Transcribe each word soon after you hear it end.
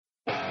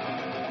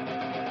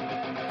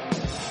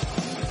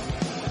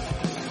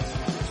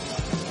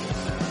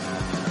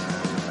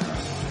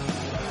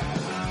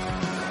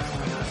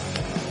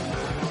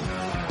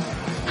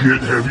Get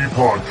Heavy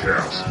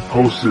Podcast,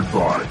 hosted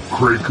by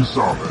Craig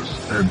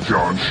Casamas and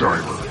John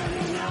Scheimer.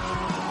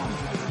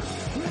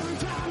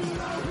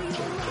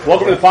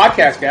 Welcome to the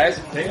podcast, guys.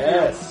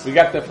 Yes. We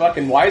got the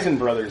fucking Wisen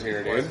brothers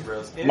here, dude.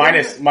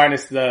 Minus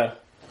the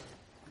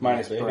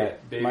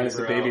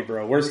baby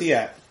bro. Where's he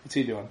at? What's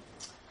he doing?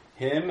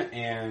 Him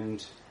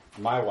and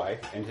my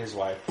wife and his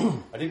wife,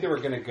 I think they were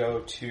going to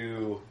go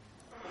to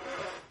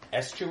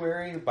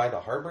Estuary by the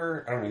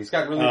harbor. I don't know. He's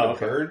got really good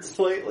birds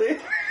lately.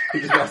 He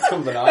just got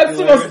some binoculars. That's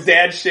the most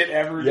dad shit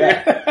ever, dude.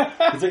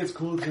 Yeah. He's like, it's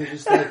cool because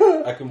just like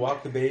I can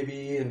walk the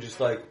baby and just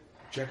like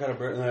check out a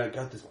bird. And then I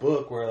got this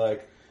book where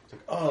like it's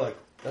like, oh, like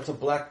that's a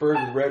black bird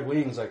with red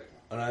wings. Like,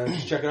 and I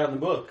just check it out in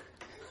the book.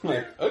 I'm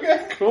like,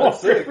 okay, cool.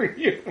 Good for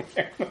you,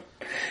 man.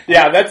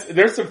 Yeah,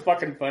 there's some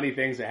fucking funny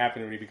things that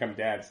happen when you become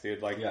dads,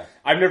 dude. Like,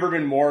 I've never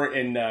been more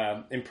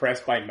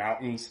impressed by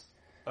mountains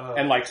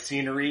and like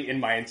scenery in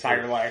my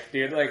entire life,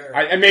 dude. Like,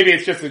 and maybe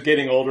it's just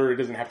getting older. It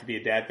doesn't have to be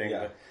a dad thing.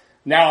 Yeah. But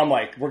now I'm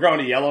like, we're going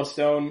to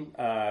Yellowstone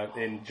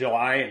in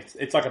July, and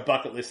it's like a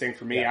bucket list thing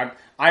for me. Yeah.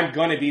 I'm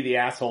gonna be the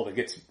asshole that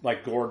gets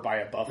like gored by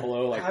a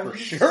buffalo, like for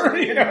sure.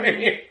 You know what I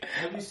mean?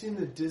 Have you seen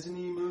the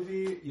Disney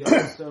movie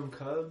Yellowstone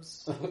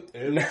Cubs?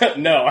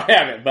 No, I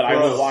haven't, but I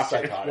will watch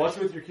it. Watch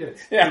it with your kids.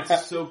 Yeah.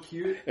 It's so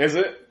cute. Is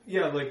it?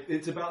 Yeah, like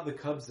it's about the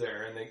Cubs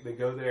there, and they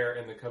go there,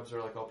 and the Cubs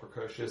are like all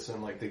precocious,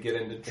 and like they get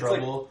into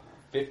trouble.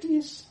 Like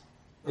 50s.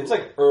 It's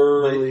like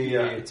early.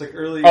 It's like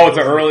early. Oh, it's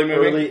an early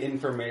movie. Early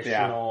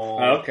informational.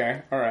 Yeah. Oh,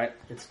 okay. All right.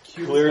 It's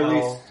cute.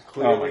 Clearly,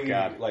 Oh my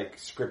God. like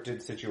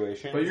scripted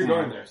situation. But you're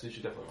going there, so you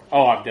should definitely watch it.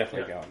 Oh, I'm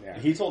definitely going. Yeah.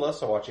 He told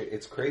us to watch it.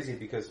 It's crazy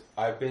because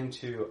I've been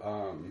to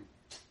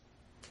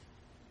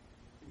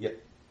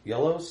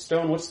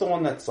Yellowstone. What's the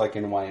one that's like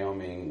in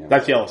Wyoming?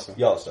 That's Yellowstone.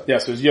 Yellowstone. Yeah,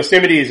 so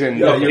Yosemite's in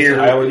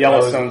near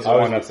Yellowstone's the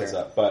one up there.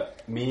 Up.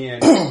 But me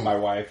and my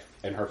wife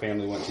and her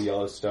family went to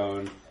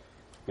Yellowstone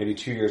maybe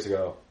 2 years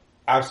ago.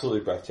 Absolutely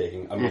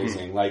breathtaking,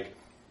 amazing. Mm-hmm. Like,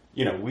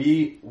 you know,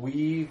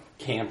 we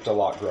camped a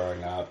lot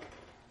growing up,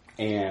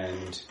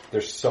 and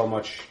there's so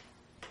much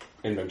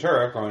in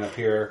Ventura growing up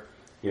here.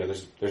 You know,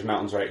 there's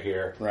mountains right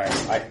here. Right.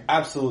 I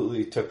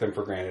absolutely took them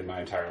for granted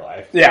my entire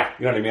life. Yeah.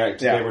 You know what I mean?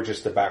 They were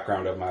just the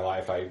background of my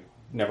life. I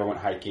never went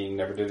hiking,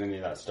 never did any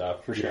of that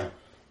stuff. For sure. You know,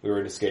 we were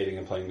into skating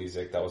and playing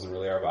music. That wasn't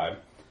really our vibe.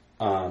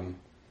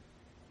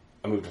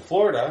 I moved to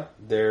Florida.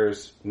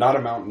 There's not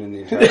a mountain in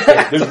the entire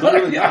state. There's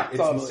literally not. It's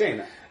totally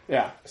insane.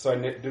 Yeah. So I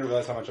didn't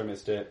realize how much I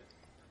missed it.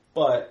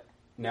 But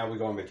now we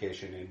go on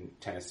vacation in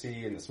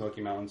Tennessee in the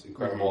Smoky Mountains.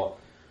 Incredible.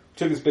 Mm-hmm.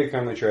 Took this big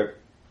family trip,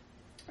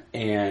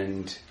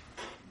 and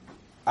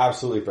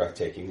absolutely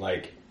breathtaking.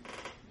 Like,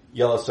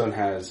 Yellowstone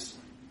has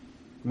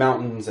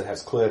mountains, it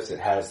has cliffs, it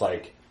has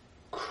like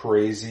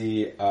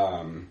crazy,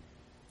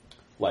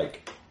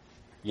 like,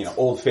 you know,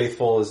 Old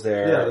Faithful is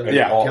there.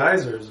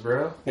 Geysers,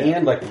 bro.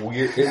 And like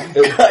weird,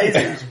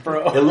 Geysers,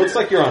 bro. It looks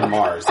like you're on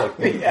Mars, like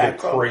the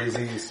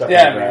crazy stuff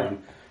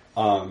around.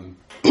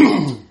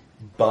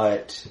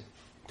 But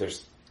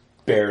there's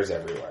bears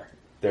everywhere.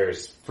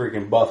 There's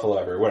freaking buffalo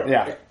everywhere. Whatever.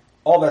 Yeah.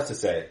 All that's to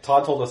say,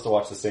 Todd told us to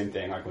watch the same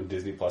thing, like when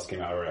Disney Plus came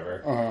out or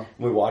whatever. Uh-huh.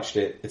 We watched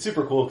it. It's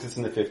super cool because it's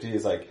in the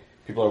 50s. Like,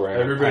 people are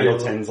wearing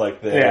Pendletons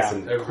like this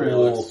and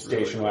cool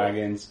station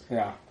wagons.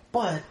 Yeah.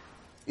 But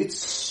it's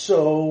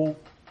so...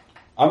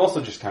 I'm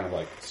also just kind of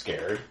like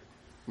scared.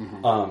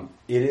 Mm-hmm.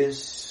 It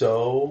is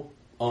so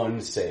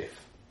unsafe.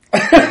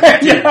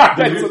 That's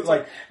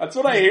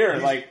what I hear.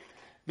 Like,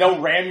 they'll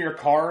ram your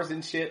cars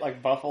and shit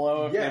like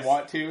buffalo if they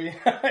want to. You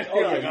just have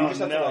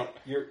to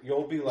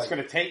you'll be like, just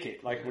gonna take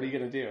it. Like, what are you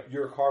gonna do?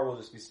 Your car will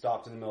just be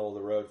stopped in the middle of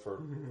the road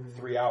for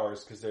 3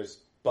 hours because there's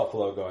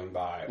buffalo going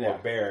by or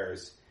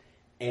bears.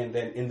 And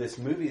then in this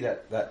movie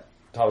that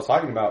Todd was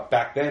talking about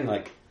back then,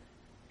 like,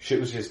 shit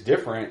was just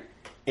different.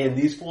 And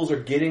these fools are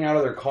getting out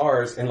of their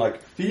cars and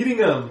like feeding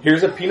them.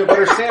 Here's a peanut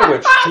butter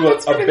sandwich to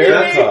a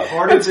bear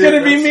cub. It's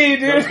gonna be me,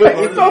 dude. But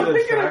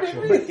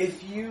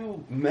if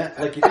you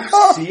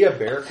see a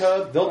bear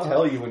cub, they'll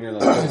tell you when you're in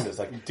those places.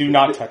 Like, do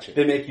not touch it.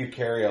 They make you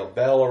carry a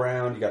bell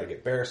around. You got to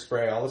get bear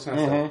spray, all this kind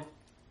of stuff.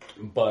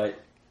 But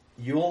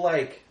you'll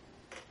like,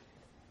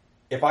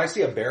 if I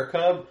see a bear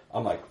cub,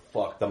 I'm like,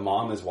 fuck, the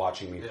mom is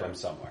watching me from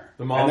somewhere.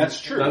 The mom, and that's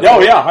true.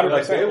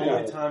 100%. The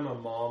only time a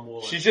mom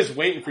will... She's just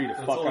waiting for you to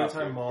fuck up.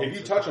 If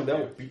you touch them,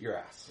 they'll beat your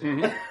ass.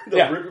 Mm-hmm.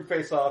 They'll rip your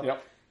face off.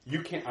 Yep.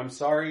 You can't. I'm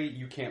sorry,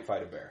 you can't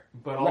fight a bear.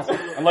 But also,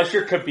 unless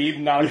you're Khabib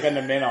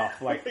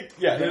Nurmagomedov, like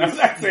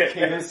that's it.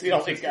 That's the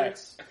only guy.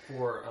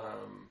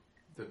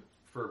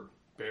 For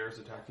bears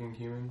attacking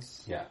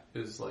humans,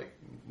 is like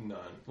none.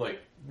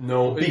 Like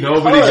nobody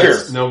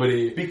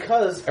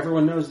because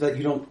everyone knows that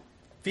you don't.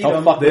 They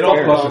don't fuck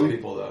with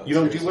people, though. You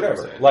don't do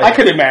whatever. Like, I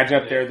could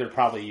imagine up there, they're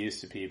probably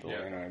used to people. You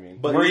know what I mean?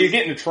 But where you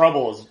get into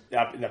trouble is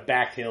up in the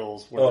back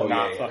hills where they're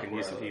not fucking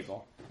used to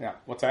people. Yeah.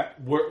 What's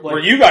that? Where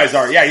you guys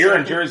are? Yeah, you're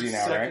in Jersey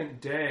now, right?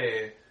 Second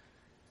day,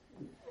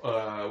 we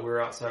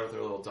were outside with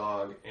our little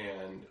dog,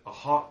 and a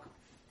hawk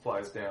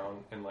flies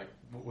down and like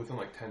within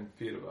like 10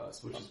 feet of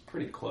us, which is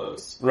pretty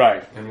close.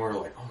 Right. And we're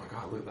like, oh my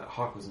god, look, that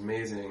hawk was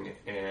amazing.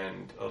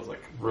 And I was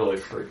like really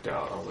freaked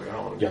out. I was like, I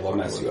don't want to they'll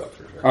mess you up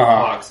for sure.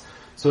 Hawks.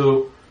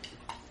 So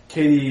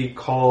Katie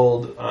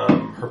called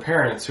her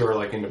parents, who are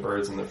like into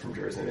birds and they're from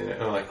Jersey, and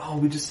they're like, oh,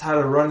 we just had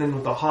a run-in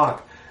with a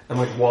hawk. And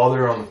like while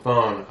they're on the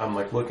phone, I'm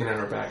like looking at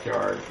our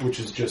backyard, which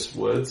is just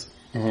woods.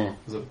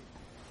 There's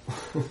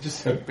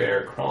just a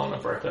bear crawling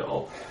up our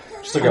hill.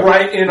 Just like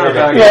right in our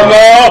backyard.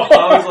 No.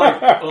 I was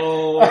like,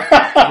 oh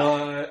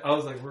my. I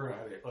was like, we're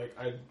at it. Like,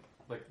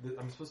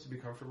 I'm supposed to be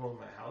comfortable in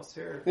my house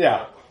here.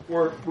 Yeah.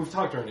 Or we've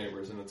talked to our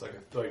neighbors, and it's like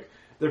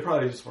they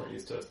probably just weren't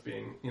used to us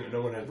being,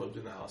 no one had lived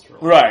in the house for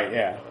a long time. Right,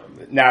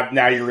 yeah.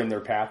 Now you're in their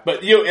path.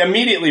 But you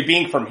immediately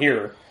being from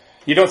here,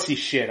 you don't see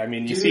shit. I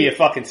mean, you see a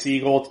fucking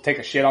seagull take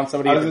a shit on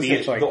somebody at the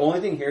beach. The only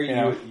thing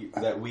here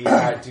that we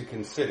had to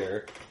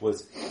consider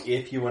was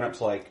if you went up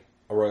to like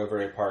Arroyo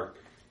Verde Park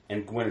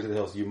and went into the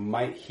hills, you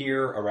might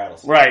hear a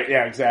rattlesnake. Right,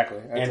 yeah, exactly.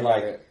 That's and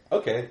like,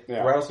 okay,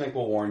 rattlesnake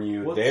will warn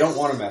you. They don't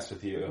want to mess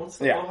with you. What's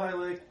the Ojai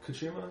Lake?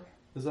 Kachuma?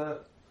 Is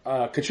that?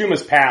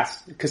 Kachuma's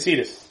past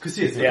Casitas.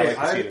 Casitas. Yeah,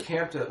 okay. Lake I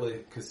camped at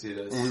Lake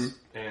Casitas,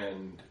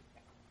 and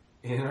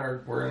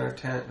we're in our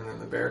tent, and then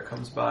the bear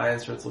comes by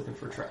and starts looking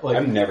for traps.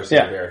 I've never seen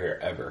a bear here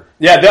ever.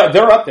 Yeah,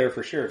 they're up there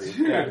for sure, dude.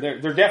 Yeah,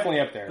 they're definitely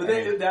up there. But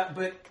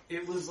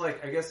it was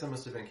like, I guess I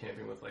must have been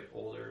camping with like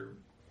older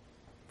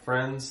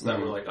friends that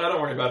were like, oh,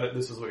 don't worry about it.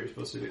 This is what you're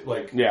supposed to do.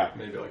 Like,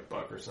 maybe like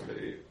Buck or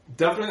somebody.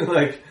 Definitely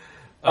like.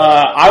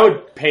 I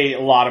would pay a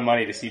lot of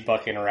money to see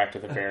Buck interact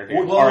with a bear,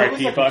 dude.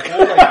 R.I.P. Buck.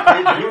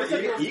 You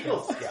were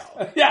Eagle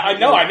Scout. Yeah, I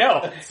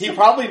know. He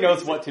probably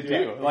knows what to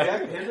do. Like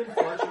him and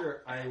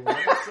Fletcher, I want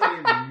to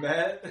say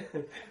met.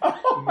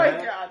 Oh my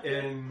god!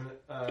 In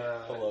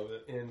I love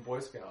it. in Boy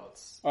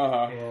Scouts.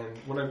 And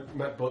when I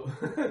met both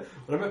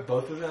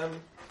of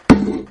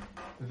them,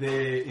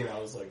 they, I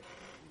was like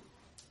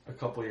a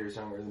couple years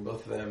younger than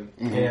both of them,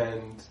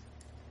 and.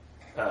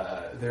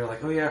 They're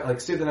like, oh yeah, like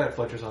stay the night at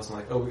Fletcher's house. And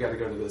like, oh, we got to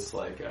go to this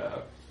like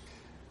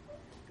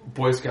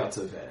Boy Scouts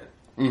event,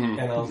 and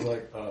I was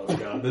like, oh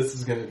god, this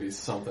is gonna be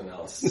something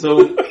else.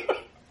 So,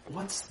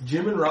 what's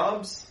Jim and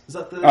Rob's? Is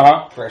that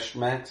the Fresh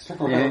Max?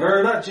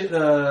 Or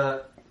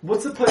not?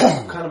 What's the place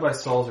kind of by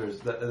Salzer's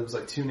that it was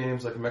like two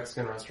names, like a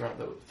Mexican restaurant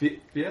that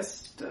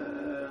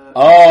Fiesta?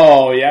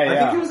 Oh yeah. I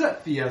think it was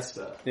at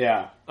Fiesta.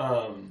 Yeah.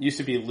 Used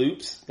to be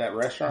Loops, that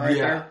restaurant right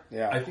there.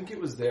 Yeah. I think it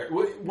was there.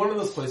 One of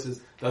those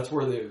places, that's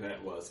where the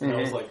event was. And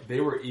I was like,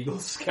 they were Eagle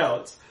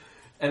Scouts.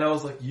 And I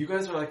was like, you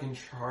guys are like in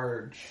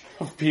charge.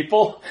 Of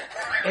people?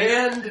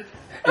 And it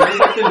was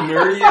like the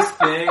nerdiest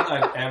thing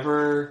I've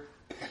ever...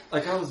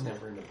 Like, I was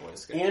never into Boy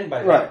Scouts. And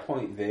by that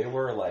point, they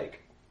were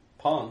like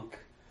punk.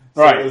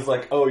 So it was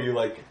like, oh, you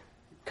like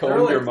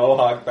combed your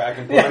mohawk back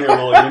and put on your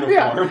little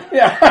uniform.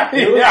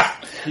 It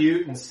was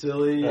cute and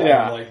silly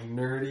and like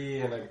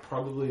nerdy, and I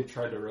probably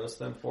tried to roast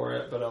them for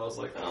it, but I was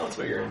like, oh, that's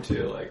what you're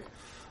into. Like,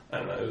 I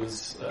don't know, it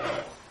was...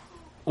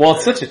 well,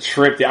 it's such a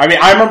trip. I mean,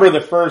 I remember the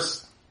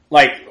first,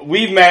 like,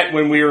 we met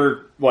when we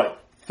were,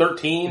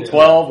 13,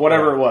 12,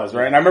 whatever it was,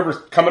 right? And I remember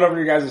coming over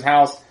to your guys'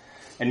 house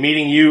and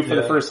meeting you for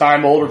the first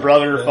time, older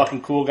brother,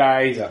 fucking cool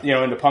guy,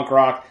 into punk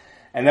rock.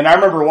 And then I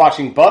remember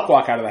watching Buck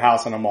walk out of the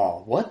house and I'm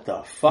all, what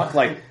the fuck?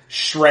 Like,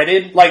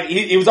 shredded? Like,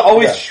 he was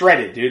always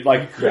shredded, dude.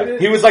 Like,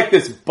 he was like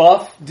this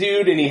buff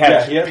dude and he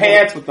had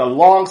pants with the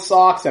long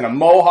socks and a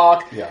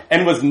mohawk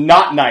and was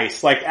not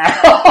nice, like,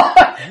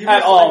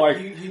 at all. Like,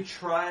 he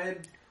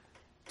tried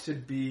to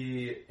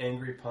be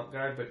angry punk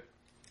guy, but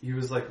he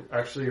was like,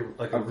 actually,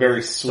 like a very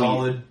really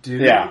solid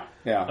dude. Yeah.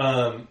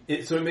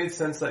 So it made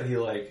sense that he,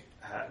 like,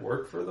 had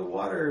worked for the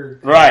water.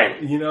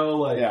 Right.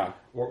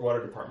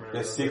 Water department.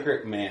 The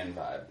secret man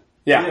vibe.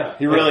 Yeah,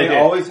 he really did. He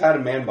always had a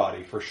man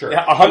body, for sure.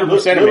 Yeah, 100%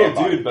 a man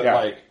body. Dude, but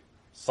like,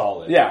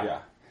 solid. Yeah.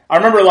 I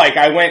remember, like,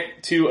 I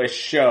went to a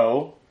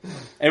show, and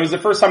it was the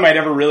first time I'd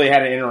ever really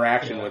had an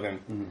interaction with him.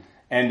 Mm-hmm.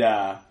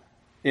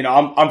 And,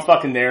 I'm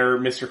fucking there,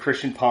 Mr.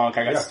 Christian Punk,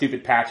 I got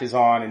stupid patches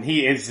on, and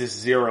he is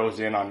just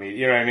zeroes in on me.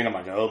 You know what I mean? I'm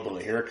like, oh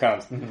boy, here it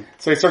comes. Mm-hmm.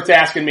 So he starts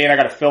asking me, and I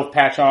got a filth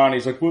patch on,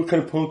 he's like, what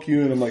kind of punk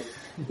you? And I'm like,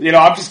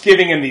 I'm just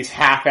giving him these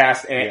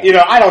half-assed,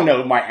 I don't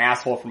know my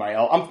asshole from my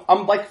L.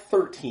 I'm like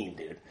 13,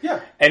 dude.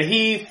 Yeah. And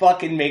he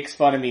fucking makes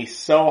fun of me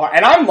so hard.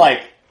 And I'm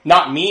like,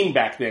 not mean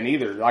back then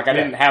either. Like, I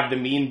didn't have the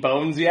mean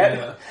bones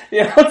yet.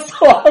 Yeah.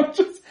 So I'm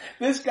just,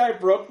 this guy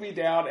broke me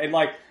down and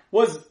like,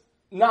 was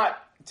not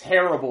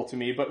terrible to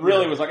me, but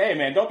really was like, hey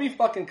man, don't be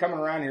fucking coming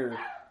around here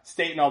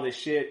stating all this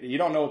shit. You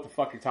don't know what the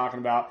fuck you're talking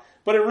about.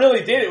 But it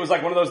really did. It was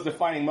like one of those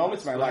defining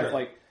moments in my life.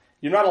 Like,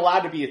 you're not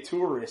allowed to be a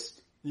tourist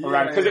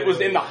around, because it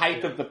was in the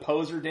height of the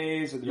poser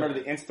days, or remember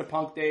the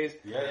Instapunk days,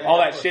 all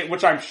that shit,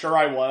 which I'm sure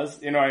I was,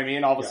 you know what I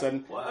mean? All of a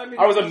sudden,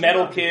 I was a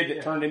metal kid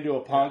that turned into a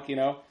punk,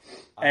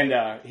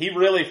 and he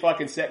really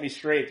fucking set me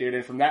straight, dude.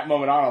 And from that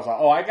moment on, I was like,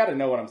 oh, I got to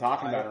know what I'm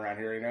talking about around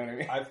here, you know what I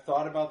mean? I've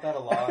thought about that a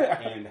lot,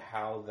 and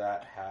how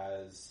that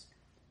has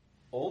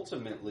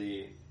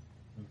ultimately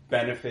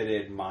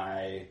benefited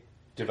my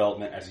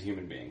development as a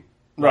human being.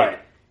 Right.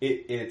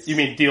 it's... You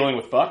mean dealing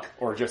with Buck?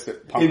 Or just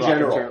at punk in rock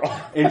general?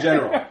 In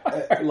general.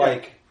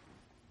 Like,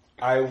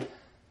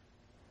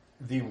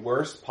 the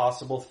worst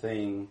possible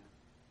thing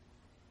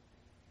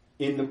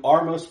in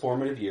our most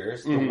formative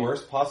years, the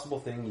worst possible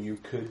thing you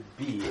could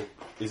be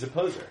is a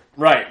poser.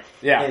 Right,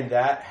 yeah. And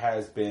that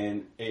has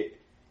been...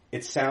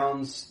 It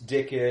sounds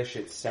dickish,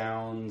 it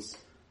sounds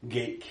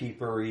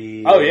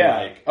gatekeepery. Oh, yeah.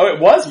 Like, it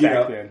was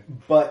back then.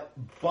 But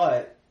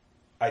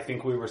I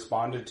think we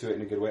responded to it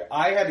in a good way.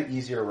 I had an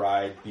easier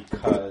ride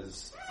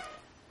because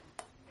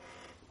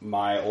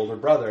my older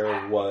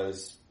brother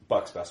was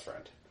Buck's best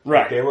friend.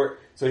 Right.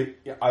 So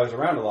I was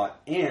around a lot,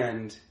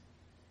 and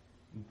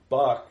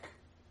Buck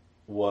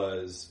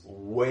was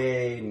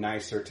way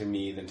nicer to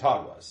me than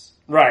Todd was.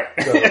 Right.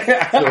 So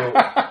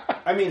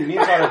I mean, me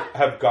and Todd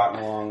have gotten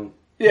along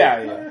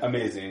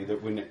amazing.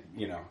 That we,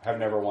 have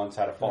never once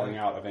had a falling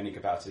out of any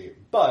capacity.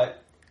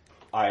 But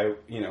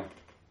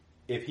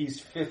if he's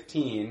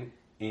 15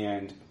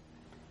 and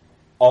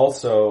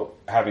also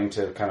having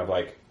to kind of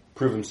like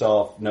prove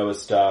himself, know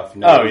his stuff,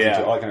 all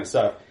that kind of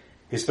stuff,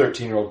 his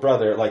 13-year-old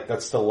brother, like,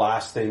 that's the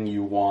last thing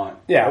you want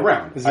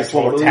around. Is this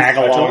little tag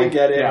along? I totally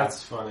get it. Yeah,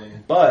 that's funny.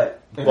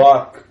 But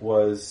Buck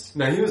was...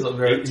 No, he was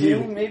very...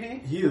 18,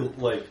 maybe? He,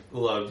 like,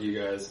 loved you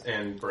guys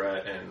and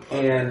Brett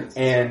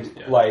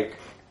and like,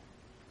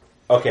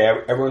 okay,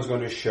 everyone's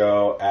going to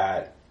show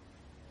at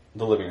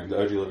the living room,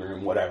 the OG living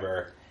room,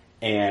 whatever,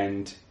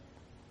 and,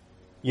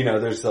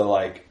 there's the,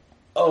 like,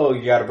 oh,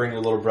 you gotta bring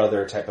your little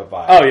brother type of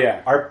vibe. Oh,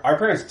 yeah. Our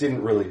parents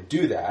didn't really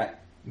do that.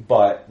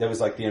 But there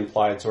was like the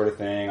implied sort of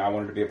thing. I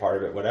wanted to be a part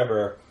of it,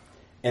 whatever.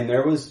 And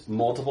there was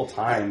multiple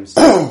times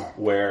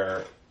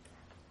where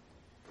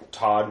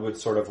Todd would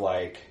sort of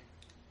like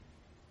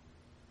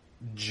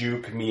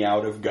juke me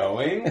out of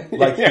going.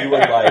 Like he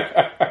would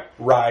like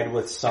ride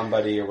with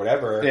somebody or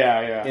whatever.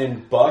 Yeah.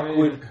 And Buck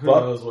who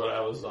knows what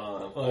I was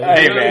on? Like,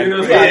 hey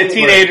man,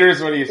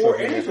 teenagers, what are you supposed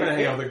to do? Trying to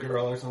hang out with a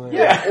girl or something.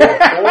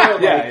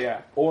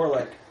 Yeah. Or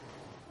like,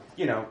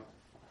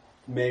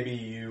 maybe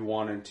you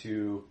wanted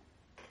to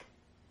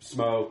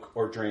smoke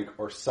or drink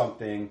or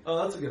something.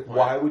 Oh, that's a good point.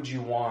 Why would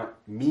you want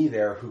me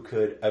there who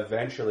could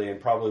eventually and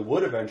probably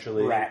would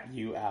eventually rat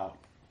you out,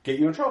 get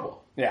you in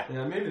trouble? Yeah,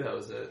 maybe that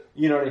was it.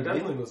 You know what I mean? It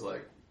definitely was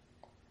like,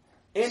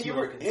 and you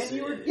were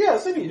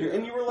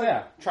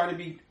like trying to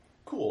be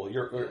cool,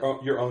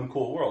 your own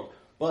cool world.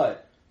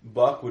 But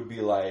Buck would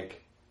be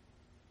like,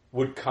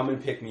 would come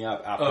and pick me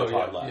up after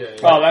Todd left. Yeah.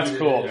 Oh, that's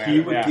cool, man. He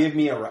would give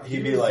me a.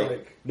 He'd be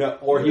like no,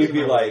 or he'd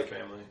be like,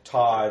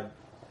 Todd,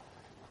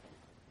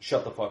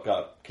 shut the fuck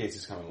up,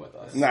 Casey's coming with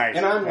us. Nice.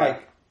 And I'm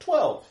like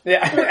 12.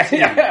 Yeah. 13,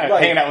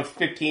 like, hanging out with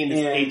 15 to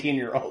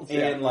 18-year-olds.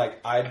 And like,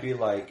 I'd be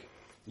like,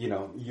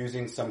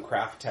 using some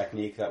craft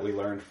technique that we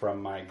learned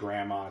from my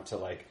grandma to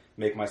like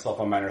make myself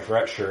a minor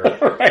threat shirt.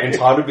 Right. And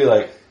Todd would be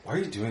like, why are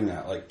you doing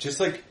that? Just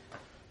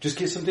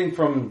get something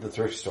from the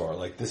thrift store.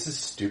 Like, this is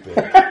stupid.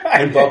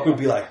 And Buck would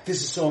be like,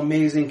 this is so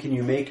amazing. Can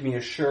you make me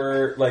a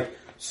shirt? Like,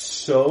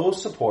 so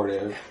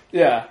supportive.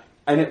 Yeah.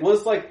 And it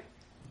was like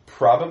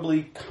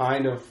probably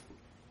kind of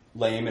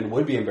lame and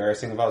would be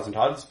embarrassing if I was in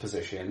Todd's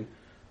position.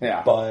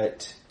 Yeah.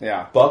 But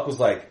Buck was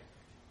like,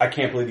 I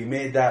can't believe you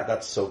made that.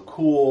 That's so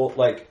cool.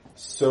 Like,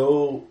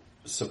 so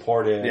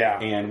supportive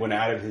and went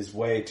out of his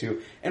way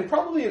to, and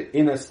probably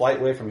in a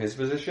slight way from his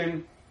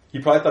position, he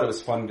probably thought it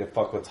was fun to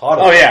fuck with Todd.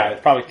 Oh yeah,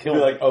 probably kill. Be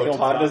like,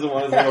 Todd doesn't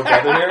want his little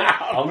brother here.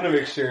 I'm gonna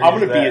make sure. I'm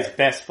gonna be his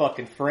best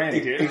fucking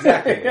friend, dude.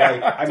 Exactly.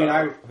 Like, I mean,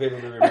 I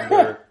vividly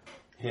remember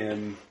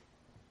him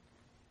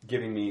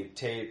giving me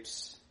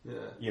tapes,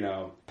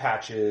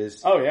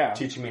 patches. Oh yeah,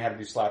 teaching me how to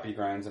do slappy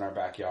grinds in our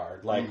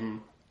backyard. Like,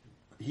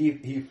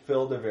 he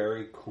filled a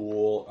very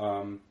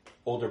cool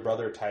older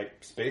brother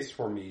type space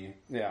for me.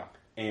 Yeah,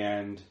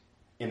 and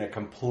in a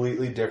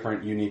completely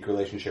different, unique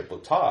relationship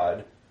with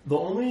Todd.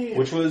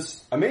 Which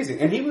was amazing,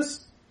 and he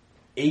was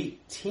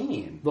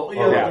 18. He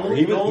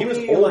was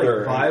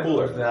older. Like,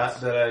 vibe of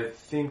that I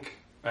think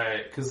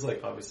because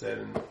like obviously I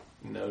didn't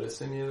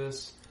notice any of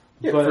this.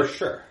 Yeah, but for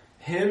sure.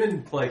 Him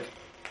and like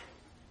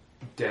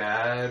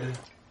Dad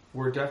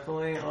were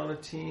definitely on a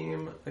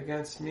team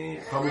against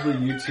me.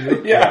 Probably you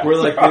too. Yeah, where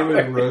like they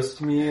would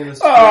roast me in the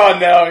street. Oh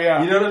no,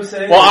 yeah. You know what I'm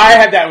saying? Well, I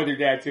had that with your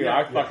dad too.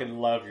 I fucking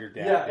love your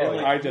dad. Yeah, and,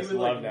 like, I just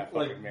love that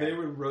fucking man. They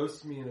would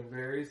roast me in a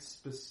very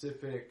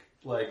specific,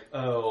 like,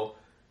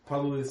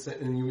 probably the same,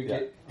 and you would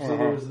get, so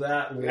there was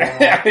that one.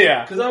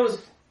 Yeah. Because I was,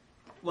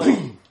 like,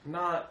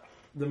 not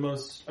the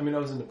most, I mean, I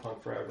was into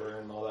punk forever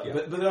and all that,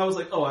 but then I was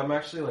like,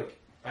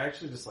 I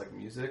actually just like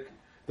music.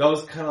 That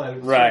was kind of like,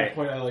 at a certain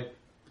point I, like,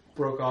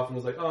 broke off and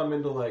was like, I'm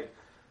into, like,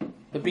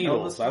 the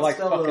Beatles. I like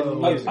fucking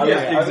music.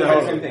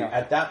 Exactly.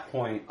 At that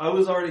point, I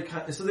was already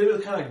so they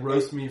would kind of like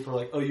roast me for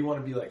like, you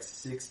want to be like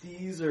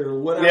 60s or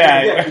whatever.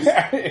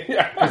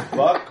 Yeah.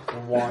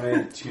 Buck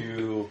wanted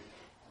to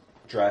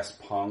dress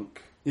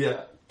punk.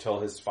 Yeah. Till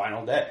his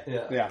final day.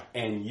 Yeah.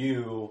 And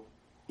you,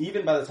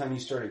 even by the time you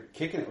started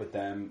kicking it with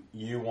them,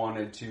 you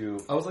wanted to.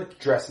 I was like,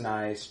 dress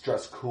nice,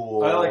 dress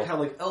cool. I like how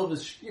like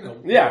Elvis,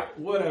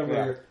 whatever.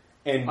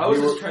 Yeah. And I was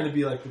just trying to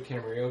be like the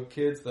Camarillo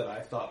kids that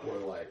I thought were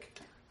like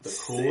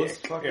the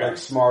coolest, like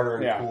smarter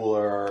and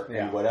cooler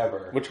and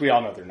whatever. Which we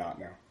all know they're not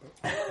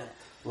now.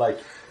 Like,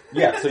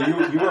 yeah, so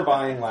you were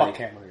buying like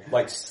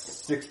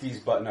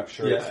 60s button-up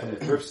shirts from the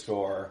thrift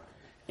store,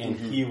 and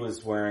he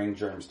was wearing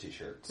Germs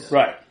t-shirts. Yeah.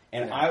 Right.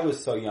 And I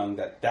was so young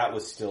that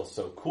was still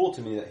so cool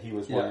to me that he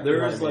was wearing.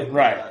 There was like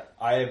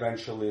I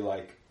eventually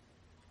like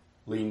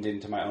leaned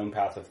into my own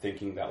path of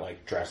thinking that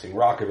like dressing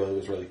rockabilly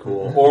was really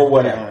cool or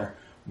whatever.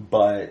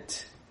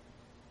 But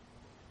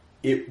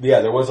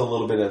there was a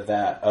little bit of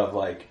that of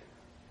like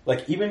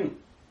even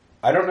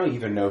I don't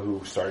even know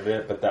who started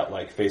it, but that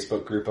like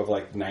Facebook group of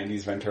like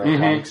 90s Ventura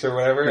punks or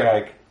whatever. Yeah.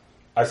 Like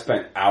I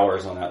spent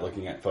hours on that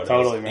looking at photos.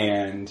 Totally,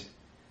 man. And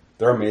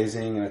they're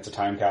amazing, and it's a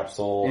time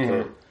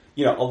capsule.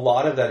 A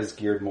lot of that is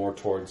geared more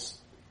towards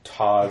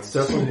Todd's.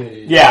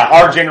 Definitely.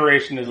 Our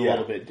generation is a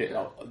little bit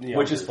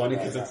which is funny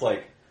because it's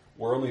like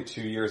we're only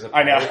 2 years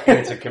apart. I know. And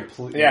it's a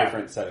completely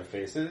different set of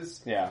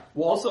faces. Yeah.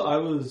 Well, also I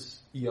was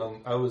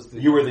young.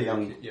 You were the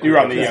young. You were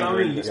on the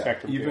younger end of the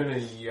spectrum. Even a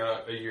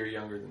year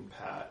younger than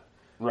Pat.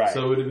 Right.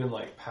 So it would have been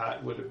like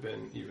Pat would have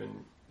been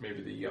even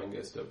maybe the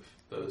youngest of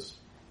those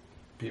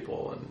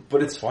people.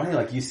 But it's funny,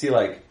 like you see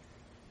like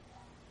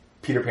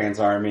Peter Pan's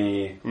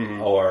Army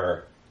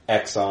or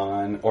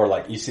Exxon, or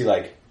like you see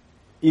like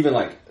even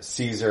like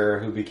Caesar,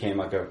 who became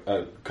like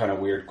a kind of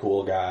weird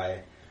cool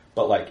guy.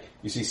 But like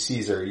you see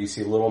Caesar, you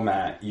see Little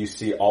Matt, you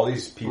see all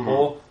these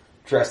people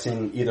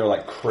dressing either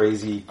like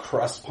crazy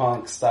crust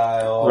punk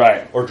style,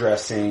 right, or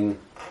dressing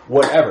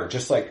whatever,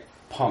 just like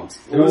punks.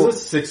 It was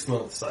a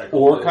 6-month cycle,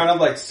 or kind of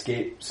like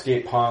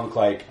skate punk,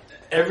 like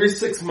every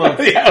 6 months.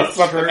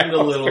 Turned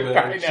a little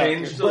bit,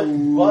 changed a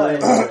little.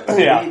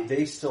 But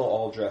they still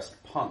all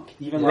dressed punk.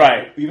 Even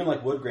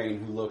like Wood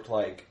Grain, who looked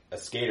like a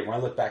skater. When I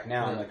look back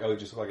now, I'm like, oh, he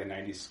just looked like a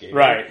 90s skater.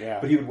 Right, yeah.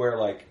 But he would wear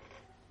like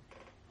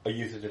a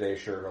Youth of Today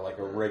shirt or like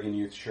a Reagan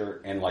Youth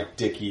shirt and like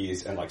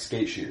Dickies and like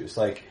skate shoes.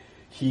 Like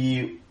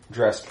he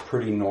dressed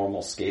pretty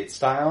normal skate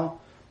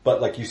style.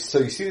 But like you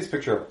see this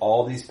picture of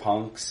all these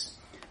punks.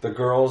 The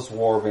girls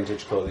wore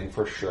vintage clothing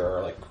for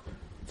sure, like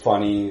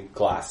funny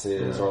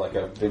glasses or like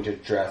a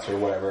vintage dress or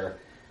whatever.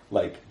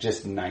 Like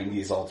just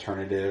 90s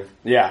alternative.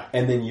 Yeah.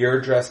 And then you're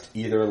dressed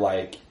either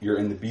like you're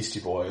in the Beastie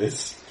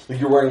Boys, like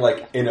you're wearing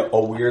like in a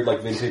weird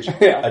like vintage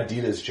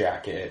Adidas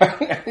jacket,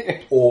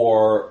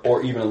 or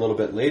even a little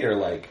bit later,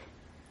 like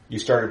you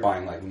started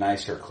buying like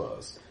nicer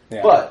clothes.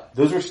 Yeah. But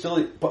those were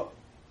still,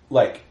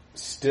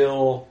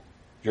 still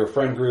your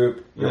friend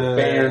group, your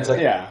bands.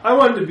 Like, I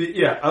wanted to be.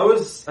 Yeah, I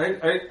was.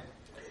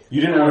 You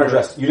didn't want to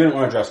dress. You didn't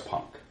want to dress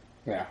punk.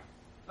 Yeah.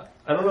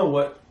 I don't know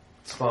what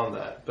spawned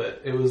that,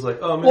 but it was like,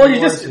 oh, man, well, you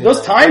just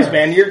those times,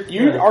 man.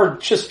 You are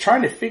just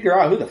trying to figure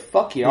out who the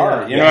fuck you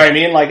are. You know what I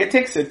mean? Like it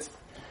takes it.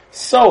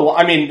 So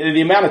I mean,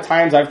 the amount of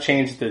times I've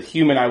changed the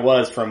human I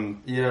was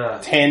from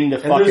 10 to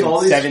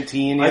fucking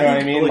 17. You know what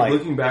I mean? Like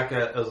looking back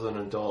at as an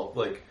adult,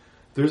 like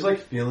there's like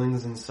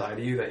feelings inside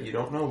of you that you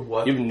don't know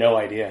what. You have no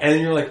idea, and then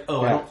you're like,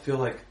 oh, I don't feel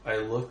like I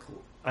look.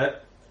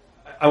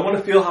 I want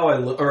to feel how I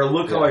look, or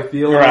look how I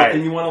feel, right?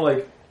 And you want to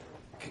like.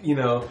 You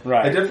know,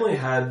 I definitely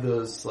had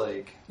those,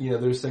 like, you know,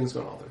 there's things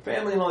going on with their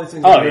family and all these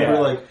things. I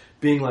remember, like,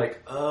 being like,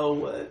 oh,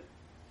 what?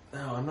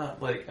 No, I'm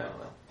not, like, I don't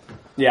know.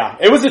 Yeah,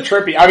 it was a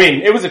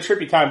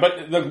trippy time.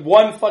 But the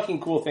one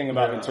fucking cool thing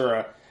about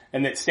Ventura,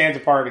 and that stands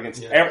apart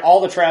against all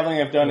the traveling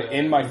I've done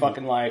in my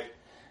fucking life,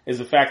 is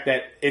the fact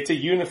that it's a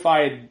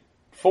unified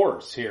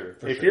force here.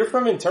 If you're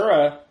from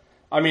Ventura,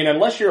 I mean,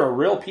 unless you're a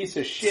real piece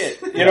of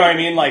shit, you know what I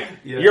mean? Like,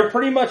 you're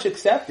pretty much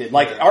accepted.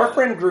 Like, our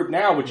friend group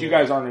now, which you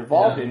guys aren't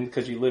involved in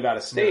because you live out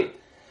of state,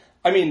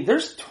 I mean,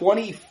 there's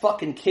 20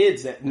 fucking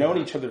kids that known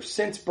each other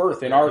since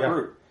birth in our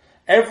group.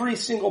 Every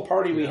single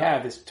party we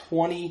have is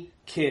 20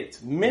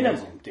 kids.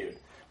 Minimum, dude.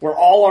 We're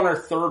all on our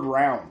third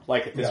round,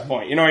 like, at this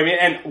point. You know what I mean?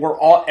 And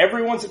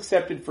everyone's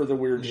accepted for the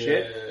weird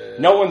shit.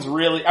 No one's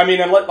really, I mean,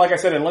 like I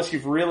said, unless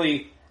you've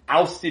really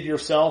ousted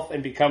yourself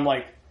and become,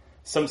 like,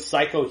 some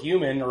psycho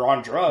human or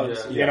on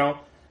drugs, you know?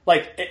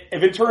 Like,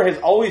 Ventura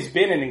has always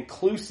been an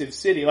inclusive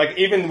city. Like,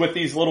 even with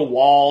these little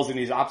walls and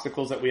these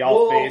obstacles that we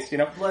all face, you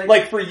know?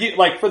 Like for you,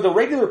 like, for the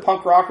regular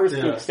punk rockers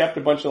to accept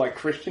a bunch of, like,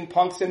 Christian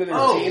punks into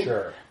their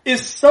team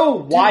is so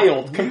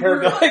wild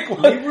compared to, like,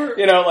 what,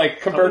 you know,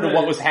 like, compared to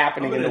what was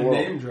happening in the world.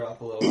 Name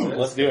drop a little bit.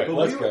 Let's do it.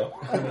 Let's go.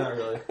 Not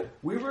really.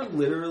 We were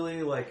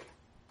literally, like,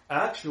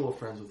 actual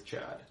friends with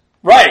Chad.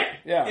 Right,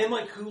 yeah. And,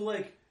 like, who,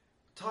 like,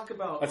 talk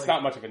about... That's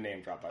not much of a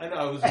name drop, I know,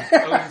 I was just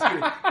kidding.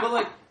 But,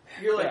 like,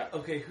 you're like,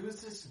 okay,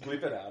 who's this?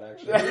 Bleep it out,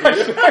 actually.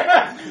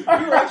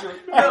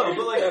 No,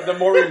 but like... The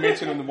more we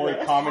mention him, the more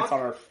he comments on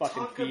our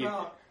fucking feed.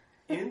 Talk about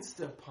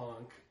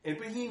Instapunk.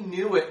 But he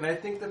knew it, and I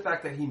think the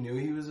fact that he knew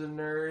he was a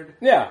nerd...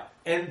 Yeah.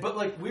 But,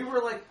 like, we were,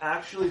 like,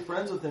 actually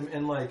friends with him,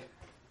 and, like,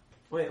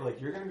 wait,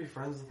 like, you're gonna be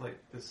friends with, like,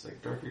 this,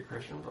 like, dorky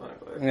Christian punk?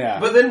 Yeah.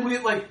 But then we,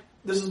 like...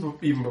 This is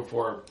even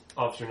before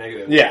Officer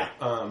Negative. Yeah.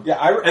 And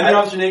then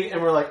Officer Negative,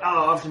 and we're like,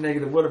 oh, Officer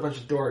Negative, what a bunch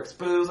of dorks.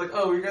 But it was like,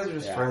 oh, you guys are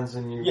just friends,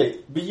 and you... Yeah,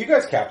 but you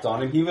guys capped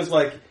on him. He was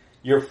like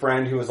your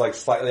friend who was like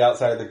slightly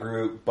outside of the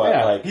group, but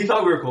like... He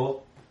thought we were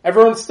cool.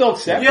 everyone's still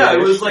accepted. Yeah, it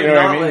was like, you know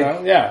not what I mean?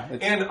 like, yeah.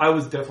 And I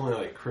was definitely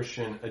like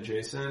Christian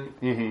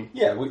adjacent. Mm-hmm.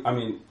 Yeah,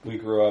 we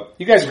grew up.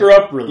 You guys grew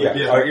up religious.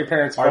 Yeah. Your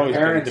parents have always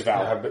been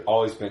devout. Have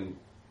always been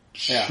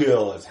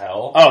chill as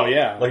hell. Oh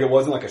yeah. Like it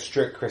wasn't like a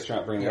strict Christian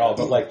upbringing at all,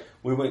 but like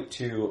we went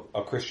to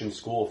a Christian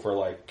school for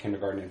like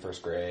kindergarten and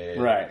first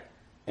grade. Right.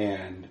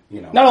 And,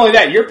 you know. Not only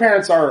that, your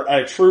parents are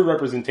a true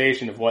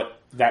representation of what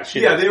that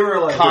shit is. They were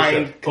like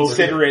kind,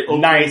 considerate,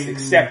 nice,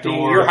 accepting.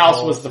 Your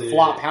house was the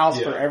flop house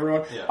for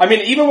everyone. Yeah. I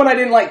mean, even when I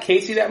didn't like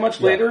Casey that much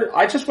later,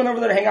 I just went over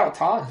there to hang out with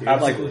Todd, dude. I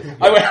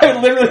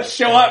would literally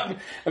show up and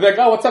be like,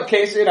 oh, what's up,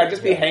 Casey? And I'd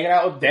just be hanging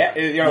out with Dad,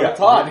 with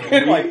Todd.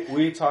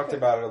 We talked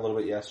about it a little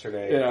bit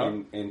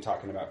yesterday in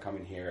talking about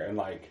coming here. And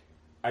like,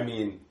 I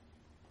mean,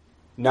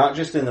 not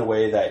just in the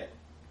way that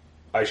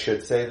I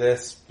should say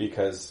this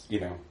because,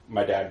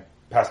 my dad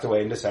passed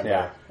away in December.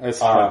 Yeah, it's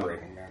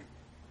heartbreaking, man.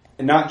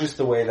 And not just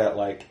the way that,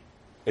 like,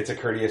 it's a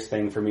courteous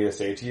thing for me to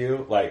say to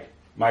you. Like,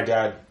 my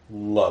dad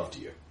loved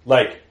you.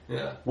 Like,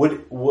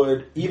 would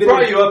even... He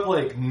brought you up,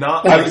 like,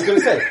 not... I was going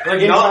to say.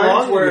 like, not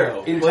long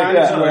ago. In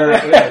times where...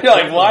 You're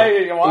like, why?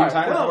 In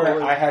times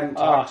where I hadn't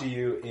talked to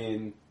you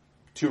in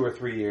 2 or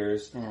 3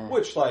 years,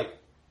 which, like,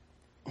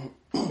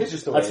 it's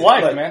just the way... That's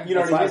life, like, man. You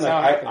know That's what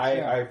I mean?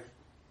 I've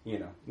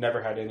I've,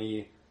 never had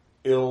any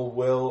ill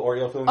will or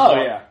ill feelings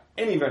about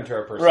any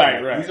Ventura person.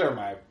 Right. These are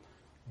my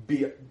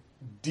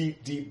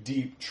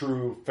deep,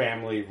 true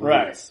family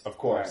roots, of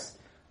course.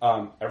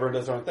 Right. Everyone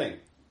does their own thing.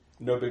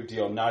 No big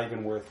deal. Not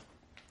even worth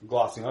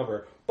glossing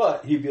over.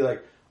 But he'd be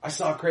like, I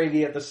saw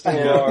Craigie at the store.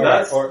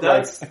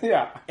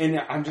 And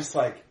I'm just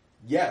like,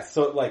 yes.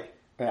 So, like...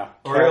 Yeah.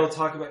 Or he'll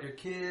talk about your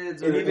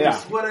kids, or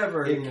just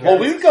whatever. Well,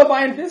 we would go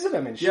by and visit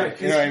him and shit.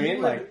 Yeah, you know what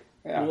I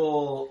mean?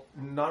 We'll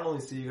not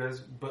only see you guys,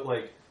 but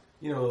like,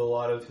 a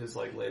lot of his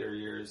like later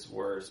years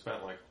were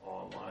spent like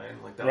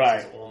online. Like that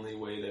was his only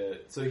way to.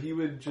 So he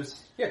would just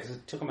because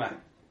it took him a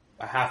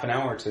half an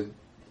hour to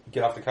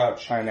get off the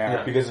couch. I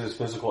know because of his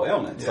physical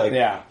ailments.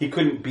 He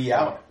couldn't be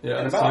out.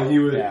 And about. So he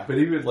would, but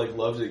he would like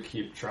love to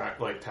keep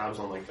track, like tabs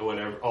on like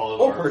whatever all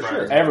of our friends.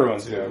 Sure.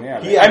 Everyone's doing.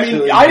 Yeah.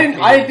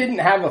 I didn't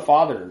have a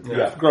father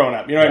growing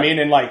up. You know what I mean?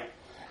 And like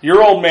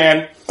your old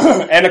man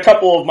and a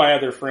couple of my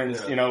other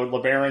friends.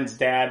 LeBaron's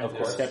dad, of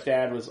course,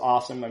 stepdad was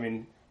awesome. I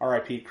mean,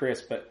 R.I.P.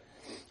 Chris, but.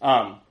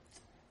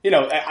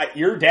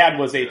 Your dad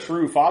was a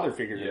true father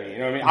figure to me. You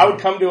know what I mean? I would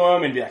come to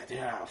him and be like,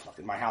 "Yeah,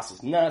 fucking my house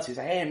is nuts." He's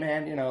like, "Hey,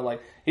 man,"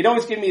 he'd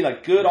always give me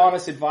like good,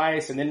 honest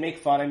advice, and then make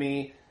fun of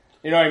me.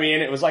 You know what I mean?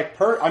 It was like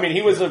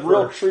he was a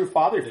real, true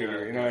father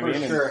figure. You know what I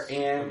mean? For sure,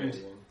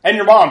 and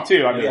your mom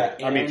too. I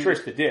mean,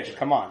 Trish the dish.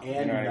 Come on,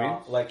 and you know what I mean?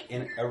 Like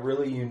in a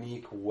really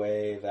unique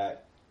way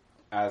that,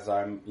 as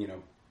I'm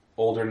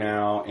older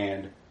now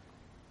and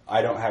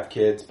I don't have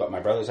kids, but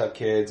my brothers have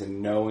kids,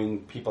 and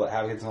knowing people that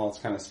have kids and all this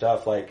kind of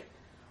stuff, like,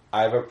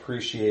 I've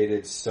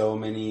appreciated so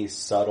many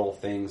subtle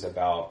things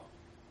about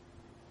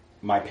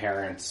my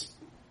parents'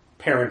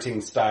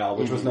 parenting style,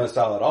 which was no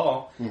style at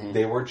all. Mm-hmm.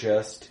 They were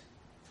just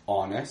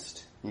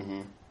honest,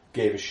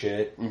 gave a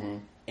shit,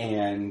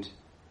 and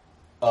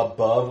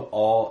above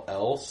all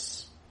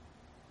else,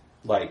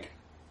 like,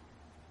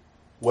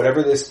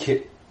 whatever this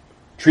kid,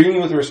 treating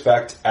you with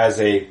respect as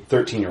a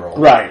 13-year-old.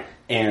 Right.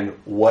 And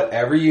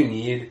whatever you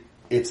need,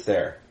 it's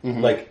there.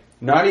 Like,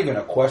 not even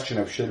a question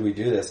of should we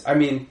do this. I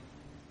mean,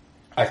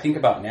 I think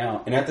about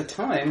now, and at the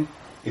time,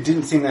 it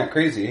didn't seem that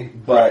crazy,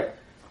 but,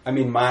 I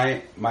mean,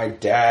 my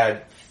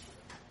dad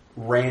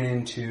ran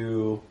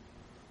into,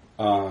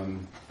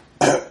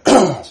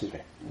 excuse me,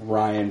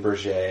 Ryan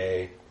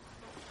Berger.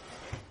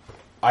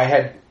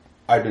 I'd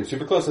been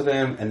super close with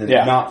him, and then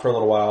not for a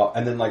little while,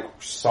 and then, like,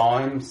 saw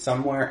him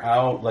somewhere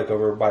out, like,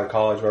 over by the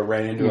college where I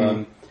ran into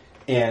him,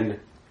 and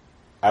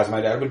as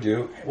my dad would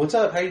do, hey, what's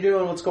up, how you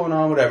doing, what's going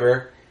on,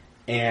 whatever,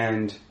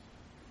 and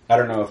I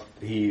don't know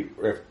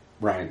if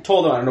Ryan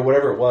told him, I don't know,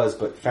 whatever it was,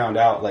 but found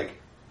out, like,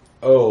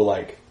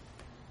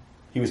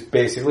 he was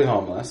basically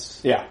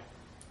homeless. Yeah.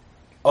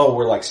 Oh,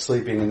 we're, like,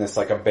 sleeping in this,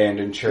 like,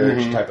 abandoned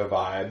church type of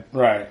vibe.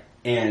 Right.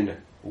 And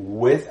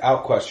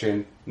without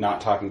question,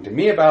 not talking to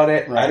me about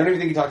it, I don't even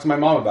think he talked to my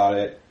mom about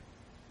it,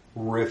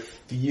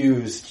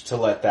 refused to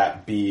let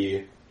that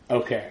be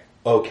okay,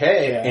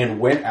 and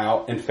went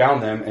out and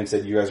found them and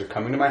said, you guys are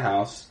coming to my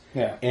house.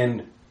 Yeah.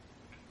 And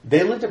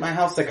they lived at my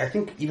house, like, I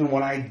think even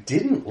when I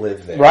didn't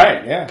live there.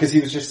 Right, yeah. Because he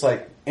was just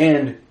like,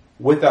 and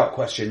without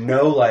question,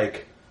 no,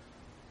 like,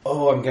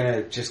 oh, I'm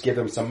gonna just give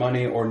them some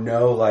money, or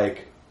no,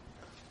 like,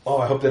 oh,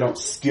 I hope they don't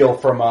steal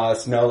from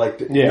us, no,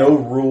 like, no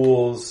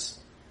rules,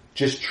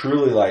 just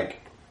truly,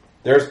 like,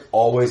 there's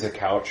always a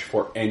couch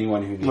for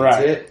anyone who needs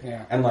it.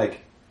 Yeah. And,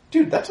 like,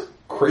 dude, that's a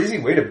crazy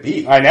way to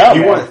be. I know.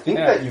 You want to think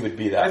that you would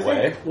be that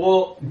way.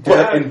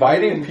 But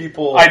inviting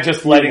people...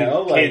 just letting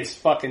kids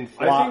fucking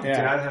flop. I think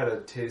Dad had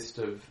a taste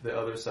of the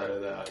other side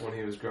of that when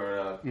he was growing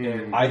up.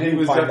 And I didn't he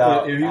was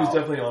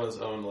definitely on his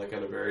own, like,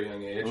 at a very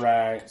young age.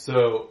 Right.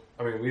 So,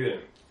 I mean, we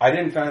didn't. I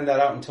didn't find that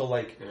out until,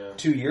 like,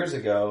 2 years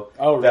ago.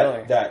 Oh,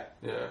 really? That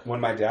when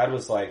my dad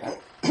was, like,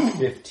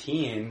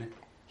 15,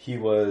 he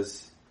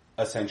was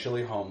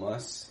essentially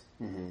homeless.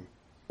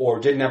 or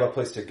didn't have a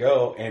place to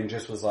go and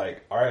just was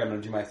like, all right, I'm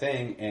going to do my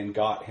thing, and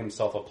got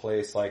himself a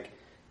place like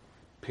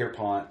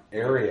Pierpont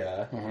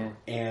area. Mm-hmm.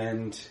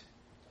 And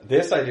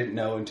this I didn't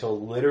know until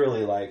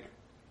literally like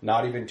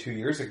not even 2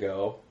 years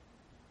ago.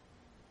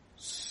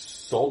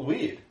 Sold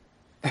weed.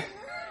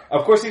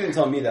 Of course, he didn't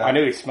tell me that. I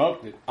knew he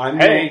smoked it.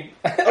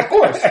 Of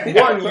course.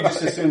 One, you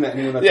just assume that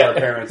anyone that's our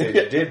parents'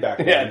 age did back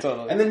then. Yeah,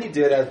 totally. And then he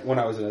did when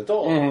I was an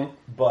adult. Mm-hmm.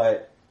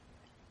 But,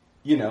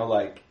 you know,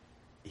 like,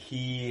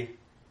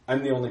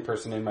 I'm the only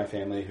person in my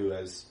family who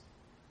has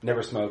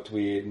never smoked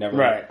weed,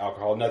 never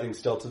alcohol, nothing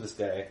still to this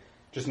day.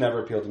 Just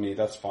never appealed to me.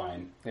 That's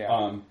fine.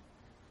 Yeah.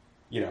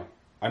 You know,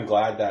 I'm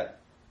glad that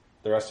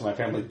the rest of my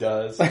family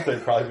does.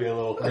 They'd probably be a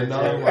little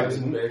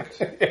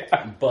baked.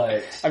 Yeah.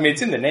 But I mean,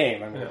 it's in the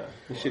name. I mean,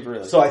 you should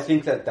really. So I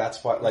think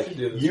that's why, like,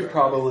 you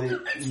probably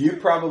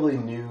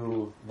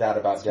knew that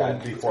about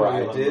Dad before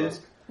I did.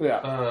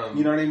 Yeah.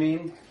 You know what I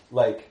mean?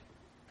 Like,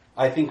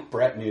 I think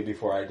Brett knew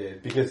before I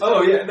did because.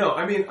 Oh yeah, no.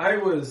 I mean,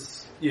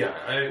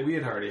 we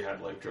had already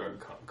had like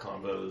drug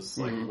combos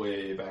like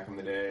way back in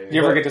the day.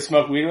 You ever get to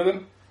smoke weed with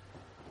him?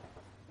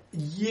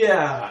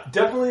 Yeah,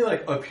 definitely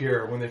like up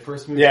here when they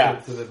first moved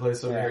to the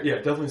place over here. Yeah,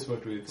 definitely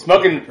smoked weed.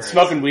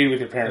 Smoking weed with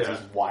your parents is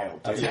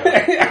wild.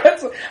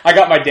 I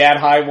got my dad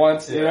high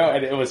once, you know,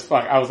 and it was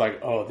fun. I was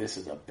like, oh, this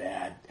is a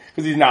bad,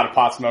 because he's not a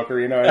pot smoker,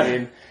 you know what I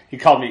mean? He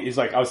called me, he's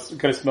like, I was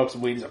gonna smoke some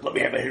weed, he's like, let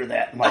me have a hit of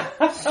that. I'm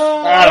like,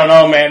 I don't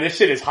know, man, this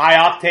shit is high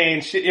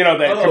octane shit, you know,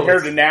 that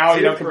compared to now,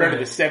 you know, compared to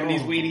the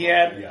 70s weed he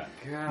had. Yeah.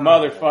 God.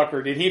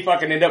 Motherfucker, did he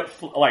fucking end up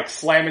like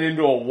slamming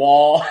into a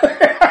wall?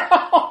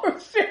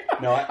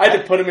 No, I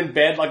had to put him in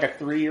bed like a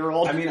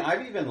 3-year-old. I mean,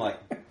 I've even like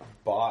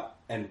bought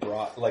and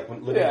brought, like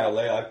when living in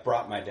LA, I've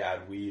brought my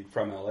dad weed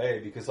from LA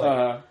because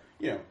like,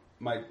 you know,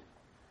 my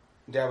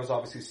dad was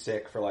obviously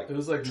sick for like, it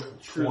was like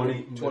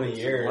 20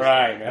 years.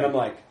 Right, man. And I'm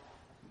like,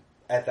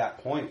 at that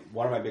point,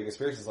 one of my biggest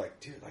fears is like,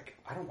 dude, like,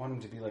 I don't want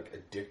him to be like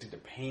addicted to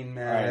pain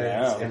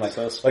meds. And like,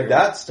 like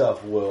that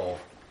stuff will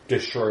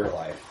destroy your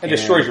life. And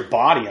destroys your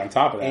body on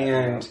top of that.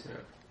 And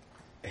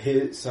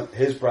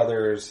his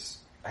brothers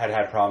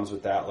had problems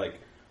with that, like,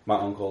 my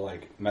uncle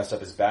like messed up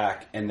his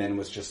back and then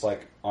was just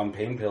like on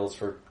pain pills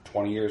for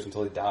 20 years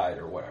until he died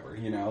or whatever,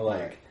 you know,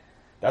 like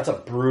that's a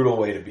brutal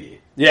way to be.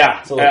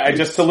 Yeah. So like,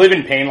 just to live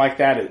in pain like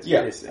that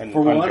is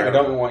for one, I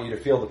don't want you to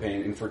feel the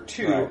pain, and for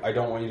two, I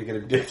don't want you to get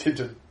addicted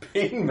to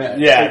pain meds.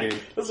 Yeah, like, dude.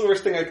 That's the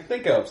worst thing I could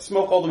think of.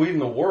 Smoke all the weed in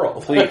the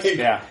world. Please,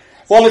 yeah.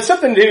 Well, it's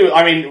something to,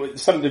 I mean,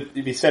 something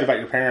to be said about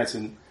your parents,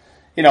 and,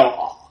 you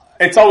know,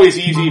 it's always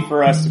easy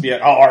for us to be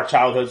like, oh, our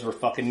childhoods were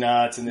fucking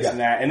nuts and this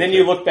and that. And then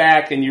you look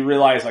back and you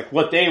realize like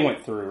what they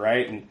went through,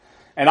 right?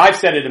 And I've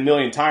said it a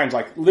million times,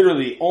 like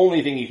literally the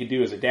only thing you can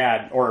do as a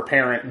dad or a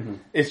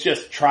parent is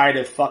just try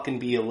to fucking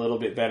be a little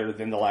bit better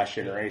than the last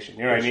generation.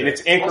 You know what I mean?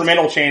 It's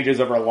incremental changes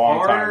over a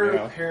long time. You know?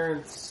 Our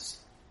parents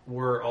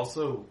were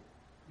also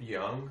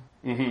young.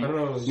 Mm-hmm. I don't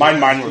know.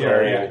 Mine were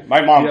very young.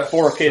 My mom,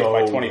 4 kids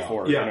by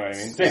 24. You know what I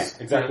mean?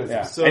 Exactly.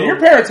 Yeah. So, and your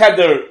parents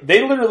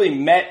they literally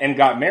met and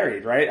got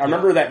married, right? I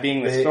remember that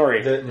being the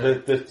story.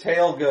 The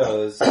tale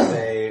goes,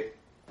 they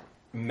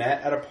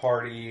met at a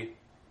party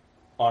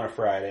on a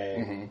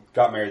Friday,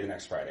 got married the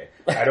next Friday.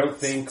 I don't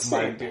think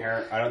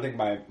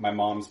my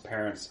mom's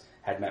parents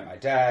had met my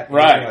dad,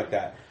 anything like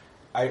that.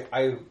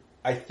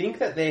 I think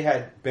that they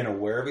had been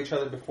aware of each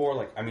other before.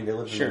 Like, I mean, they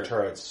lived in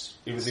Ventura.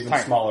 It was even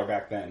smaller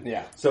back then.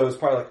 Yeah. So it was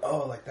probably like,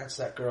 oh, like, that's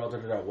that girl,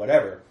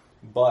 whatever.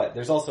 But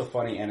there's also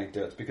funny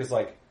anecdotes because,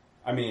 like,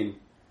 I mean,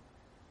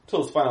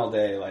 till his final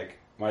day, like,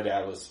 my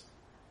dad was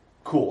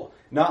cool.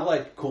 Not,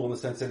 like, cool in the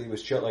sense that he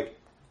was chill, like,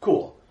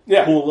 cool.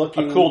 Yeah. Cool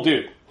looking. A cool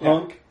dude.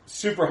 Hunk.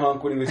 Super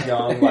hunk when he was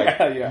young. Like,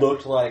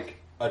 looked like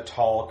a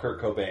tall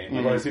Kurt Cobain.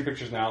 Like, when I see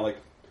pictures now, like,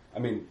 I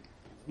mean,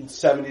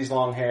 70s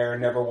long hair,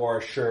 never wore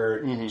a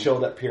shirt,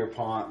 chilled at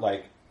Pierpont,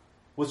 like,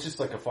 was just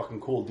like a fucking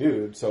cool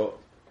dude. So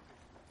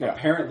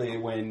apparently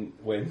when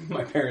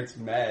my parents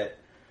met,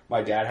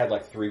 my dad had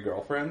like 3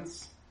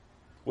 girlfriends.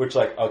 Which,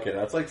 like, okay,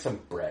 that's like some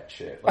Brett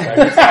shit. Like, I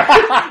just,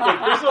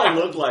 like, this one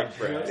looked like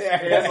Brett.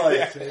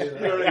 Like, you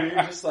know what I mean?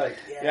 Just like,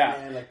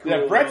 man, like, cool.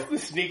 Yeah, Brett's the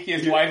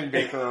sneakiest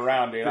Weisenbaker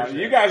around, dude. Sure.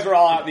 You guys are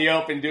all out in the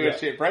open doing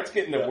shit. Brett's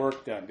getting the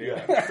work done,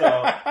 dude.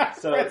 Yeah.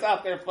 So Brett's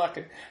out there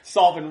fucking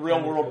solving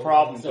real world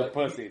problems with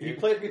pussy, dude. He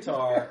played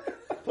guitar,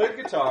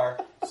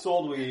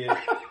 sold weed,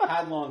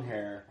 had long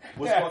hair,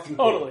 was fucking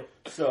totally.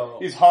 Cool. So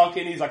he's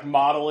honking, he's like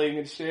modeling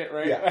and shit,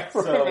 right? Yeah.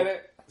 For a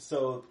minute.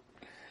 So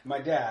my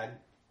dad,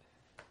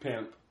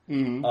 pimp,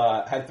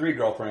 had 3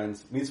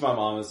 girlfriends, meets my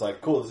mom, is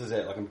like, cool, this is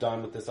it. Like, I'm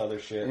done with this other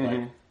shit.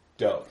 Like,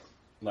 dope.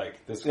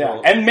 Like, this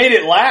girl. And made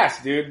it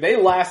last, dude. They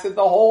lasted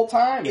the whole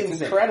time.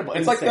 It's incredible.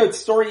 It's like the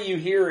story you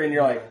hear and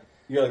you're like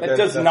that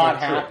does not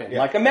happen.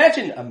 Like,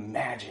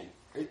 imagine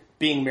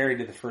being married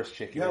to the first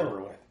chick you were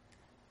ever with.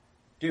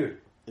 Dude.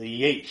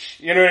 Yeesh.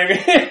 You know what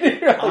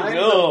I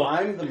mean?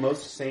 I'm the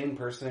most sane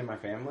person in my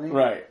family.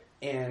 Right.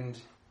 And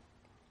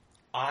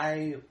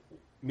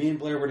me and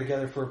Blair were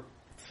together for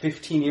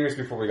 15 years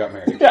before we got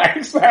married. Yeah,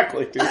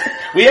 exactly, dude.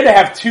 We had to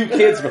have 2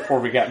 kids before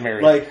we got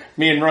married. Like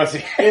me and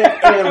Rosie.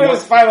 And it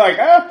was finally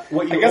like,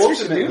 what you I guess we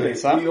should do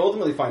this, huh? What you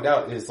ultimately find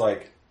out is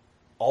like,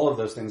 all of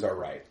those things are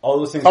right. All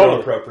those things are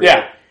appropriate.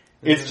 Yeah.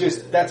 It's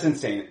just, that's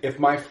insane. If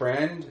my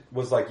friend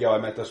was like, yo, I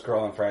met this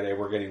girl on Friday,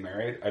 we're getting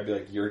married, I'd be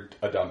like, you're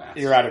a dumbass.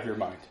 You're out of your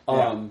mind.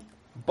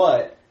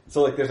 But,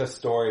 so like, there's a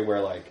story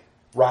where like,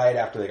 right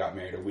after they got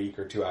married, a week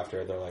or 2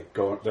 after, they're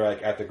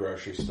like at the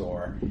grocery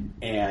store,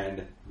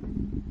 and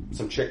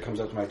some chick comes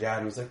up to my dad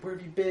and was like, where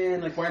have you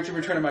been? Like, why aren't you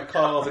returning my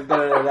calls? Like,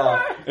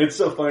 da-da-da-da. And it's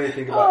so funny to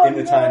think about in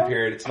the time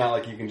period. It's not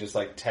like you can just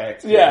like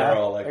text your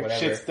girl, like whatever.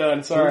 Shit's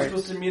done, So we're sorry.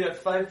 supposed to meet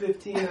at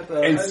 5:15 at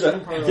the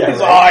husband party. Yeah,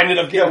 That's all I ended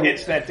up getting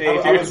hitched that day,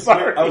 dude.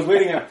 I was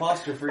waiting at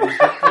Foster for you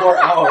for 4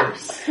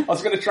 hours. I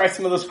was going to try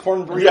some of those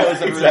corn burritos Yeah,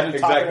 that we were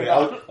talking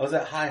about. I was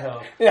at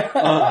Hi-Ho.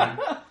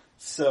 Yeah.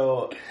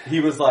 So he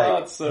was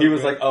like,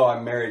 good. oh,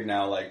 I'm married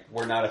now. Like,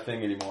 we're not a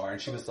thing anymore. And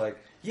she was like,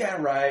 yeah,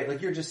 right.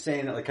 Like, you're just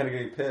saying it, like, kind of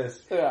getting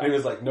pissed. Yeah. And he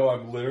was like, no,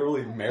 I'm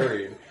literally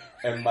married.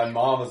 And my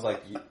mom was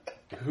like,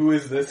 who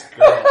is this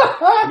girl?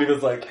 And he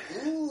was like,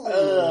 ooh.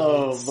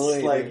 Oh,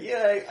 boy. Like,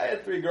 yeah, I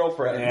had 3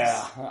 girlfriends.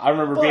 Yeah. I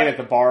remember being at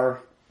the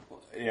bar,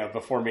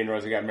 before me and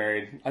Rosie got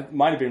married. It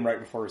might have been right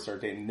before we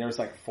started dating. There was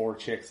like 4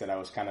 chicks that I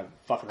was kind of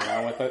fucking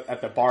around with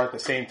at the bar at the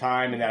same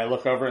time. And then I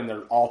look over and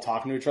they're all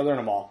talking to each other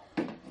and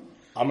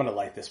I'm gonna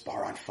light this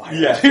bar on fire.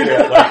 Yeah, dude.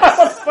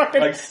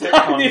 like sitcom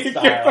I need to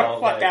style. get the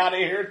fuck like, out of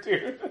here,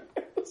 dude.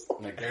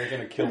 like, they're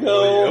gonna kill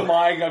Oh you.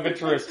 my god,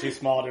 Ventura's too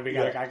small, dude.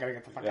 I gotta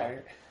get the fuck out of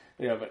here.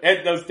 Yeah, but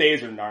those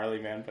days are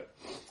gnarly, man. But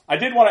I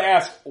did want to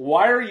ask,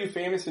 why are you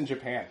famous in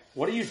Japan?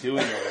 What are you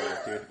doing over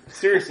there, dude?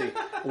 Seriously,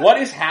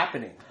 what is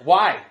happening?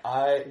 Why?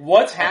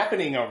 What's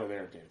happening over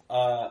there, dude?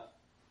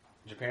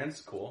 Japan's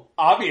cool.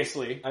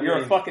 Obviously,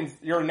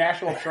 you're a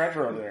national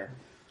treasure over there.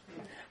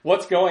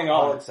 What's going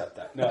on? I'll accept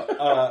that.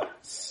 No,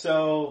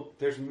 so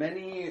there's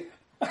many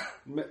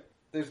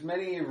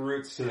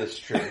roots to this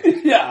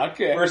tree. Yeah,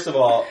 okay. First of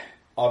all,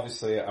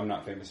 obviously, I'm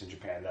not famous in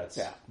Japan.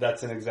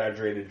 That's an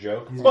exaggerated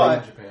joke. But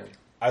in Japan.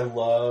 I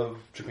love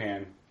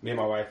Japan. Me and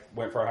my wife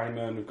went for a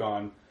honeymoon. We've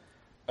gone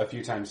a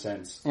few times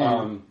since.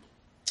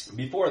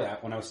 Before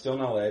that, when I was still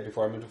in LA,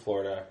 before I moved to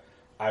Florida,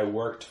 I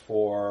worked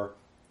for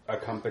a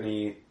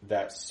company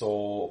that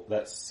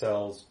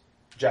sells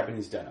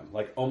Japanese denim,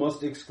 like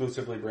almost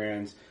exclusively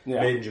brands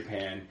made in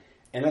Japan.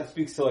 And that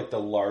speaks to like the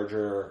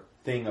larger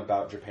thing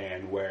about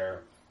Japan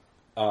where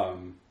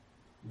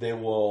they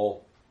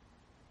will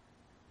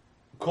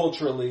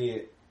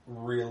culturally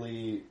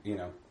really,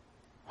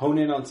 hone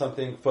in on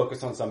something,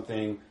 focus on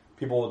something.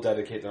 People will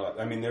dedicate their life.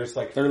 I mean, there's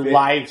like their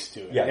lives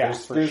to it. Yeah,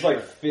 there's like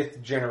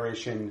 5th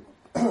generation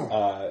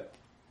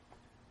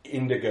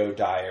indigo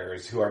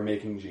dyers who are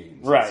making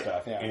jeans and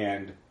stuff. Yeah.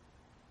 And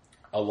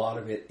a lot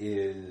of it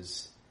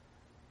is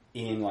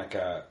in like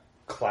a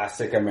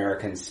classic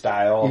American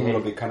style, a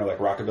little bit kind of like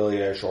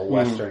rockabilly-ish or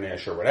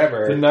western-ish or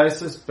whatever. The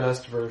nicest,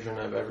 best version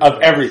of everything.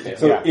 Of everything.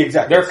 So,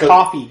 exactly. Their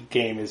coffee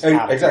game is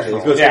out exactly.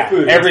 of It goes for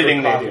food.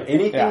 Everything for they do.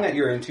 Anything that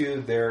you're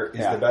into, there is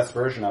the best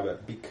version of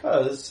it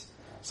because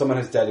someone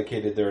has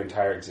dedicated their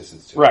entire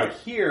existence to it. Right. Like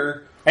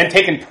here... And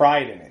taken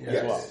pride in it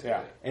as well.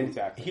 Yeah. And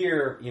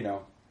here,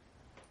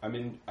 I'm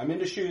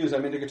into shoes,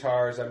 I'm into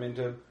guitars, I'm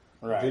into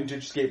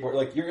vintage skateboard.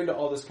 Like, you're into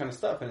all this kind of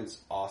stuff, and it's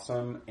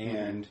awesome,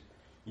 and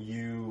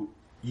you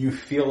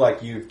feel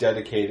like you've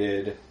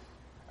dedicated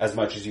as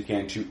much as you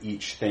can to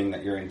each thing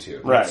that you're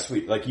into. Right. That's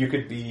sweet. Like, you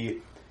could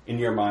be, in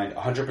your mind,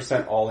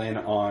 100% all in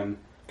on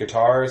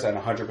guitars and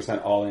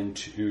 100% all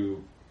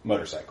into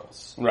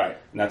motorcycles. Right.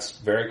 And that's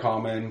very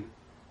common.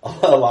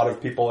 A lot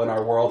of people in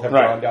our world have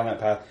gone down that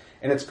path.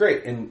 And it's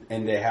great. And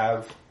they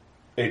have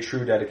a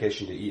true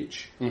dedication to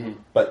each. Mm-hmm.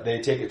 But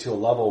they take it to a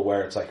level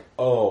where it's like,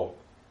 oh,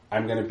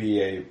 I'm going to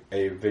be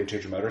a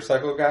vintage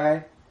motorcycle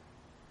guy.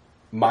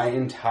 My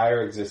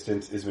entire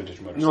existence is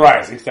vintage motorcycles.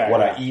 Right, exactly.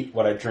 What I eat,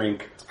 what I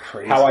drink,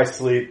 how I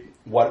sleep,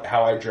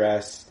 how I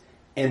dress.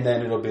 And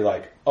then it'll be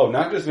like, oh,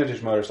 not just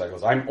vintage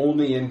motorcycles. I'm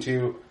only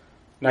into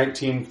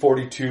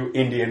 1942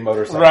 Indian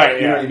motorcycles.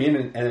 Right, you know what I mean?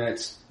 And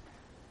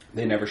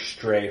they never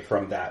stray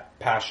from that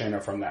passion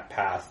or from that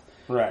path.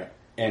 Right.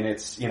 And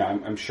it's,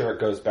 I'm sure it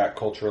goes back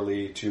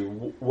culturally to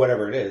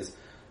whatever it is.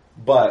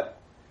 But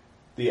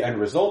the end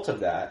result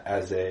of that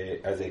as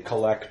a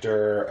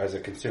collector, as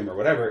a consumer,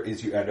 whatever,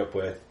 is you end up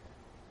with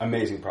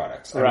amazing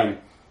products. Right.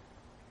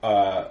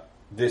 I mean,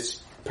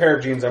 this pair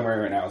of jeans I'm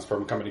wearing right now is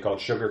from a company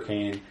called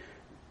Sugarcane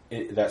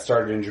that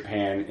started in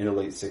Japan in the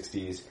late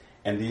 60s.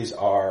 And these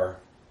are,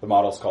 the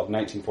model's called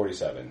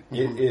 1947. Mm-hmm.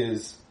 It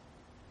is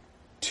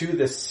to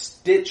the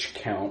stitch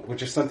count,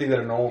 which is something that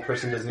a normal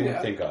person doesn't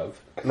even think of.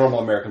 A normal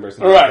American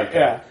person doesn't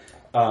think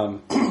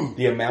of.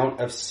 The amount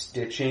of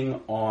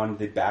stitching on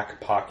the back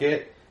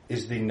pocket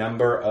is the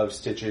number of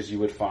stitches you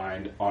would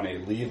find on a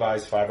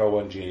Levi's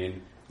 501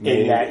 jean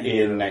made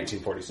in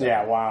 1947.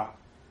 Yeah, wow.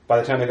 By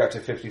the time they got to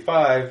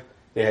 55,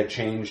 they had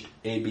changed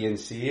A, B, and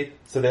C,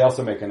 so they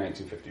also make a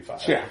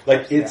 1955. Yeah.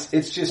 Like, it's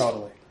just...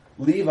 Totally.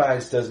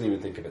 Levi's doesn't even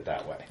think of it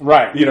that way.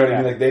 Right. You know what I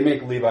mean? Like, they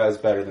make Levi's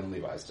better than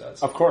Levi's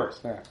does. Of course,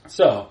 yeah.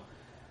 So,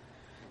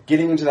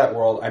 getting into that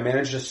world, I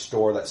managed a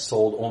store that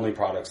sold only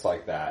products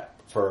like that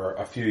for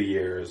a few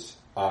years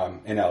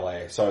in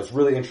LA. So I was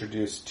really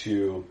introduced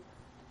to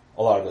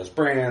a lot of those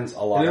brands.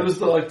 And it was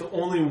the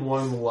only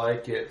one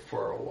like it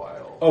for a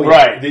while. Oh,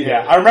 right.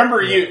 Yeah. I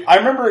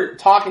remember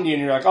talking to you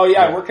and you're like, oh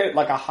yeah, I work at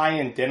like a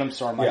high-end denim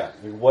store. I'm like,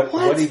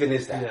 what even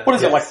is that? Yeah. What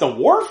is it, like the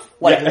Wharf?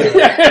 Like, like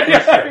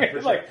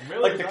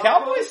the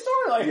cowboy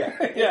store? Like,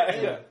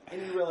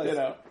 And you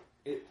realize,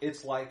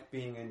 it's like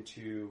being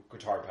into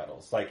guitar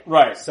pedals. Like,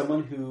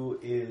 someone who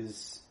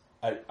is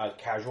a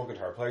casual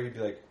guitar player, you'd be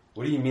like,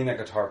 what do you mean that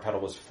guitar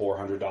pedal was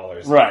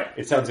 $400? Right.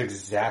 It sounds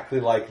exactly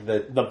like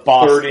the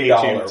Boss $30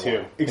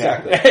 HM2. one.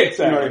 Exactly. Yeah.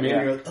 Exactly. You know what I mean?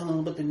 You're like,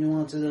 oh, but the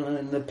nuances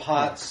and the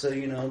pots, so,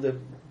 the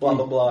blah,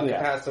 blah, blah,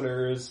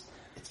 capacitors.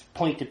 It's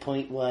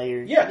point-to-point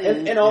wire. Yeah,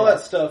 and all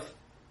that stuff,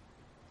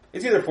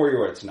 it's either for you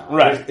or it's not.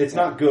 Right. It's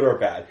not good or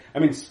bad. I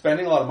mean,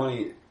 spending a lot of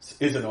money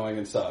is annoying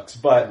and sucks,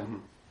 but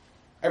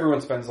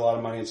everyone spends a lot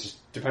of money. It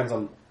just depends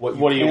on what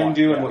you can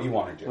do and what you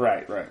want to do.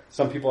 Right.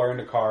 Some people are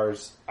into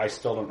cars. I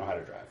still don't know how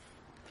to drive.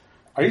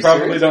 Are you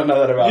probably serious? don't know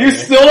that about me. You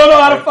still don't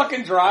know how to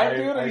fucking drive,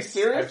 dude? Are you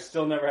serious? I've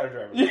still never had a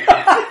driver's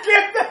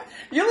license.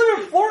 You live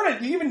in Florida.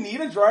 Do you even need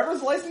a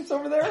driver's license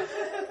over there?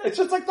 It's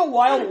just like the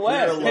Wild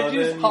West. Can't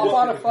you just hop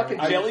on a fucking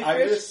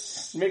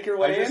jellyfish, make your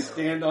way in? I just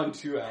stand on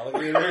two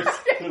alligators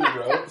with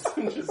ropes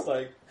and just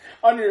like...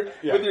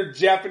 with your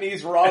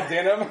Japanese raw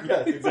denim?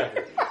 Yes,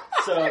 exactly.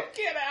 So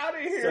get out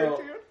of here,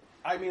 dude.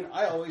 I mean,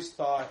 I always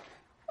thought...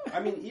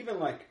 even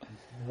like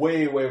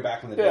way, way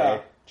back in the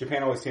day,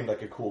 Japan always seemed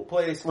like a cool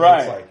place.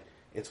 Right. It's like...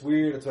 It's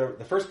weird. It's whatever.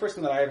 The first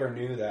person that I ever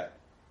knew that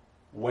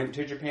went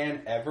to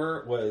Japan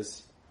ever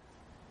was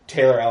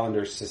Taylor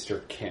Allender's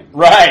sister, Kim.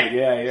 Right,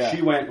 yeah.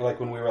 She went, like,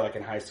 when we were, like,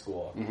 in high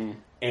school. Mm-hmm.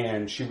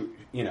 And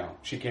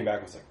she came back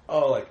and was like,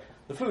 oh, like,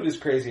 the food is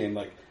crazy. And,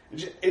 like,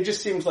 it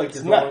just seems like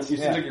you're going, it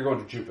seems like you're going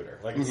to Jupiter.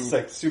 Like, it's,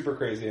 like, super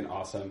crazy and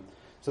awesome.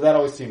 So that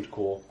always seemed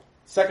cool.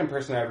 Second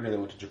person I ever knew that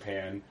went to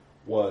Japan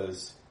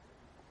was,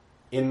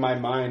 in my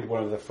mind,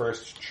 one of the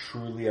first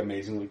truly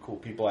amazingly cool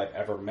people I've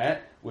ever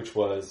met, which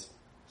was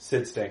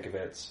Sid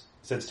Stankovitz,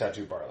 Sid's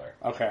Tattoo Parlor.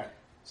 Okay.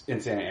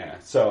 In Santa Ana.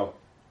 So,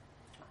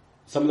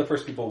 some of the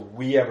first people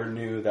we ever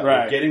knew that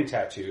were getting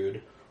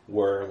tattooed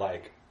were,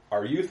 like,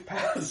 our youth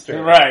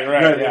pastor. Right,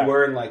 They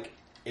were in, like,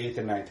 8th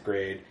and 9th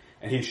grade,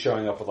 and he's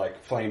showing up with,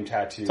 like, flame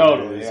tattoos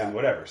and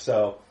whatever.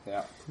 So,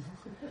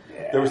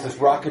 there was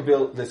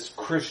this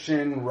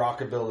Christian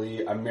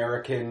rockabilly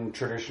American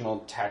traditional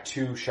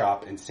tattoo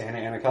shop in Santa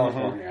Ana,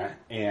 California,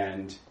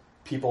 and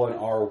people in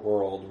our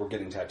world were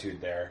getting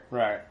tattooed there.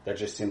 Right. That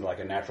just seemed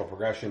like a natural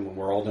progression. When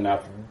we're old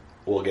enough,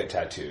 we'll get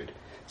tattooed.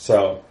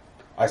 So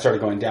I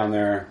started going down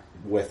there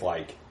with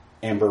like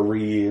Amber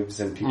Reeves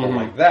and people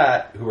like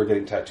that who were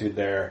getting tattooed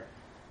there.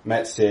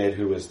 Met Sid,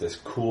 who was this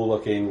cool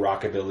looking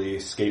rockabilly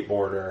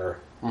skateboarder,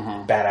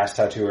 badass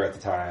tattooer at the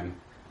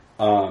time.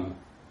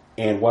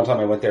 And one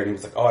time I went there and he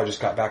was like, oh, I just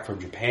got back from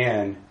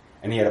Japan.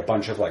 And he had a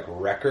bunch of like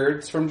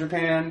records from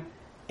Japan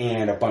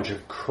and a bunch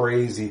of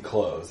crazy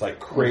clothes, like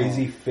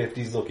crazy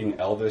 50s looking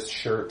Elvis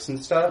shirts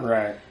and stuff.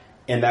 Right.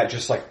 And that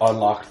just like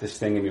unlocked this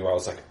thing in me where I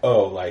was like,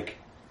 oh, like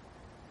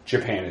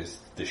Japan is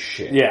the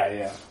shit.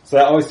 Yeah. So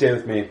that always stayed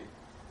with me.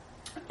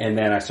 And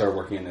then I started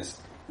working in this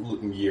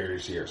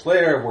years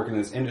later, working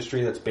in this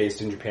industry that's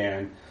based in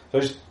Japan. So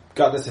I just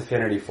got this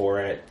affinity for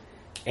it.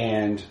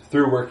 And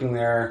through working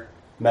there,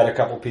 met a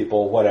couple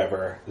people,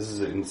 whatever. This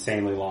is an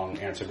insanely long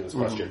answer to this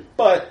question.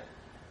 But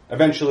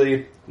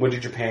eventually went to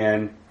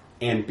Japan.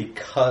 And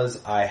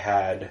because I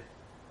had,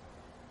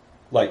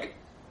 like,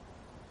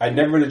 I'd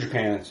never been to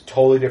Japan. It's a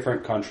totally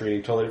different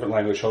country, totally different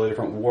language, totally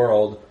different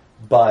world.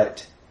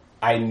 But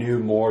I knew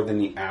more than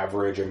the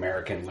average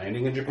American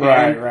landing in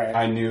Japan. Right.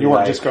 I knew you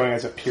weren't just going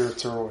as a pure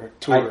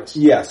tourist.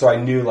 So I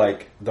knew,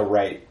 like, the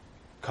right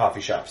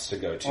coffee shops to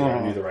go to.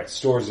 I knew the right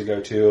stores to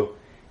go to.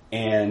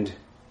 And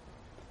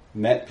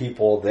met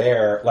people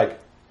there. Like,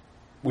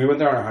 we went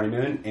there on our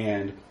honeymoon,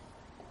 and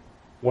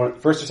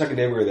first or second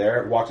day we were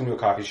there, walked into a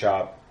coffee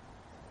shop.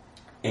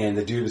 And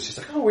the dude was just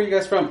like, oh, where are you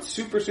guys from?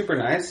 Super, super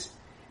nice.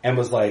 And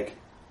was like,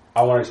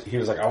 I want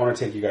to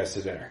take you guys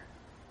to dinner.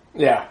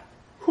 Yeah.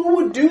 Who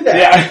would do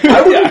that? Yeah.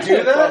 I wouldn't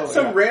do that.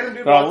 Some random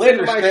dude walks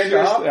into my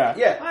shop.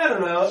 Yeah. I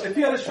don't know. If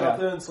you had a shop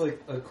there and it's like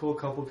a cool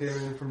couple came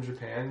in from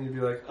Japan, you'd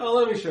be like, oh,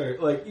 let me show you.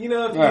 Like, you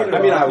know, if you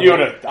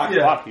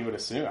you would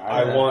assume.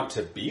 I want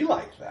to be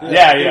like that.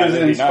 Yeah. It was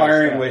an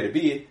inspiring way to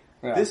be.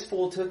 Yeah. This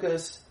fool took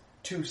us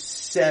to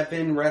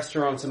 7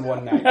 restaurants in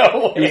one night.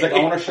 No way. He was like,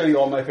 I want to show you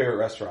all my favorite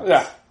restaurants.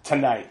 Yeah.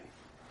 Tonight.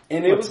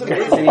 And it was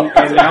amazing.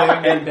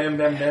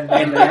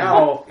 And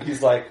now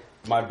he's like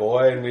my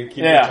boy, and we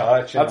keep in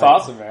touch. And that's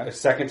awesome, man. The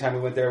second time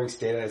we went there, we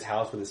stayed at his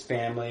house with his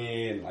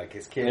family and like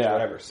his kids,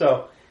 whatever.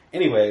 So,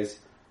 anyways,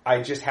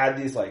 I just had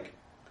these like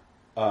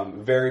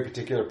very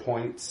particular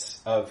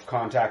points of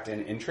contact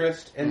and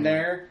interest in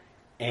there,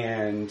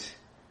 and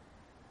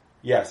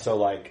so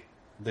like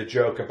the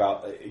joke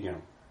about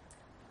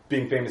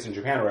being famous in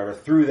Japan or whatever,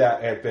 through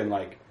that had been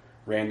like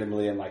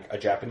randomly in like a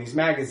Japanese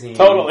magazine,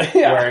 totally,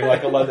 wearing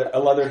like a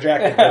leather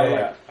jacket.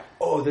 Like,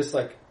 oh, this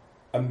like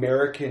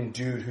American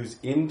dude who's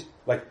in,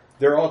 like,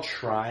 they're all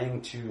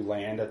trying to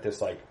land at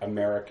this, like,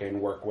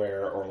 American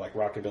workwear or, like,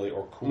 rockabilly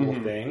or cool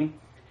thing.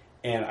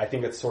 And I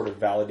think it's sort of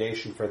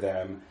validation for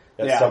them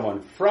that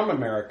someone from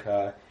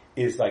America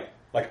is, like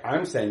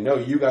I'm saying, no,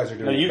 you guys are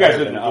doing it. You guys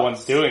are the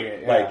ones doing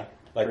it. Yeah,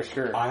 like for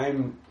sure.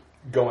 I'm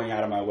going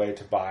out of my way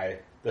to buy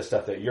the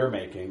stuff that you're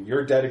making.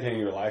 You're dedicating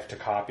your life to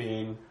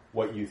copying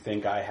what you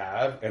think I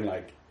have. And,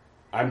 like,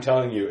 I'm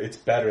telling you, it's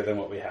better than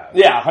what we have.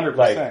 Yeah, 100%.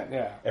 Like,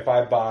 yeah. If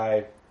I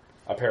buy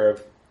a pair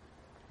of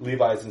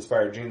Levi's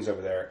inspired jeans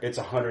over there, it's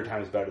 100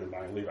 times better than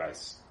buying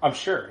Levi's. I'm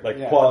sure.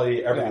 Like,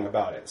 quality, everything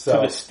about it.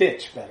 So the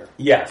stitch better.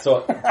 Yeah,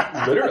 so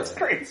literally. That's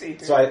crazy,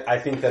 dude. So I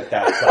think that's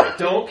like...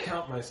 Don't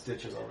count my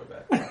stitches on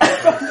my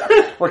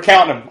back. We're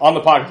counting them on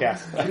the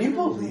podcast. Can you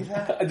believe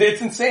that?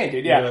 It's insane,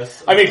 dude. Yeah.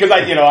 Yes. I mean, because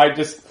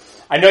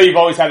I know you've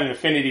always had an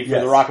affinity for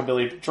the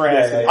rockabilly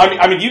dress. Yeah.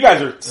 I mean, you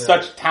guys are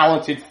such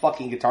talented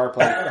fucking guitar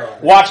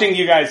players. Watching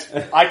you guys,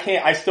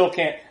 I still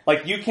can't,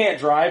 like, you can't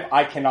drive,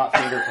 I cannot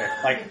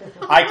fingerpick.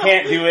 Like, I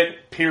can't do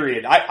it,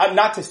 period. I'm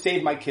not to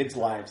save my kids'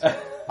 lives.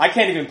 I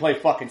can't even play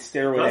fucking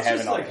Stairway to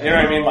Heaven on it. You know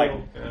what I mean? Like,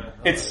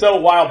 it's so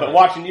wild, but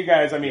watching you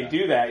guys, I mean,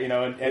 do that, you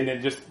know, and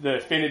then just the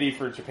affinity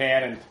for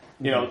Japan and,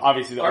 you know,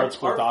 obviously the old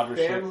school Dodgers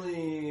shit. Our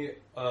family,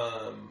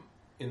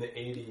 in the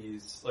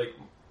 80s, like,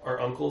 our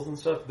uncles and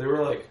stuff, they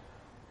were, like,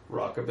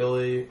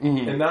 rockabilly,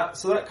 and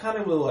that kind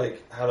of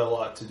had a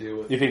lot to do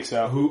with. You think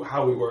so?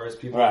 How we were as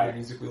people, the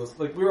music we listened.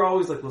 Like, we were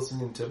always like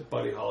listening to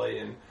Buddy Holly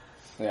and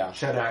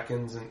Chet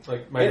Atkins, and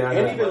like my dad,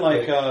 and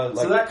even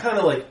so that kind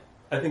of like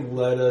I think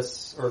led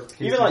us, or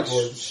even like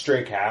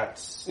Stray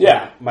Cats.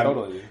 Yeah,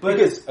 totally.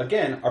 Because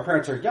again, our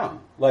parents are young.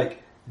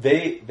 Like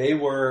they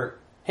were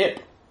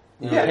hip.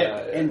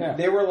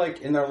 They were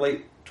like in their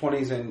late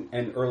 20s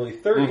and early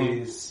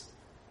 30s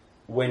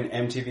when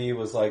MTV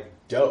was like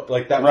dope.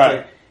 Like that was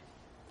like.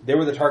 They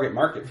were the target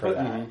market for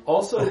that.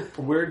 Also,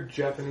 weird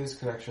Japanese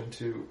connection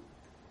to,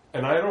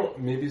 and I don't,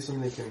 maybe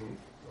somebody can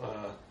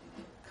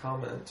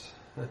comment,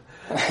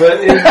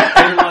 but in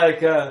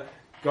like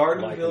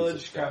Garden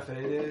Village Cafe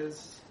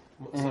days,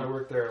 so I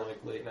worked there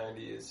like late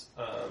 90s,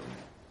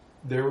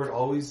 there would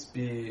always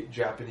be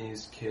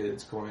Japanese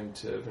kids going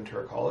to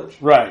Ventura College.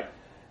 Right.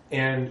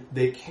 And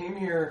they came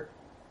here.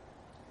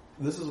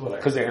 This is what I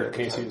because they heard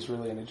Casey was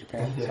really into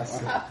Japan. Yes.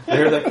 They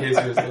heard that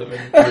Casey was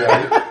living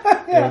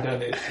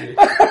down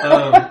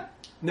HD.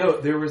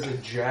 No, there was a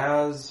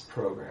jazz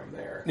program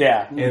there.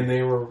 Yeah. And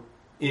they were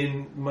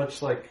in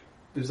much like,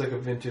 there's like a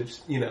vintage,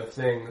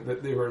 thing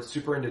that they were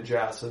super into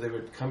jazz. So they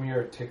would come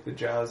here, take the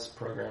jazz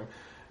program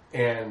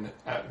and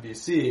at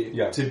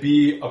VC to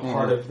be a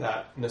part of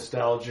that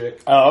nostalgic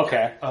thing.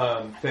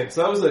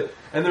 So that was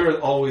and there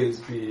would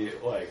always be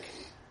like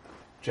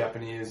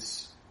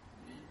Japanese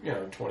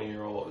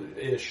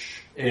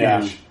 20-year-old-ish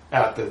age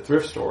at the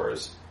thrift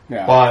stores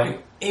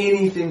buying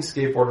anything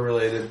skateboard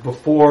related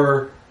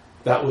before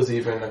that was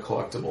even a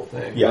collectible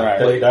thing. Yeah,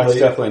 that's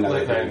definitely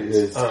another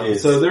thing.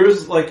 So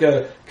there's like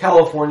a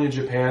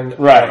California-Japan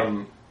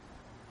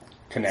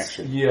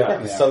connection.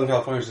 Yeah. Southern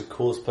California is the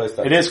coolest place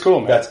it is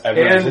cool, man. That's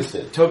ever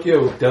existed.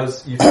 Tokyo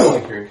you feel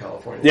like you're in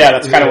California. Yeah,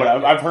 that's kind of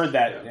what I've heard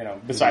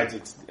that, besides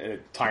it's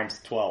times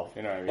 12,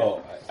 you know what I mean?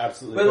 Oh,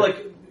 absolutely. But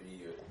like,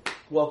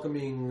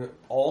 welcoming,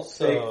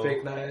 also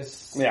fake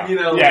nice,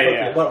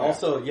 but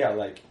also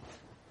like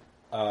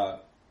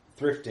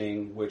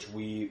thrifting, which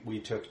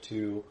we took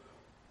to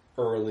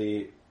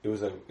early. It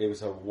was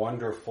a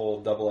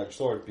wonderful double-edged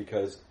sword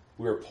because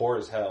we were poor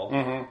as hell.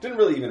 Didn't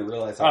really even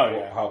realize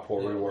how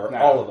poor we were.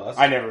 All of us.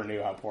 I never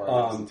knew how poor I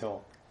was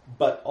until.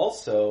 But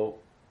also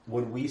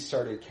when we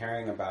started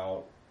caring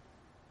about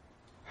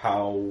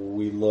how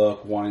we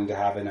look, wanting to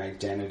have an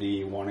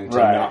identity, wanting to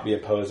not be a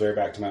poser.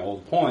 Back to my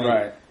old point.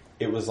 Right.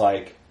 It was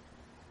like,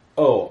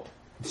 oh,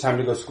 it's time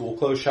to go school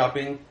clothes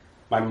shopping.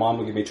 My mom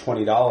would give me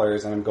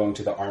 $20 and I'm going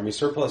to the Army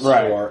surplus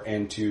store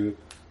and to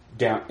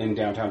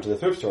downtown to the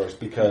thrift stores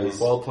because...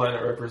 Well,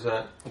 Planet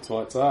represent. That's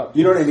what's up.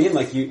 You know what I mean?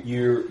 Like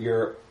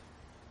you're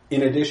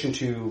in addition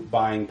to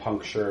buying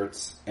punk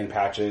shirts and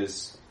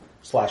patches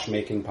 /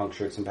 making punk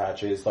shirts and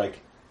patches, like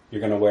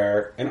you're going to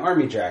wear an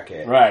Army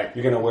jacket. Right.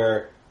 You're going to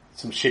wear...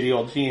 some shitty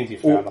old jeans you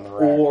found on the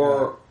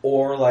rack.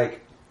 Or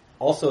like...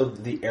 Also,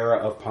 the era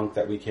of punk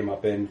that we came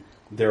up in,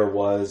 there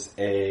was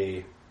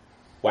a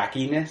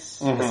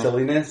wackiness, a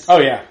silliness. Oh,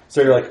 yeah.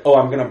 So you're like, oh,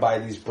 I'm going to buy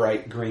these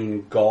bright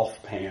green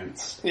golf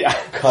pants. Yeah.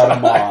 Cut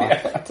them off.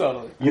 Yeah,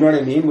 totally. You know what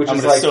I mean? Which I'm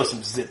is gonna like... sew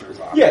some zippers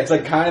on. Yeah, it's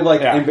like kind of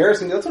like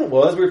embarrassing. That's what it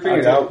was. We were figuring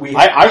it out.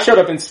 I showed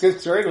up in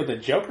 6th grade with a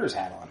Joker's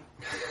hat on.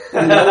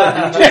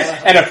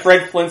 And a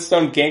Fred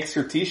Flintstone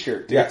gangster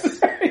t-shirt. Dude. Yes.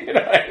 You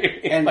know what I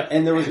mean?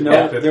 And there was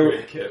no...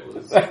 kit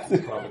was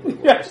probably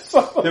worse.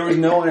 There was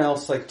no one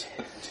else like...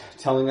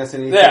 telling us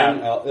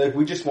anything. Like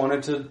we just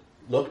wanted to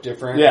look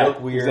different,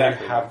 look weird,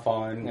 have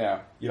fun.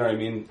 Yeah. You know what I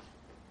mean?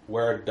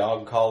 Wear a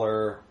dog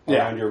collar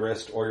around your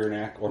wrist or your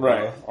neck or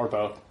both. Or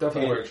both.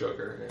 Definitely wear a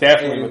choker. Yeah.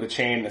 Definitely with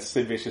a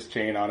Sid Vicious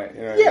chain on it.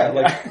 You know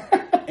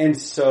like and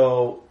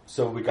so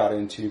we got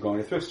into going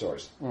to thrift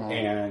stores.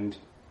 And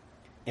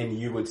and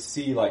you would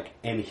see like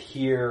and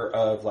hear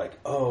of like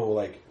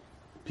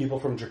people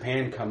from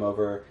Japan come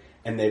over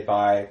and they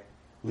buy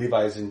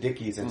Levi's and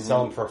Dickies and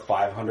sell them for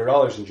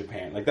 $500 in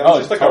Japan. Like that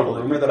was just like a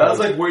rumor that was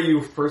like where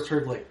you first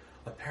heard like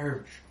a pair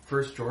of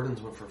first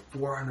Jordans went for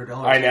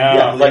 $400. I know.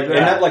 Yeah, like and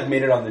that like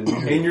made it on the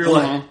news. And you're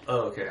like,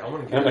 oh, okay, I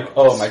want to get. And I'm like,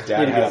 oh, my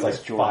dad has like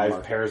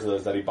 5 pairs of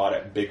those that he bought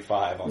at Big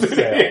 5 on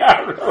sale.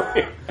 Yeah,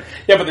 really.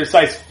 Yeah, but they're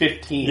size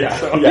 15. Yeah,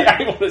 so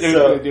I want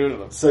to do to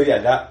them. So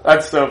yeah,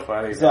 that's so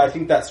funny. So I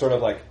think that sort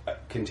of like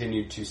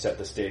continued to set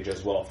the stage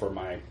as well for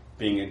my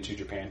being into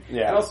Japan.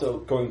 Yeah. And also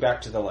going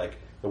back to the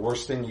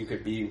worst thing you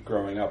could be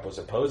growing up was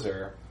a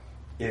poser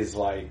is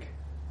like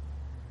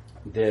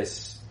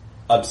this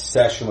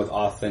obsession with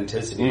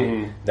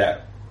authenticity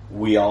that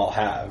we all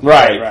have.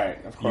 Right,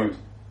 right, of course.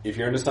 If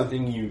you're into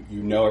something, you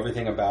know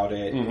everything about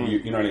it.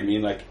 You know what I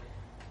mean? Like,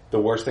 the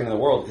worst thing in the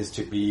world is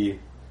to be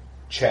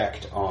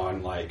checked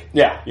on, like,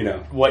 you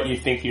know, what you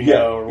think you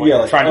know, or what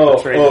you're trying to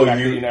portray.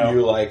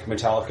 You like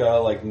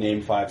Metallica, like,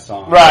 name 5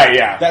 songs. Right,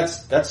 yeah.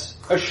 That's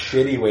a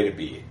shitty way to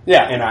be.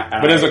 Yeah.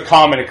 But it was a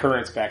common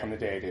occurrence back in the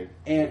day, dude.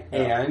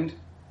 And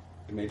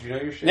it made you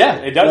know your shit. Yeah,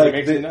 it does. Like,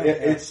 it makes you know.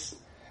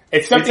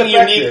 It's something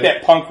unique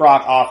that punk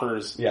rock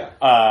offers.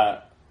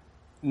 Yeah.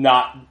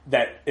 Not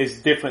that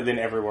is different than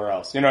everywhere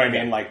else. You know what I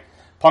mean? Like,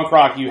 punk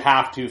rock, you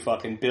have to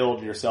fucking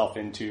build yourself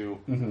into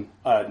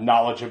a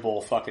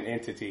knowledgeable fucking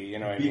entity. You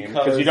know what I mean?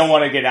 Because you don't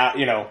want to get out,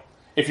 you know,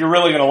 if you're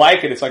really going to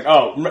like it, it's like,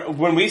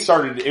 when we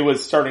started, it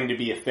was starting to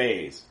be a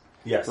phase.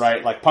 Yes.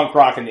 Right? Like, punk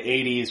rock in the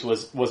 80s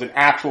was an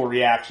actual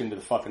reaction to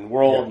the fucking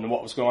world and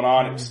what was going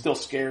on. It was still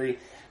scary.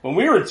 When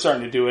we were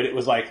starting to do it, it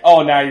was like,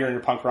 oh, now you're in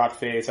your punk rock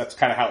phase. That's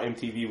kind of how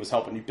MTV was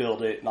helping you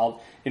build it. And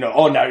all, you know,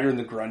 oh, now you're in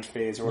the grunge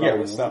phase or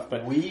whatever stuff.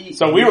 But we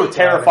were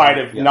terrified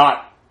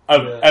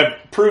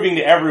of proving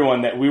to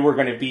everyone that we were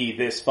going to be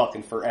this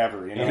fucking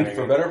forever. You know and what I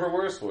for mean? better or for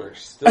worse, we're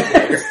still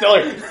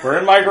there. We're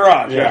in my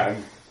garage. Yeah.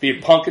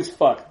 Being punk as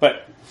fuck.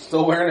 But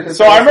still wearing it.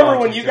 So I remember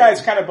when you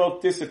guys kind of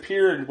both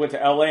disappeared and went to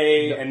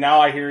LA, and now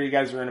I hear you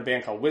guys are in a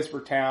band called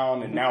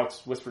Whispertown, and now it's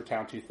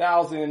Whispertown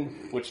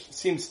 2000, which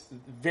seems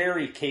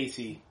very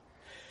Casey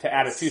to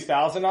add a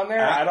 2000 on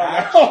there. I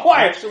don't know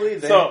why. Actually,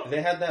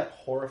 they had that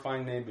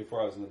horrifying name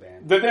before I was in the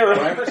band. When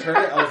I first heard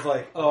it, I was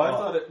like, I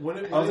thought it.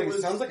 I was like,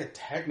 it sounds like a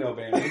techno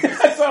band.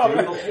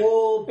 The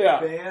whole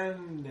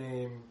band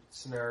name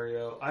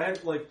scenario, I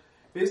had like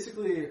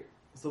basically.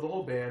 So the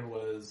whole band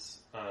was.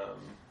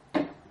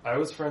 I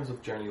was friends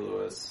with Johnny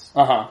Lewis.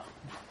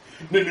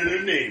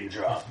 Name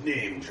drop.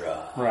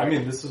 Right. I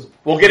mean, this is.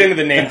 We'll get into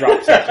the name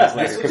drop sections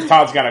later because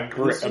Todd's got a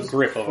grip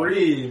over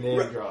it.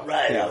 Name drop.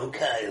 Right,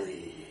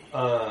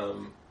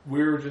 Kylie.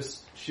 We were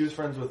just. She was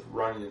friends with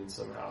Runyon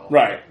somehow.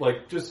 Right.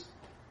 Like just.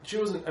 She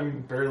wasn't. I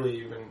mean, barely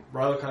even.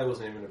 Riley Kylie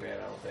wasn't even in a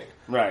band. I don't think.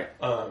 Right.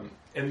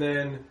 And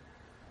then.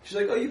 She's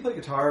like, oh, you play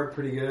guitar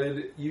pretty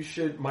good. You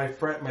should. My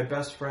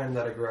best friend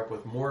that I grew up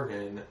with,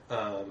 Morgan,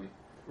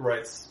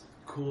 writes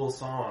cool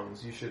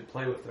songs. You should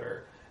play with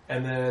her.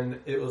 And then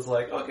it was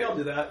like, okay, I'll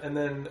do that. And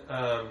then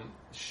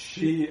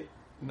she,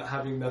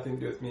 having nothing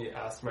to do with me,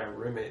 asked my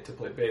roommate to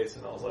play bass,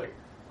 and I was like,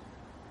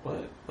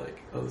 what? Like,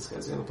 oh, this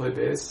guy's gonna play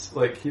bass?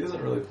 Like, he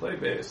doesn't really play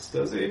bass,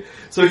 does he?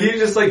 So he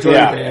just like joined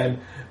the band,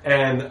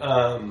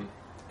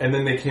 and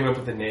then they came up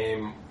with the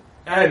name.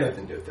 I had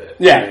nothing to do with it.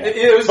 Yeah.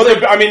 It was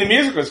the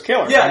music was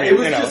killer. Yeah, I mean, it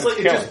was just like,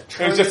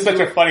 it was just such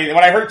a funny,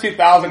 when I heard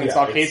 2000 and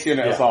saw Casey and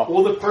it was all.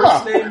 Well, the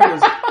first name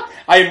was.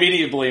 I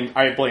immediately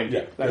blamed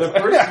you. The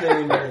first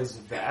name was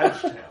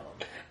Vagtown.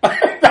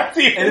 That's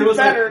even and it was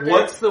better, like,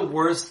 what's the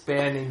worst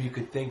band name you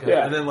could think of?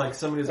 Yeah. And then like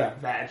somebody was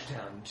like,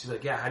 Vagtown. And she's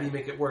like, yeah, how do you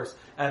make it worse?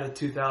 Add a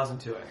 2000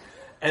 to it.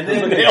 And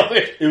then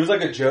it was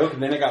like a joke,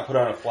 and then it got put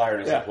on a flyer,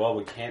 and it's like, well,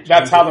 we can't.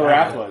 That's how the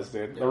Wrath was,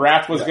 dude. The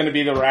Wrath was going to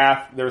be the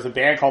Wrath. There was a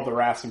band called the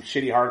Wrath, some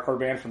shitty hardcore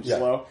band from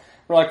Slow.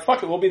 We're like,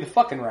 fuck it, we'll be the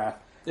fucking Wrath.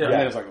 Yeah. And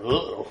then it's like,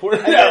 ugh.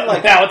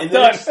 Now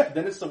it's done.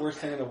 Then it's the worst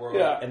thing in the world.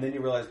 Yeah. And then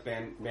you realize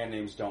band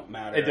names don't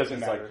matter. It doesn't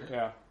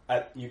matter.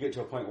 You get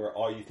to a point where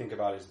all you think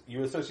about is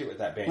you associate with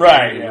that band.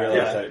 Right. You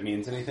realize that it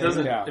means anything.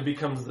 It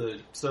becomes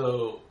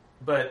so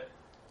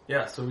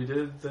we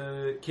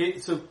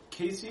did so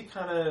Casey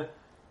kind of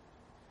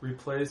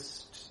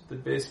replaced the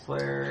bass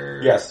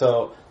player. Yeah,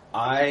 so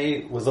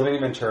I was living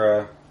in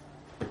Ventura,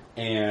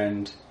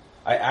 and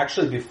I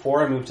actually,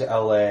 before I moved to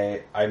LA,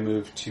 I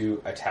moved to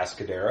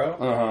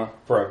Atascadero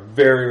for a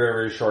very, very,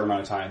 very short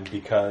amount of time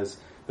because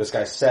this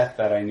guy Seth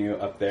that I knew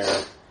up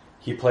there,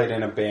 he played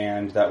in a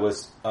band that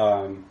was,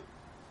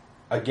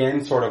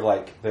 again, sort of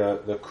like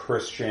the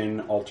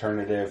Christian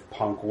alternative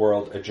punk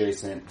world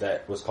adjacent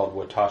that was called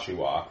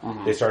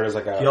Watashiwa. They started as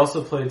like a... He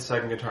also played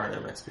second guitar in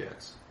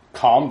MXPX.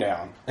 Calm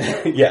down.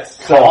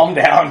 Yes. Calm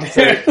down, dude.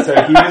 So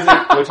he was in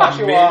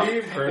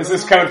Watashiwa. Is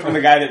this coming from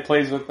the guy that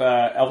plays with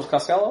Elvis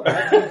Costello?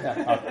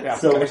 Yeah.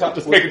 So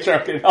just making sure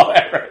I'm getting all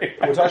that right.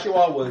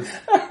 Watashiwa was...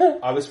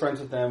 I was friends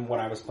with them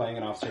when I was playing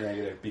in Officer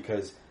Negative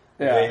because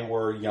they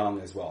were young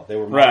as well. They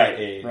were my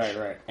age.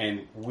 Right.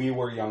 And we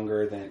were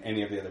younger than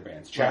any of the other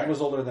bands. Chad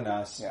was older than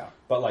us. Yeah.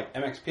 But like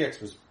MXPX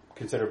was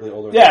considerably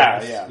older than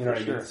us. Yeah. You know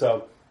what I mean?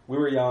 So we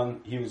were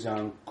young, he was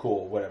young,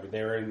 cool, whatever.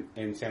 They were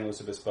in San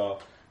Luis Obispo,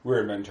 we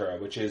were in Ventura,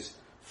 which is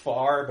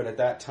far, but at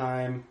that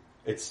time,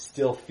 it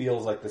still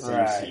feels like the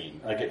same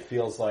scene. Like, it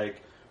feels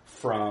like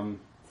from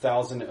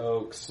Thousand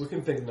Oaks... We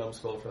can thank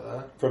Numbskull for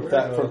that. From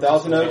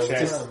Thousand Oaks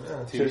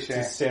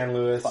to San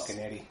Luis fucking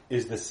Eddie.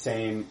 is the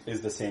same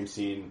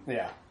scene.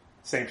 Yeah.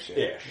 Same shit.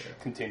 Ish. Yeah.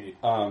 Continued.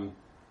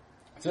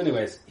 So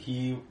anyways,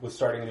 he was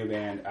starting a new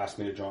band, asked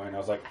me to join. I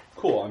was like,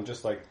 cool, I'm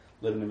just like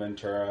living in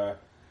Ventura.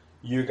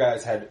 You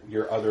guys had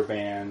your other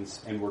bands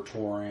and were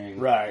touring.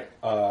 Right.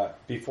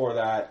 Before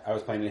that, I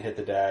was playing in Hit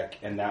the Deck,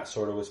 and that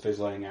sort of was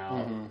fizzling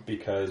out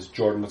because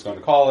Jordan was going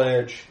to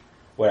college,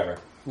 whatever.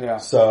 Yeah.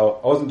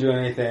 So I wasn't doing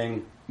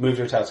anything, moved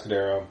to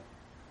Atascadero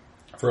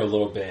for a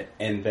little bit,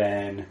 and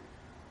then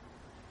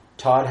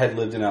Todd had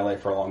lived in LA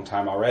for a long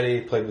time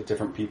already, played with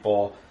different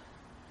people.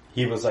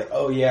 He was like,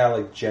 oh yeah,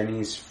 like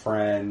Jenny's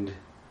friend,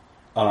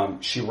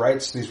 she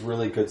writes these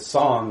really good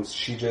songs,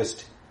 she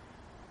just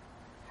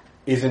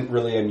isn't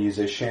really a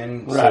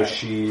musician, right. So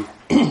she,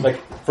 like,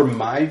 from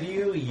my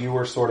view, you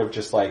were sort of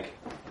just like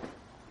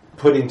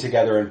putting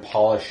together and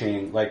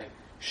polishing, like,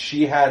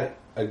 she had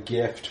a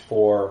gift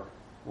for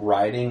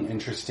writing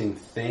interesting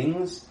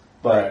things,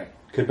 but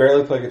could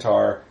barely play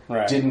guitar,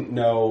 didn't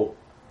know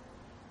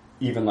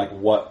even like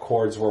what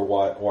chords were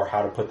what or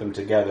how to put them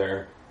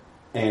together,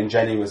 and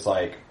Jenny was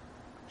like,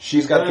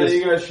 she's got this.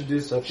 You guys should do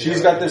stuff.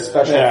 She's got this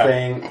special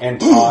thing, and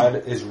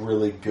Todd is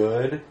really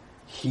good.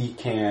 He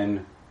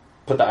can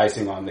put the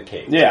icing on the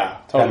cake.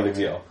 Yeah, totally. Kind of a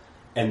deal.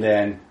 And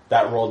then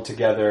that rolled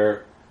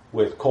together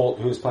with Colt,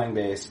 who's playing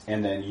bass,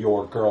 and then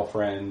your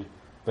girlfriend,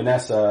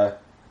 Vanessa,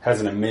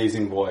 has an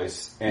amazing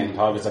voice. And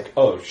Todd was like,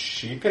 oh,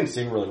 she can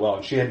sing really well.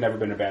 And she had never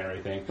been in a band or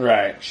anything.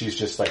 Right. She's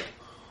just like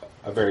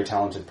a very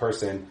talented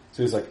person.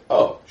 So he's like,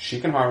 oh, she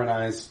can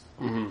harmonize.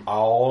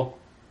 I'll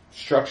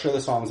structure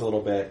the songs a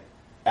little bit,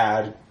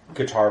 add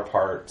guitar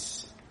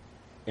parts,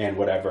 and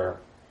whatever.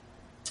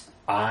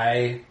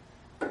 I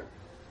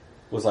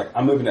was like,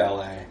 I'm moving to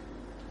LA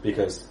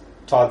because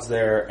Todd's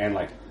there, and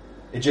like,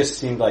 it just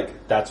seemed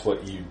like that's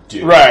what you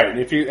do. Right.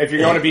 If you're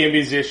going to be a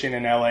musician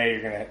in LA,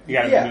 you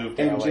gotta move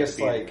to and LA.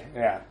 Just like,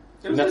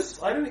 it was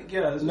just, I didn't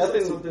get it.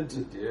 Nothing, like something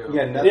to do.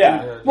 Yeah, nothing.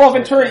 Yeah. Well,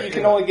 Ventura, you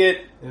can only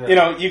get,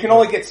 you can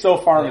only get so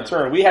far in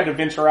Ventura. We had to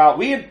venture out.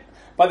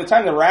 By the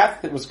time the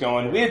Wrath was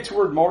going, we had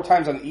toured more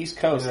times on the East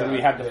Coast than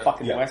we had the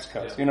fucking West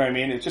Coast. You know what I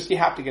mean? It's just, you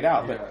have to get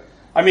out. But,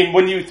 I mean,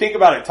 when you think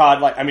about it,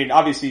 Todd, like, I mean,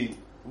 obviously,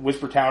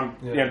 Whispertown,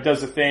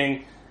 does the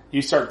thing.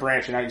 You start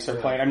branching out, you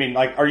start playing. I mean,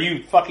 like, are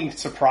you fucking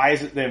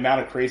surprised at the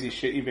amount of crazy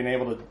shit you've been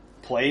able to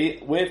play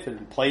with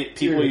and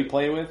people you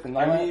play with? And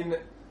I mean,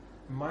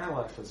 my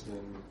life has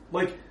been,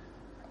 like,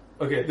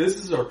 okay,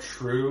 this is a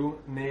true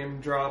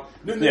name drop.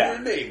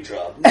 Name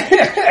drop.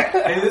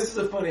 And this is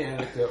a funny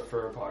anecdote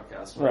for a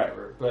podcast or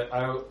whatever. Right.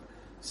 But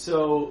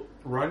so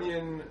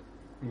Runyon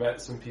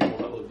met some people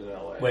that lived in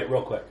LA. Wait,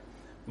 real quick.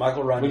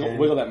 Michael Runyon.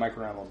 Wiggle that mic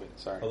around a little bit.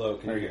 Sorry. Hello,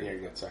 can you hear? You're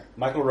good, sorry.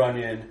 Michael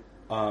Runyon,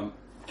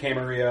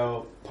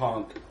 Camarillo,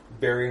 punk,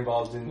 very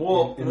involved in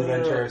the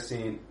Ventura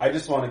scene. I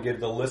just want to give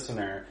the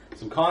listener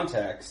some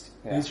context.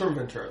 Yeah. He's from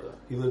Ventura, though.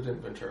 He lived in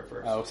Ventura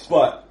first. Oh,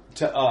 but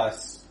to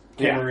us,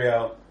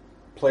 Camarillo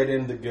played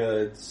in The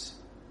Goods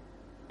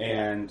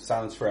and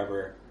Silence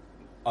Forever.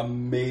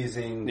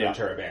 Amazing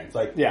Ventura bands.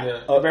 Like,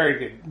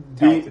 very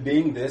good.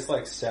 Being this,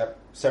 like,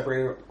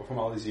 separated from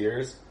all these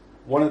years,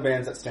 one of the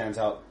bands that stands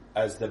out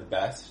as the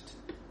best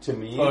to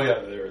me. Oh yeah,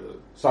 they were the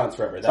Silence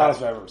Forever. Silence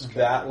Forever.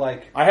 That,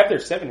 like, I have their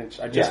 7-inch.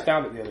 I just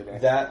found it the other day.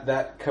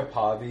 That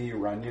Kapavi,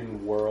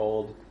 Runyon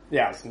World,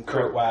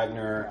 Kurt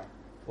Wagner,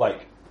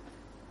 like,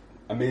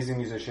 amazing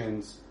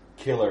musicians,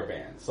 killer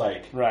bands,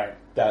 like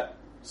that.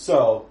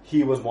 So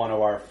he was one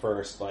of our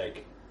first,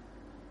 like,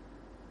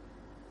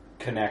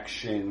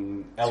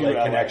 connection,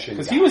 LA connection,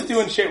 because he was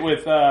doing shit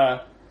with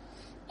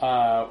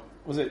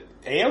was it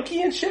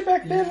Aoki and shit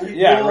back then?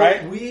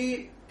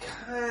 We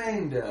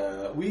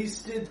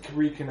did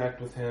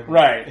reconnect with him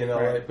in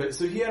LA, but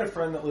so he had a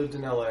friend that lived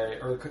in LA,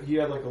 or he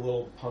had like a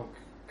little punk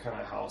kind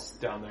of house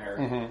down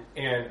there,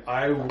 and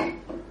I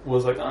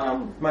was like,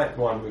 might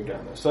want to move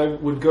down there. So I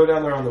would go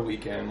down there on the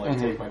weekend, like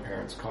take my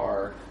parents'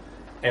 car,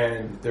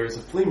 and there's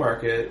a flea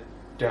market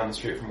down the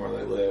street from where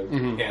they lived,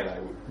 and I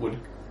would.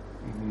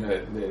 No,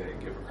 they didn't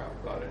give a crap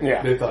about it.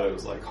 Yeah. They thought it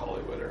was like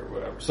Hollywood or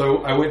whatever.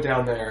 So I went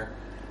down there,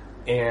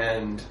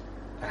 and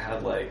I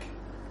had like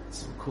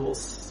some cool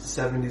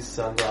 70s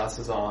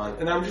sunglasses on,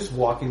 and I'm just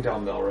walking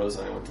down Melrose,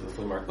 and I went to the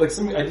flea market.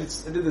 Like I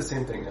did the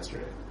same thing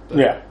yesterday.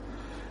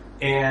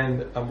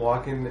 And I'm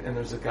walking, and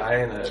there's a guy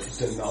in a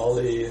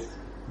Denali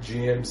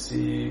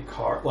GMC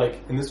car,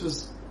 like, and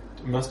this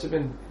must have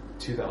been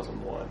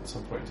 2001,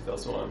 some point in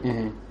 2001.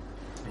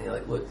 And he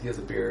like he has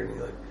a beard, and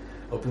he like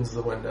opens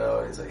the window,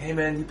 and he's like, "Hey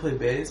man, you play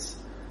bass?"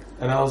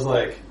 And I was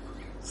like,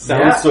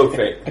 "Sounds so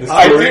fake." I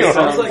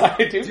was like,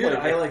 "Dude,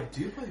 I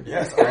do play bass."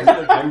 Yes,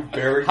 I'm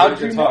very good at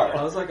guitar.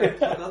 I was like,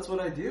 "That's what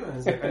I do." And I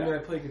was like, I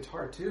play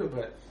guitar too,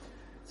 but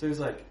so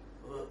he's like,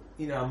 well,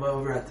 I'm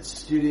over at the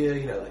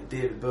studio, like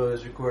David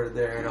Bowie's recorded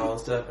there and all that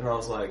stuff, and I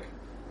was like,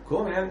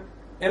 "Cool, man."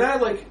 And I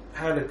like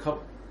had a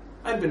couple.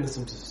 I'd been to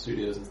some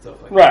studios and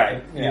stuff like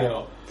right, that. You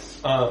know,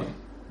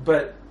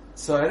 but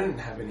so I didn't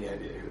have any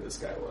idea who this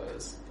guy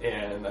was,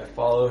 and I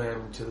follow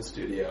him to the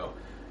studio,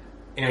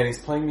 and he's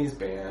playing me his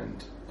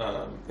band,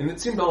 and it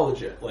seemed all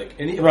legit. Like,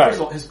 and first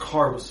of all, his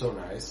car was so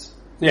nice.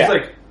 Yeah. It was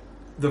like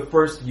the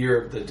first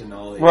year of the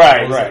Denali.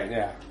 Right, like,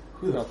 yeah.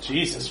 Who the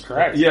Jesus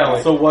Christ. Yeah,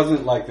 like, so it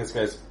wasn't like this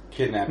guy's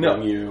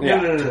kidnapping you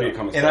to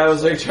become a sex And I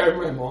was like slave.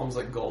 driving my mom's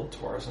like gold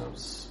Taurus, and I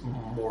was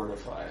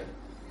mortified.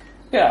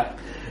 Yeah.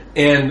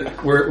 And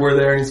we're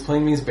there, and he's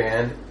playing me his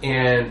band,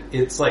 and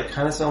it's like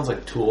kind of sounds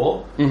like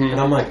Tool, and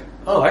I'm like,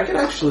 oh, I could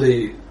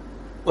actually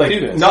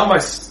like not my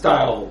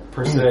style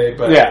per se,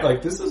 but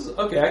like this is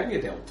okay. I can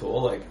get down with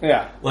Tool,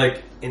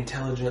 like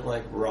intelligent,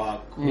 like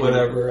rock,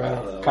 whatever. I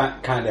don't know,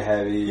 kind of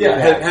heavy.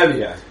 Heavy.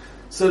 Yeah.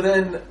 So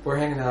then we're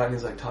hanging out, and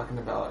he's like talking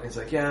about. He's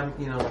like, yeah,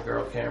 my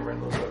girl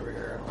Cameron lives over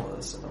here, and all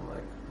this, and I'm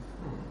like,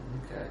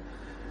 okay.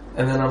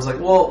 And then I was like,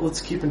 well,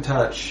 let's keep in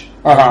touch.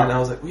 And I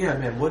was like, yeah,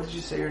 man, what did you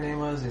say your name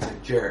was? And he's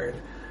like, Jared.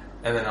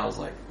 And then I was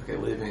like, okay,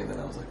 leaving. And then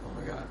I was like, oh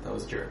my god, that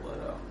was Jared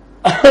Leto.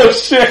 Oh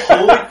shit!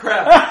 Holy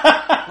crap!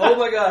 Oh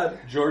my god,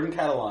 Jordan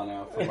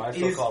Catalano from my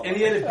so-called. And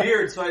he had a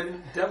beard, so I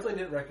definitely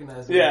didn't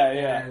recognize him.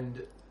 Yeah.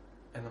 And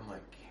I'm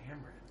like,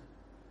 Cameron,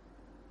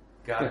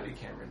 gotta be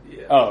Cameron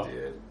Diaz,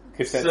 dude.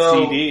 It's that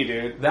CD,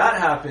 dude. That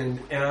happened,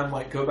 and I'm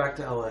like, go back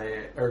to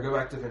LA or go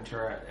back to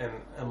Ventura, and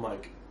I'm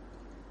like,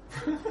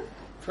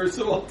 first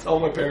of all, tell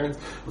my parents.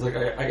 I was like,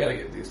 I gotta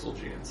get Diesel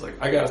jeans. Like,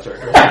 I gotta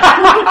start.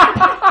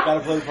 Gotta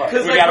play the part.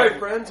 Because my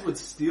friends would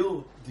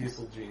steal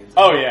Diesel jeans.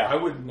 Oh yeah, I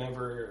would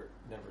never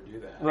do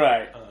that.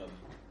 Right.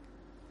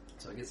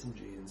 So I get some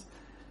jeans,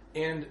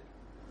 and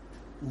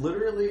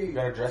literally, you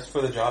gotta dress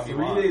for the job you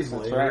 3 want. days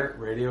later,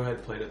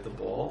 Radiohead played at the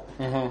Bowl,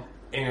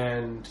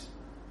 and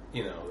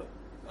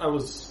that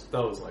was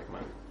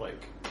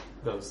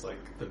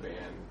the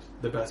band,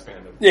 the best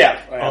band of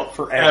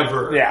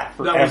forever. Yeah,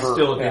 forever. That was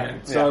still a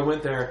band. So I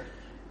went there,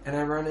 and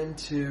I run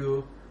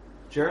into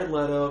Jared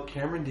Leto,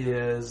 Cameron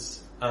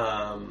Diaz,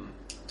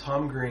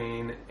 Tom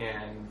Green,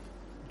 and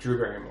Drew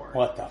Barrymore.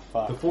 What the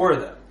fuck? The four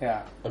of them.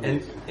 Yeah.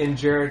 And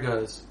Jared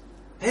goes,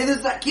 hey, this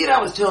is that kid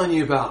I was telling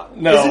you about.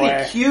 No Isn't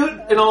way. he cute?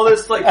 And all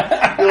this, like,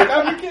 you're like,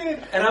 I'm a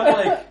kid. And I'm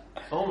like,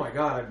 oh my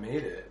god, I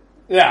made it.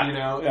 Yeah.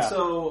 And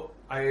so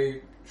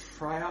I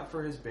try out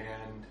for his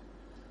band.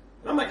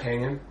 I'm like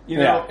hanging,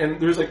 and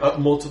there's like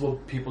multiple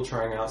people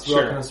trying out, so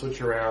we all kind of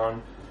switch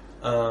around.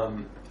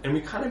 And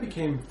we kind of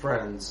became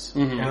friends.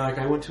 And like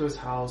I went to his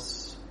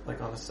house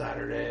like on a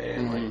Saturday,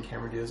 and like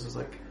Cameron Diaz was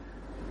like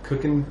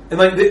cooking, and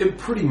like a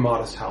pretty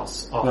modest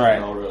house off of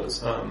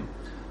Melrose,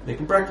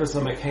 making breakfast.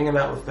 And I'm like hanging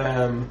out with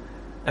them,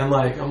 and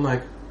like I'm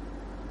like,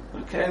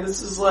 okay,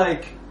 this is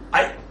like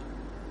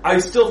I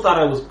still thought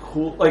I was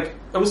cool, like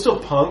I was still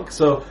punk,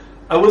 so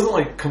I wasn't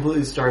like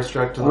completely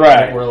starstruck to the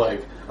point where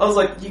like I was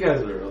like, you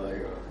guys are like,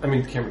 I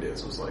mean, Cameron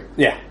Diaz was like,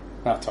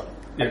 not totally.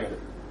 Yeah.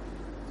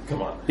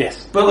 Come on.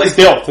 Yes. But like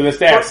still, to this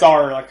day, I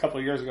saw her like a couple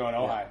of years ago in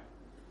Ojai.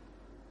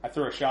 I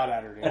threw a shot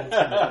at her, dude. She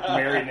was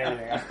married and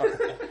everything. I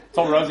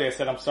told Rosie, I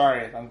said, I'm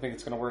sorry, I don't think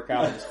it's going to work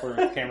out. I just for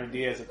Cameron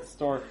Diaz at the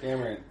store.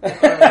 Cameron. What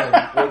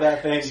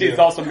that thing She's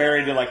also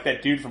married to like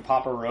that dude from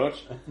Papa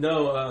Roach.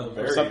 No,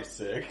 very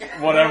sick.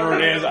 Whatever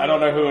it is, I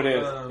don't know who it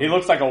is. He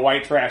looks like a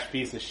white trash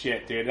piece of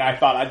shit, dude. And I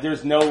thought,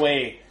 there's no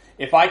way.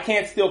 If I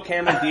can't steal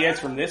Cameron Diaz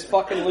from this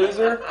fucking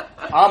loser,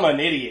 I'm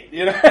an idiot.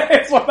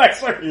 It's what I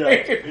started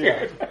thinking.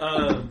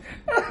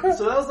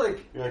 So that was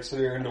like... You're like, so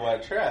you're into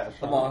white trash.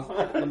 Come on.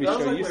 Let me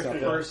show you something. That was like my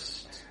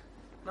first...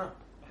 Not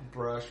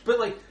brush, but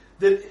like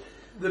the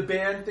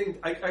band thing...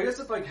 I guess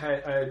if like I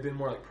had been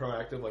more like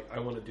proactive, like I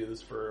want to do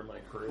this for my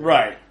career.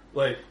 Right.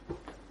 Like...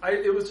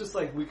 it was just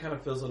like, we kind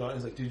of fizzled out.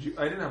 He's like,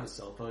 I didn't have a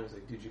cell phone. He was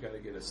like, dude, you gotta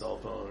get a cell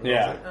phone. And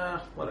I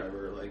was like,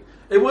 whatever. Like,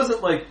 it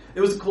wasn't like,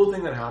 it was a cool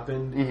thing that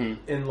happened.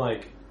 And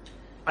like,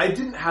 I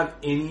didn't have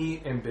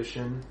any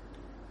ambition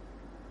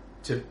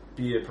to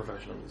be a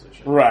professional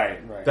musician.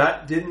 Right.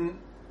 That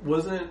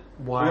wasn't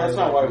why. Well, that's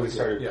not why we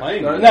started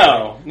playing.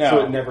 No.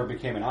 So it never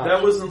became an option.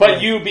 That wasn't. But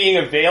like, you being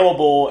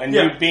available and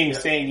you being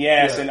saying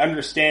yes and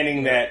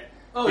understanding that.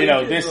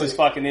 This is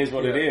fucking is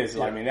what it is.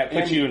 I mean, that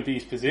puts you in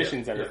these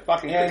positions that are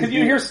fucking... Because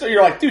you hear...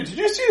 You're like, dude, did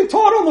you see the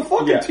Todd on the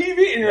fucking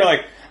TV? And you're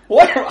like,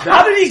 what?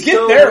 How did he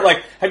get there?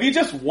 Like, have you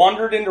just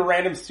wandered into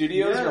random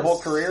studios your whole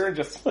career and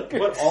just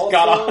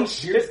got on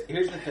shit?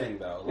 Here's the thing,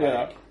 though.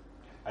 Like,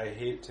 I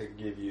hate to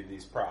give you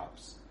these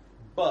props,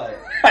 but...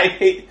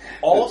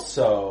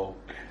 Also...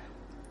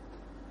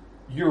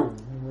 You're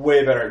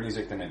way better at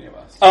music than any of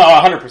us.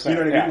 Oh, 100%. You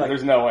know what I mean? Like,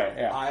 there's no way.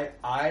 Yeah.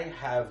 I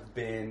have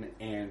been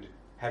and...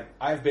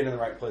 I've been in the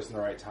right place in the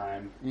right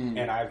time,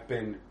 and I've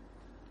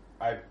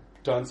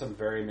done some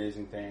very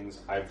amazing things.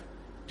 I've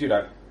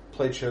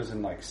played shows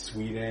in like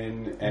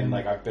Sweden, and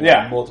like I've been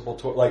on multiple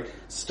tours, like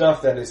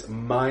stuff that is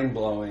mind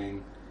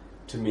blowing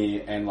to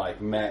me, and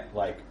like met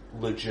like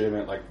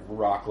legitimate like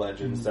rock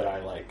legends that I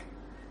like.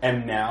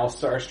 And now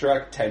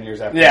starstruck 10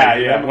 years after.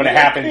 Yeah. When it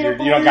happens, you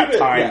don't got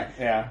time.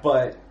 Yeah.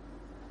 But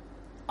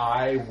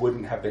I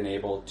wouldn't have been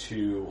able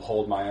to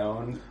hold my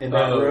own in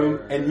that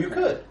room, and you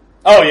could.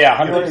 Oh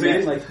yeah, You know what I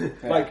 100%.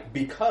 mean? Like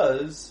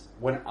because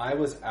when I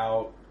was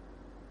out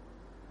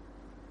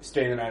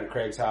staying the night at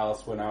Craig's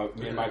house, when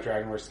me and Mike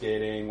Dragon were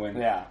skating,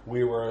 when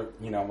we were,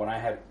 when I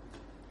had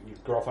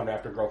girlfriend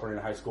after girlfriend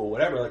in high school,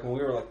 whatever, like when we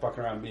were like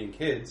fucking around being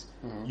kids,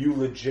 you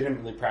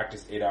legitimately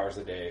practiced 8 hours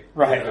a day.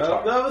 Right.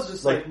 That was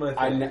just like my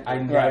thing. I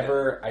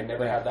never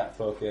had that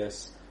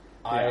focus.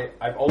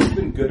 I've always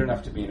been good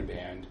enough to be in a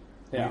band.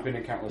 We've been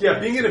in countless bands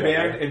being in a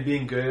together. band and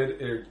being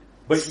good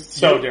but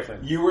so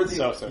different. You were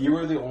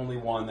the only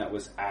one that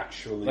was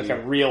actually like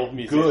a real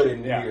musician. Good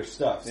and knew your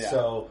stuff. Yeah.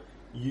 So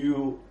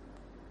you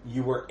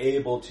were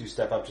able to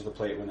step up to the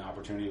plate when the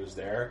opportunity was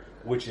there,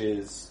 which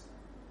is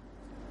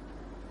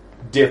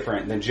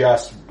different than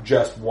just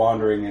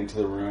wandering into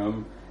the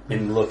room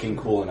and looking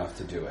cool enough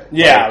to do it.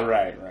 Yeah,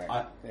 right.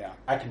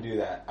 I can do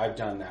that. I've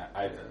done that.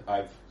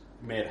 I've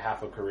made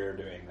half a career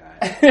doing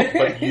that.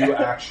 But you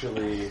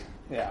actually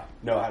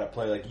know how to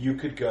play. Like you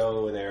could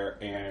go there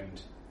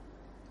and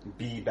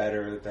be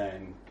better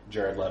than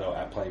Jared Leto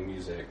at playing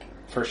music.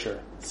 For sure.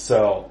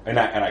 So and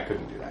I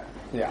couldn't do that.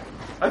 Yeah.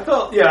 I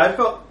felt a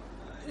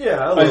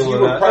little you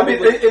were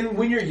probably, and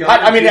when you're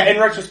young, in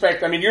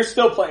retrospect, you're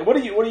still playing. What are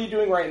you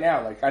doing right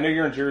now? Like, I know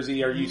you're in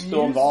Jersey. Are you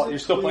still involved? You're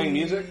still playing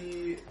music?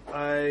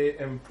 I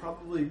am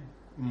probably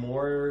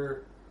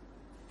more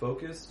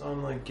focused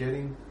on like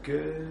getting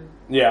good.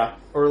 Yeah.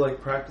 Or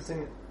like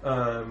practicing.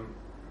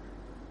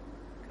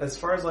 As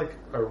far as like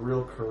a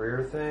real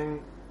career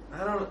thing,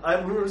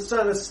 I'm just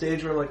at a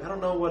stage where like I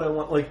don't know what I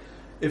want. Like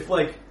if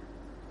like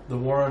the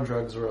War on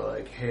Drugs were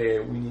like, hey,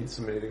 we need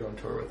somebody to go on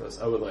tour with us,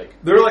 I would like.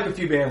 There are like a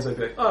few bands I'd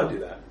be like, oh, I'll do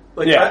that.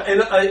 Like,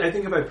 I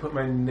think if I put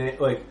my name,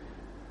 like,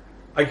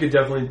 I could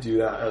definitely do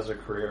that as a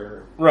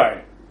career,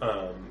 right?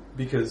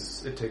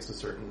 Because it takes a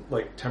certain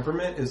like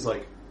temperament is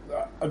like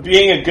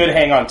being a good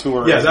hang on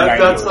tour. Yeah,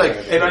 that's like,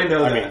 and I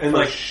know that, and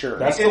like sure,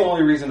 that's the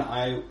only reason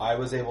I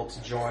was able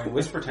to join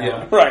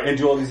Whispertown, right, and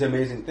do all these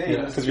amazing things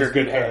because you're a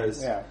good hang.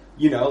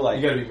 Yeah,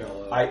 like you gotta be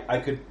mellow. I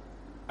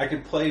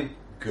could play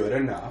good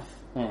enough.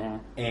 Mm-hmm.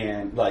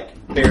 And like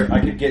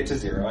I could get to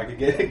 0. I could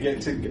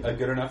get to a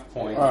good enough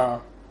point,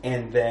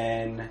 and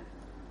then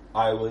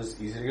I was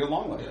easy to get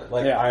along with.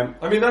 Like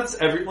that's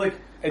every like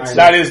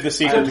that is the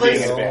secret to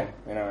being in a band.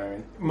 You know what I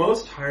mean?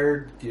 Most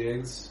hired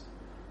gigs,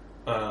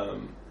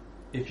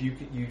 if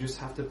you just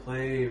have to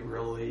play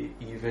really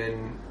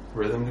even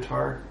rhythm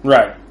guitar,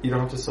 right? You don't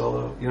have to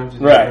solo. You don't have to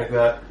do anything like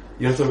that.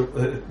 You have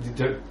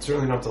to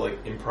certainly don't have to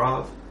like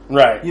improv,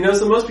 right?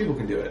 So most people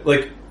can do it.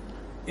 Like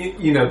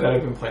that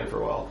have been playing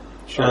for a while.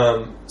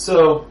 Sure.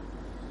 So,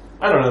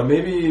 I don't know,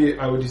 maybe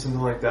I would do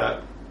something like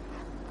that.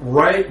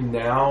 Right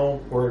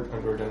now, we're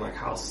doing like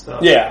house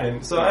stuff. Yeah.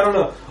 And so, I don't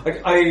know.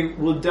 Like, I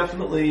will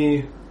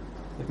definitely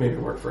like maybe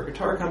work for a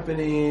guitar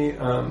company.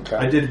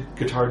 I did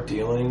guitar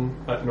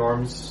dealing at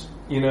Norm's,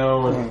 and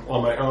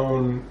on my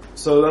own.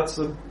 So that's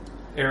an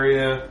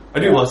area. I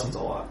do lessons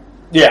a lot.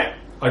 Yeah.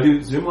 I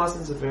do Zoom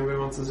lessons if anybody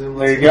wants a Zoom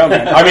lesson. There you go,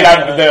 man.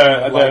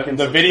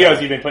 The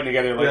videos you've been putting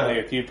together lately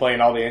of you playing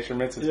all the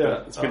instruments,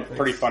 it's been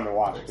pretty fun to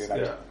watch, dude.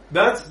 Yeah.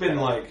 That's been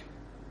like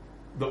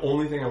the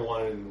only thing I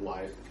wanted in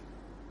life,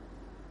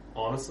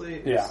 honestly,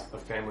 is a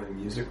family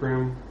music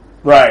room.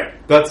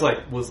 Right. That's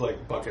was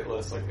bucket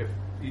list. Like if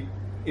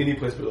any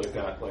place would like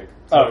that, like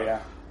so. Oh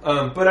yeah.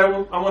 But I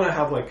want to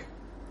have like,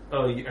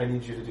 I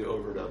need you to do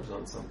overdubs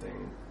on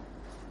something.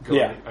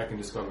 I can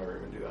just go in my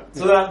room and do that.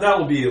 So that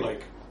will be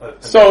like.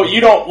 So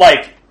you don't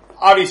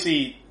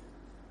obviously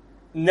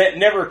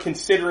never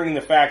considering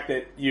the fact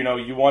that you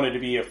wanted to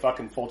be a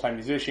fucking full-time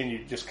musician.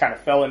 You just kind of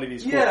fell into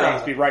these cool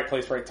things, be right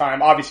place, right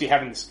time. Obviously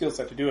having the skill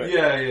set to do it.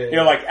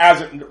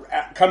 As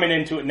coming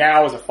into it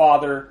now as a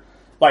father,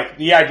 like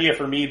the idea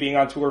for me being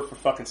on tour for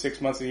fucking 6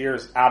 months a year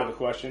is out of the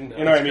question. No,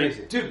 you know what I mean?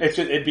 Crazy. Dude,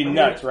 it'd be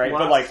nuts, right?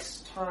 But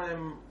last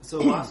time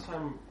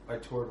I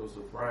toured was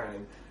with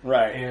Ryan,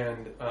 right?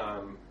 And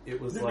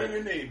it was like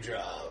a name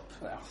drop.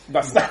 No,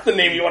 that's not the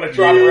name you want to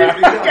drop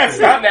around. That's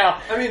not now.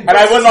 I mean, and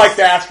I would like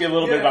to ask you a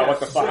little bit about what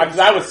the fuck, because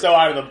I was so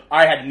out of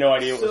I had no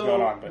idea what was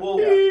going on. But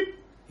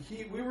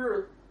we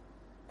were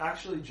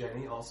actually,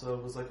 Jenny also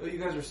was like, "Oh, you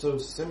guys are so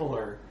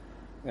similar."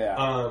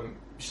 Yeah.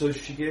 So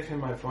she gave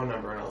him my phone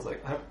number, and I was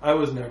like, I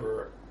was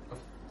never.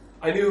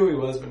 I knew who he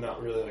was, but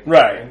not really. Like,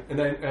 right.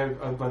 And I have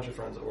a bunch of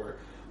friends at work,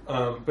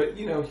 but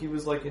he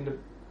was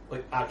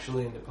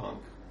actually into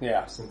punk.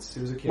 Yeah. Since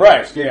he was a kid.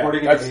 Right.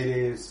 Skateboarding in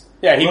the 80s.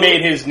 Yeah, he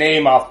made his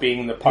name off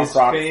being the punk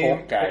rock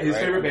folk guy. His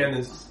favorite band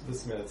is the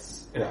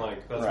Smiths. And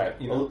that's right.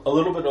 A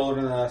little bit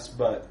older than us,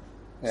 but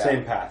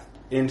same path.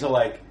 Into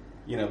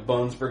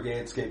Bones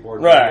Brigade skateboard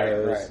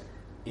videos. Right.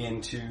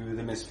 Into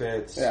the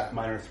Misfits,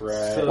 Minor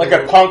Threat. So, like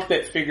a punk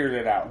that figured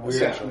it out,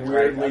 essentially.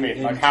 Right? I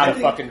mean, how to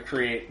fucking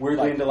create.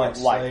 Weirdly into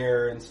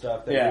Slayer and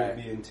stuff that you would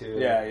be into.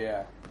 Yeah,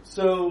 yeah.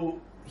 So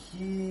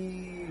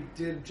he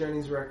did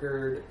Jenny's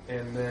record,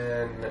 and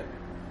then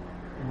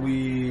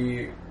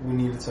we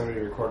needed somebody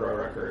to record our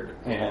record,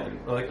 and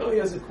we're like, he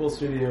has a cool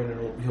studio,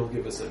 and he'll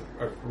give us a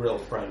real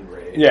friend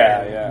rate.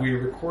 Yeah. We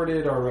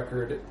recorded our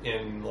record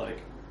in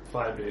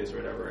 5 days or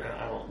whatever, and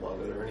I don't love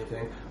it or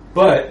anything,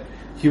 But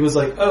he was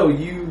like, "Oh,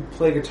 you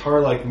play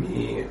guitar like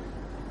me,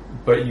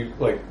 but you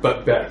but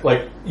better.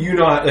 Like you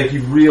not like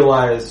you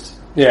realized."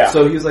 Yeah.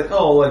 So he was like,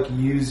 "Oh, I'll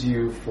use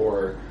you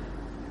for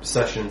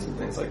sessions and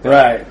things like that."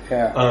 Right.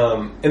 Yeah.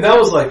 And that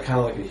was kind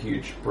of a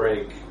huge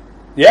break.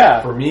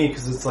 Yeah. For me,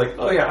 because it's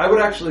oh yeah, I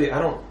would actually. I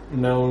don't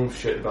know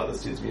shit about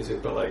this dude's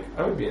music, but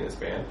I would be in his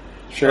band.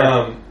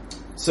 Sure.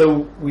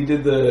 So we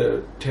did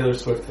the Taylor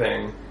Swift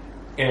thing,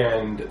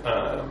 and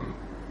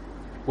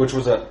which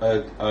was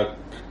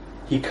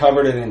he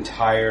covered an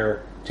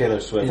entire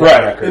Taylor Swift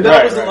record. And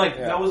that wasn't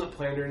that wasn't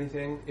planned or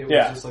anything. It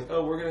was just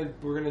oh,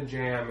 we're gonna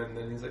jam, and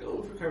then he's like,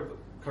 oh, we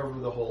cover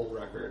the whole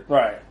record,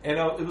 right? And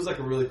it was a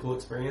really cool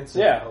experience.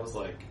 And I was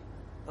like,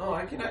 oh,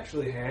 I can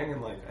actually hang,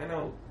 and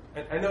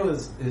I know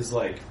his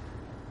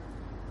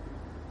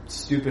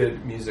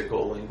stupid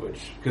musical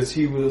language because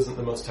he wasn't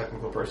the most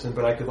technical person,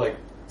 but I could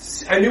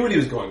I knew what he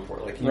was going for.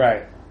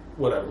 Right.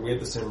 Whatever. We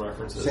had the same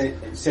references.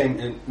 Same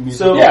in music.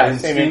 So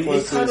same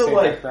influences. He kind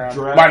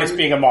of minus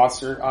being a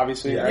monster,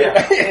 obviously. Yeah.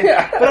 Right?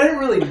 Yeah. But I didn't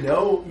really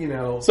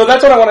know. So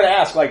that's what I wanted to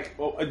ask.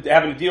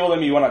 Having to deal with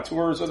him, you went on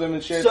tours with him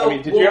and shit. So,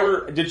 did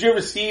you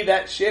ever see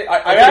that shit?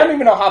 I don't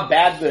even know how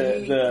bad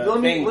the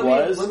thing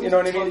was. Let me you know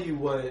what I mean? Tell you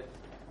what.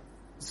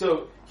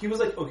 So he was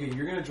like, "Okay,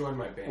 you're gonna join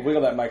my band."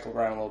 Wiggle that mic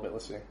around a little bit.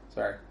 Let's see.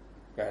 Sorry.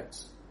 Go ahead.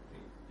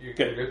 You're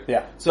good.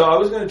 Yeah. So I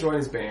was gonna join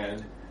his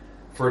band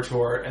for a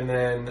tour, and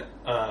then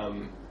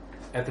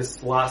at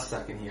this last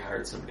second, he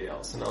hired somebody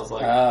else, and I was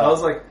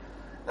like,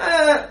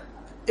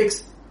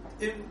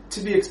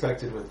 to be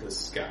expected with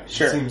this guy.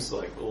 Sure. He seems a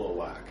little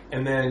whack.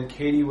 And then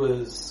Katie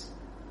was,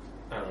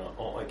 I don't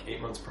know,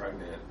 8 months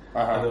pregnant,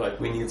 and they're like,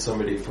 we need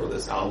somebody for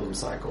this album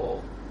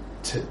cycle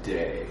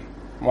today.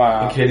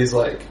 Wow. And Katie's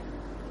like,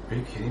 are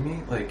you kidding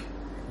me?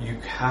 You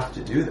have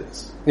to do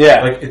this.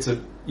 Yeah. It's a,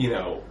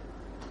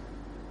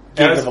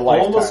 Give as it a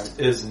lifetime. almost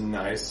as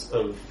nice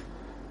of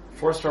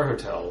 4-star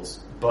hotels,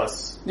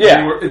 bus. Yeah.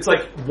 I mean, it's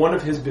one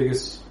of his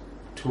biggest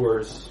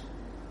tours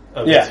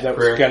of Yeah, his that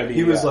career. was gonna be,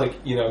 he was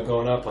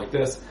going up like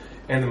this,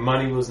 and the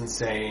money was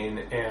insane,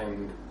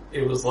 and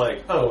it was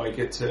oh, I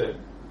get to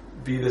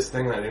be this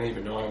thing that I didn't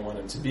even know I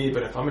wanted to be,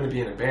 but if I'm going to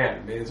be in a band,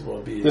 it may as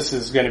well be this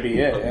is going to be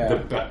it.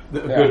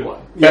 The good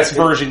one. Best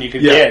version you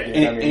could get.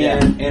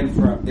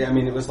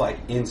 It was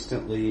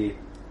instantly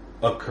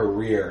a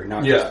career,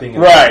 not just being a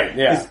right.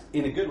 Yeah,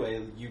 in a good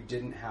way, you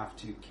didn't have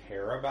to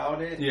care about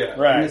it. Yeah,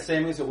 right. In the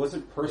same way, it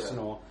wasn't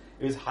personal.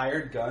 Yeah. It was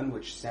hired gun,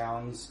 which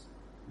sounds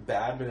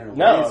bad, but in a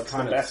way, it's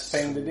kind the of best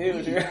thing to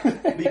do.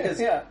 Because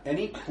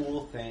any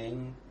cool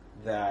thing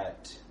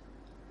that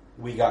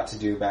we got to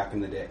do back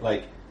in the day,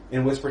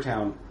 in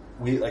Whispertown,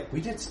 we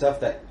did stuff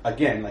that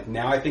again,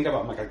 now I think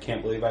about, I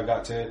can't believe I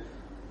got to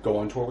go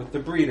on tour with the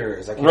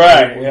Breeders. I can't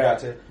believe we got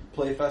to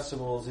play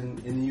festivals in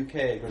the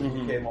UK, go to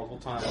the UK multiple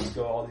times,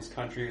 go to all these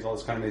countries, all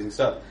this kind of amazing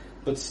stuff.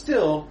 But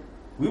still,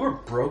 we were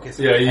broke as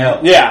hell.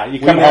 Yeah, you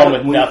come home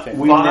with nothing.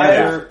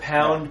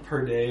 £5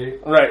 per day.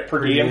 Right,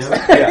 per diem.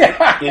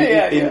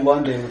 In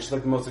London, which is the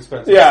most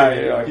expensive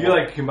city.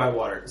 You can buy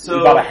water. So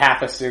you bought a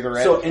half a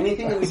cigarette. So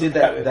anything that we did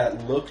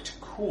that looked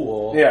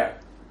cool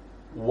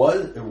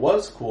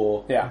was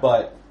cool. Yeah.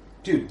 But,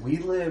 dude, we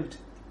lived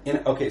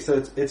in... Okay,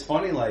 so it's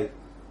funny,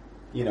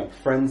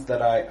 friends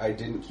that I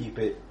didn't keep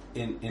it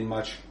in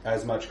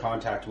as much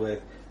contact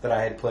with that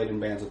I had played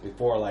in bands with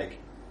before,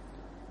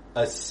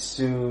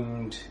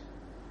 assumed,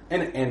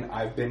 and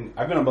I've been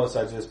on both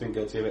sides of this, been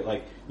guilty of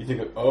it. You think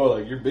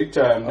of you're big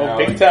time now.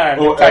 Big time,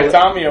 big time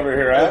Tommy over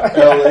here, huh?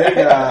 LA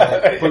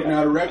guy putting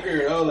out a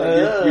record.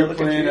 You're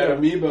playing at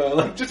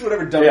Amoeba, just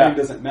whatever dumb thing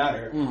doesn't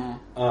matter.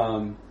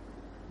 Mm-hmm.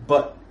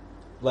 But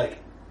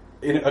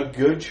in a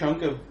good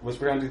chunk of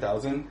Whispertown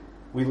 2000.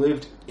 We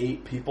lived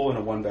 8 people in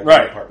a 1-bedroom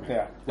apartment.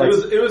 Yeah,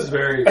 it was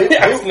very. It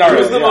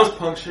was the most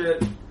punk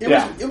shit. It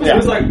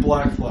was like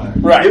Black Flag.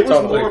 Right. It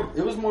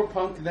was more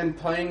punk than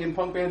playing in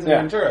punk bands in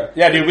Ventura.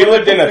 Yeah, dude, we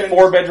lived in a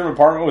 4-bedroom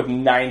apartment with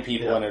 9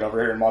 people in it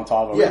over here in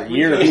Montalvo for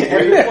years.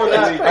 And before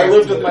that, I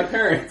lived with my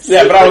parents.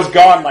 Yeah, but I was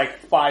gone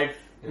 5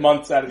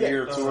 months out of the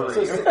year touring.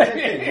 So same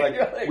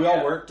thing. We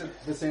all worked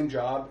at the same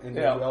job, and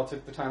we all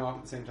took the time off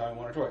at the same time and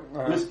went on tour.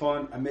 It was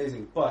fun,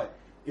 amazing, but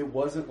it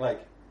wasn't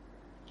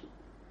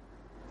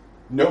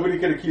nobody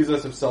could accuse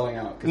us of selling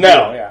out.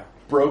 No,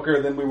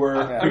 broker than we were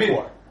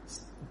before.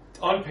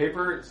 On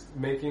paper,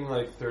 making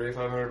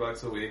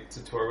 $3,500 a week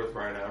to tour with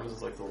Ryan Adams is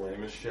the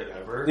lamest shit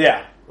ever.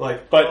 Yeah,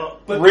 but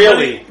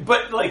really,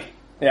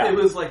 it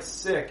was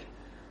sick.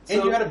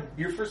 And you had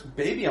your first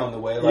baby on the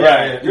way.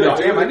 Right. You're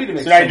damn, I need to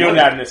make so now you're doing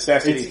that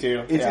necessity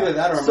too. It's either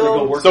that or I'm going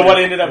to go work. So what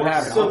ended up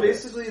happening? So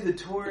basically the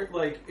tour,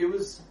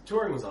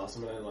 touring was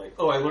awesome. And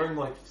I learned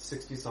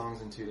 60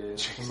 songs in 2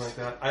 days, something like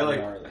that.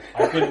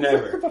 I could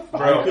never.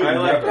 Bro,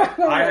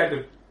 I had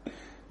to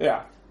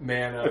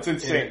man up. It's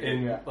insane.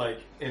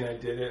 And I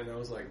did it, and I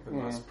was the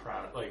most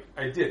proud.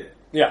 I did it.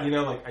 Yeah.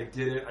 I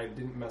did it. I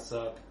didn't mess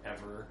up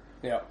ever.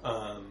 Yeah.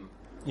 And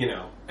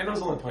I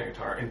was only playing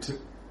guitar, and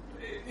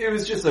it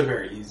was just a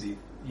very easy,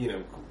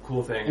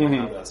 cool thing to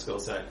have that skill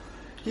set.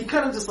 He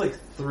kind of just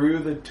through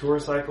the tour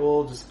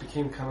cycle just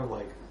became kind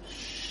of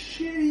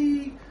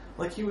shitty.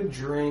 like he would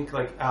drink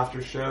like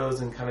after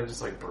shows and kind of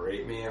just like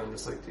berate me, and I'm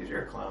just like, dude,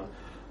 you're a clown.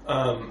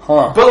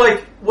 But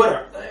like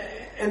whatever.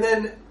 And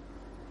then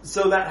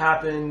so that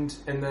happened,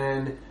 and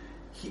then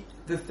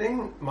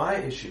my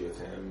issue with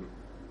him,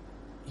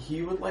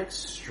 he would like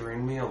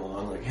string me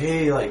along, like,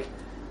 hey, like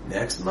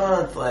next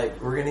month,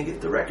 like we're gonna get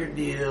the record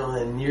deal,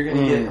 and you're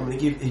gonna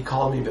get. He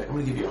called me back. I'm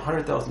gonna give you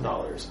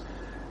 $100,000,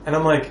 and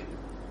I'm like,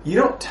 you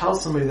don't tell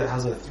somebody that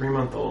has a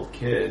 3-month-old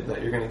kid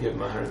that you're gonna give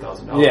them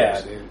 $100,000. Yeah,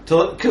 dude.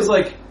 Because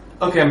like,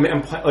 okay,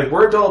 like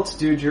we're adults,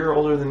 dude. You're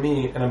older than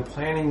me, and I'm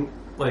planning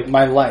like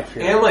my life,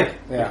 here. And like,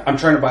 I'm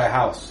trying to buy a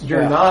house.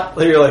 You're not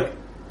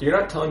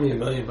telling me $1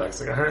 million, like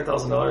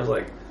 $100,000,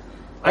 like.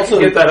 I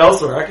can get that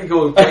elsewhere. I could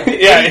go like,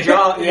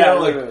 job, you know,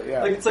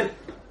 like it's like.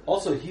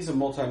 Also, he's a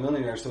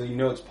multimillionaire, so you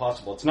know it's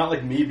possible. It's not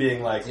like me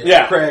being like,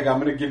 Craig, I'm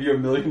going to give you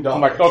 $1 million.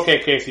 I'm like, okay,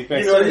 Casey,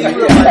 thanks. You know what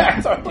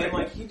I mean? And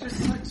like, he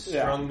just like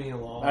strung me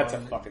along. That's a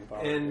fucking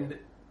bummer. And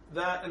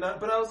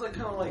but I was like,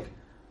 kind of like,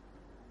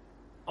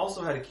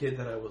 also had a kid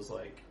that I was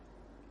like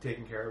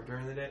taking care of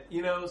during the day,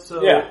 you know.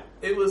 So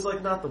it was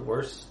like not the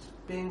worst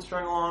being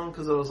strung along,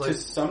 because it was like, to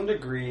some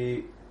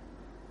degree,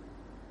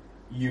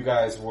 you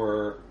guys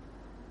were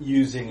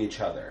using each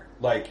other.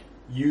 Like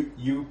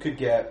you could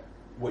get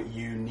what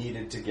you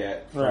needed to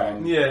get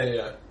from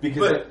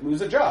because it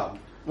was a job,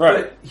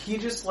 right? But he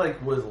just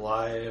like would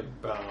lie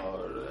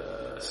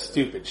about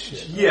stupid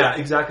shit. Yeah,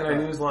 exactly. I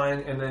knew he was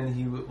lying, and then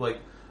he would like,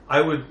 I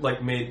would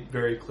like made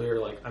very clear,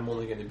 like, I'm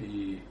only going to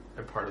be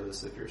a part of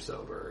this if you're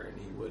sober, and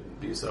he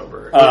wouldn't be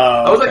sober.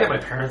 I was like at my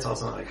parents'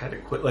 house, and I like had to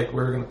quit. Like, we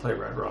were going to play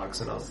Red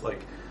Rocks, and I was like,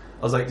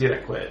 dude, I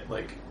quit.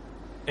 Like,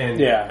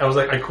 and I was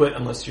like, I quit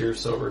unless you're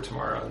sober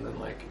tomorrow, and then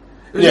like.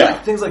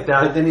 Like things like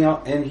that. But then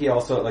he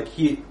also like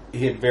he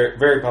had very,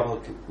 very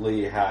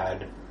publicly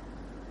had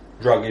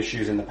drug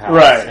issues in the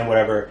past and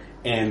whatever,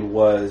 and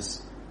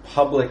was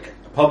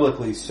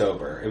publicly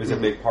sober. It was a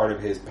big part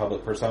of his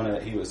public persona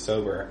that he was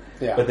sober.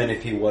 Yeah. But then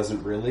if he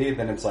wasn't really,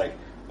 then it's like,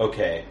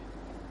 okay,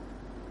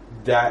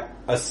 that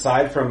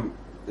aside from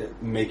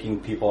making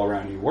people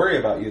around you worry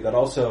about you, that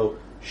also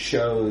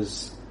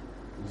shows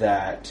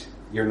that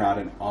you're not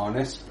an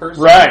honest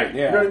person. Right.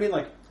 Yeah. You know what I mean?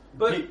 Like.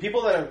 But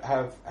people that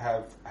have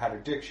had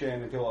addiction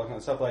and people all that kind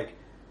of stuff, like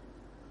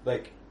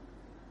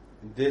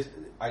this,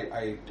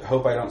 I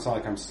hope I don't sound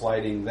like I'm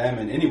slighting them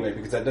in any way,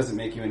 because that doesn't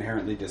make you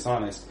inherently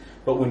dishonest.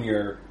 But when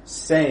you're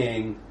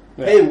saying,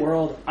 "Hey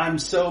world, I'm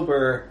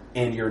sober,"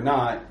 and you're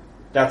not,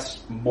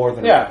 that's more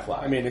than a red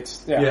flag. I mean,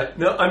 it's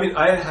No, I mean,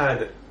 I've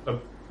had a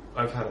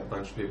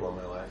bunch of people in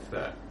my life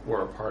that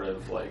were a part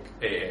of like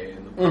AA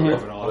and the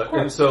program and all that,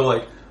 and so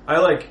like I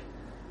like.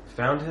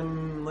 Found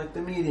him like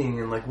the meeting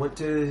and like went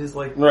to his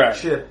like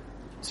shit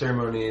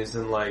ceremonies,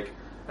 and like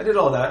I did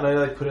all that, and I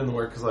like put in the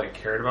work because like, I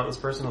cared about this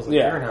person. I was like,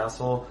 you're an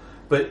asshole.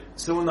 But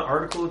so when the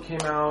article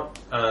came out,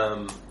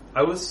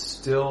 I was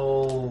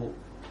still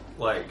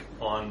like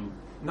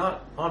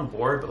not on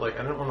board, but like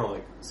I didn't want to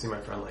like see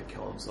my friend like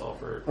kill himself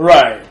or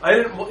I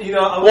didn't, you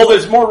know.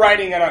 There's more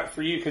writing out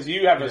for you because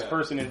you have this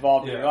person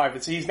involved in your life.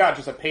 It's, he's not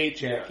just a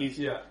paycheck. He's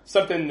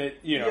something that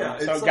you know,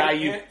 some like, guy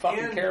you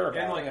fucking care about.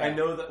 And like I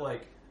know that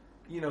like.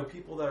 You know,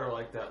 people that are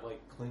like that, like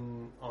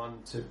cling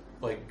on to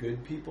like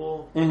good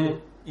people,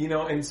 you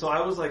know, and so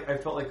I was like, I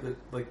felt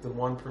like the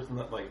one person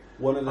that like,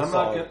 I'm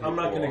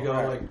not gonna go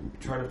like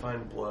try to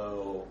find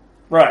blow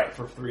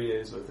for 3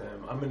 days with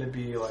him. I'm gonna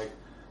be like,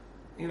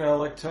 you know,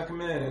 like tuck him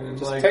in and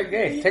just like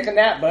take a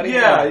nap, buddy.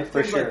 Yeah,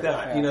 things like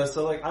that. You know,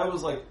 so like I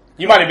was like,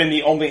 you might have been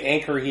the only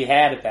anchor he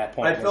had at that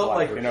point. I felt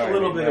like a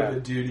little bit of a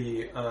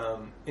duty,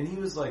 and he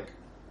was like,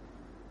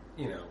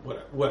 you know,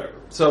 whatever.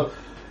 So.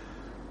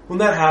 When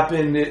that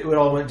happened, it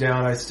all went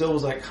down. I still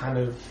was like kind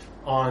of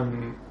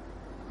on,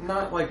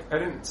 not like I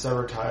didn't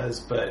sever ties,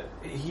 but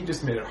he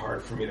just made it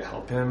hard for me to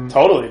help him.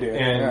 Totally, dude.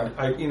 And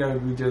I, you know,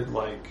 we did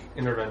like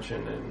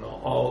intervention and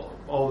all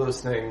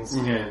those things,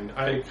 and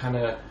I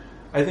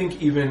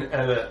think even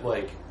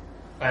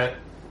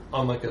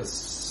on like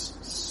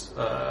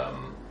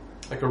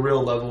a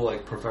real level,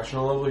 like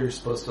professional level, you're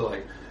supposed to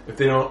like, if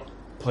they don't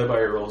play by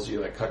your rules,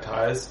 you like cut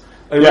ties.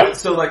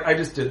 So like I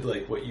just did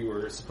like what you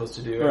were supposed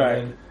to do,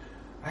 and then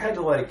I had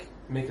to like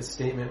make a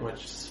statement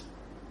which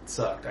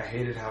sucked. I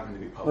hated having to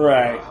be public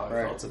about how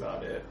I felt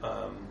about it.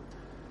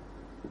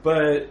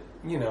 But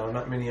you know,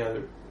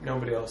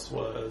 nobody else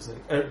was.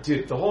 And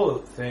dude, the whole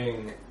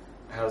thing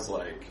has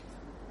like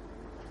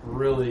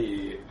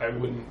really, I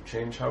wouldn't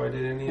change how I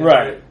did any of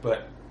it,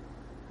 but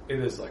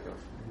it is like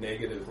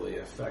negatively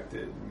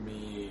affected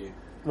me.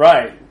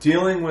 Right.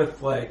 Dealing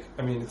with like,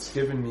 I mean, it's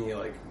given me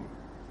like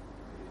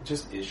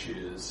just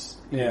issues,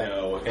 you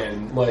know,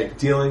 and like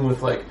dealing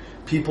with like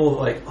people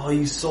like, oh,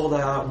 you sold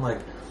out, and like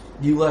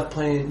you left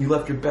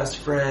your best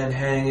friend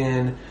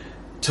hanging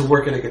to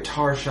work at a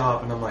guitar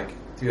shop, and I'm like,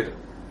 dude,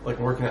 like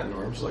working at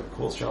Norm's was like the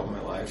coolest job of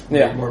my life.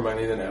 Made more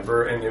money than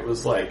ever, and it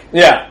was like,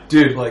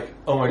 dude, like,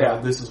 oh my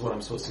god, this is what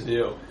I'm supposed to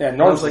do. Yeah,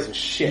 Norm's like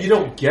shit. You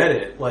don't get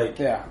it, like,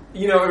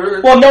 you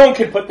know. Well, no one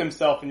can put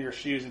themselves in your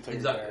shoes until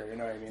you're there. You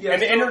know what I mean? Yeah,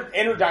 and the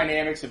inner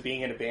dynamics of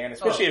being in a band,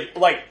 especially if,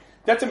 like.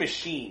 that's a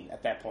machine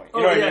at that point.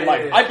 You know what I mean?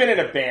 Like, I've been in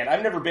a band.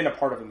 I've never been a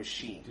part of a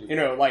machine. You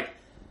know, like,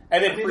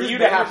 and then for you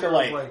to have to,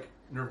 like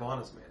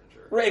Nirvana's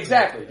manager. Right,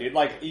 exactly, dude.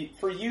 Like,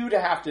 for you to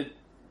have to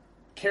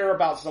care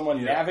about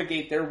someone,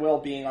 navigate their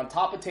well-being on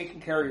top of taking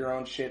care of your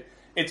own shit,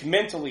 it's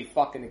mentally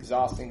fucking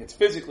exhausting. It's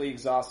physically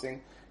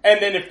exhausting. And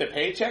then if the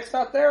paycheck's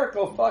not there,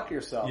 go fuck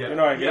yourself. You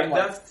know what I mean?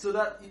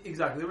 Yeah,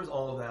 exactly. There was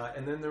all of that.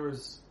 And then there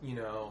was, you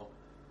know,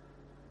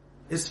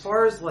 as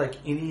far as, like,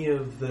 any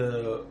of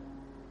the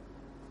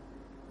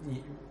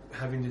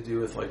having to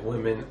do with, like,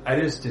 women, I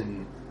just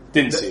didn't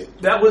see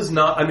it. That was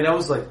not, I mean, I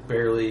was, like,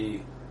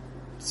 barely,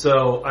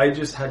 so I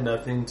just had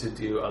nothing to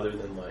do other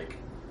than, like,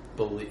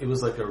 believe. It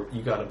was like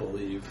you gotta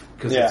believe,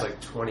 because it's like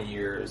 20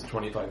 years,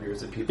 25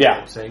 years that people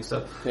are saying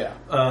stuff. Yeah.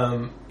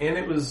 And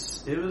it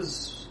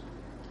was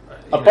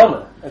a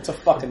bummer. It's a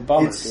fucking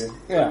bummer, dude.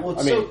 Yeah. Well,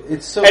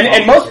 it's so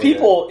and most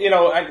people, you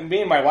know,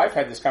 me and my wife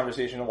had this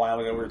conversation a while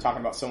ago. We were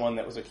talking about someone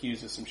that was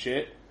accused of some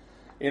shit,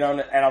 you know,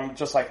 and I'm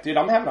just like, dude,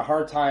 I'm having a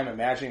hard time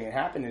imagining it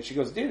happened. And she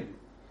goes, dude,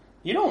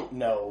 you don't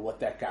know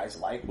what that guy's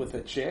like with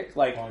a chick.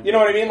 Like, you know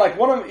what I mean? Like,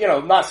 one of, you know,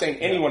 not saying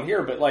anyone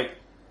here, but like,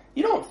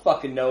 you don't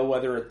fucking know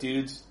whether a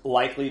dude's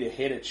likely to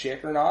hit a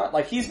chick or not.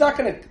 Like, he's not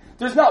gonna,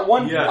 there's not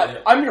one,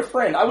 I'm your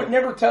friend. I would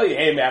never tell you,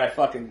 hey man,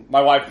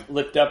 my wife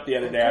lipped up the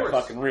other day, I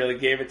fucking really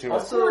gave it to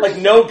her. Like,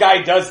 no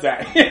guy does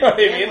that. You know what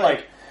I mean?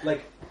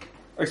 Like,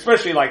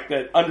 especially like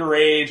the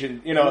underage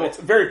and, you know, it's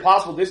very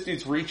possible this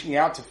dude's reaching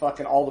out to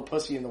fucking all the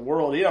pussy in the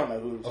world. You don't know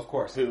who's, of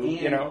course, who, and,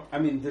 you know? I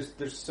mean,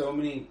 there's so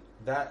many,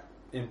 that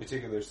in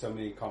particular, there's so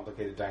many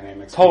complicated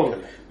dynamics.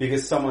 Totally.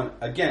 Because someone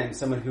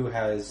who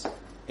has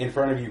in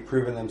front of you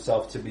proven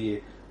themselves to be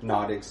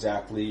not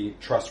exactly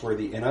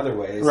trustworthy in other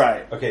ways.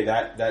 Right. Okay,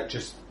 that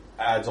just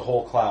adds a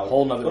whole cloud.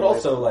 Whole nother but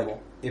also, like,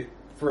 if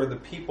for the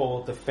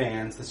people, the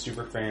fans, the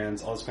super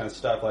fans, all this kind of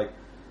stuff, like,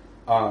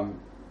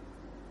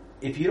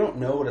 if you don't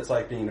know what it's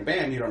like being in a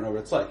band, you don't know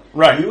what it's like.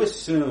 Right. You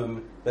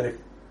assume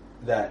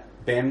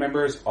that band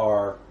members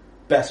are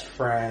best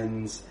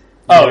friends.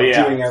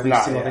 Doing every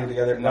single thing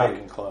together. Not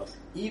even close.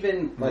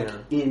 Even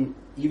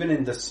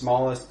in the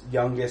smallest,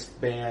 youngest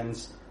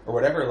bands or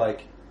whatever,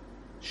 like,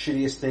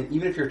 shittiest thing,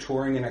 even if you're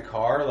touring in a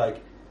car,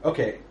 like,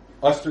 okay,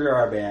 us three are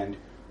our band,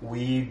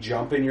 we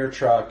jump in your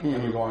truck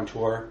and we go on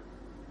tour.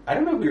 I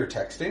don't know who you're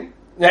texting.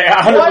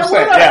 Yeah, 100%.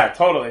 Yeah,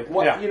 totally.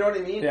 You know what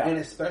I mean? Yeah. And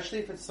especially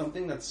if it's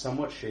something that's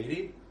somewhat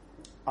shady.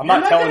 I'm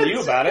not telling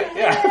you about it.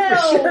 Yeah,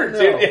 for sure,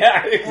 dude.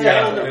 Yeah,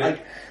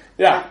 exactly.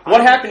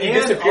 What happened? He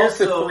disappears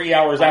for 3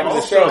 hours after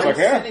the show. I'm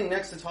sitting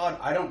next to Todd.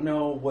 I don't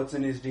know what's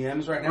in his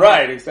DMs right now.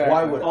 Right, exactly.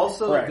 Why would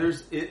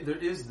there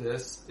is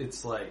this,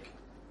 it's like,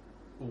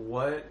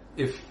 what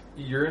if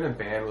you're in a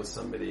band with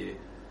somebody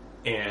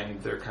and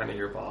they're kind of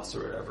your boss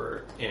or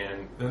whatever,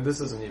 and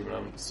this isn't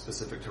even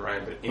specific to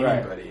Ryan, but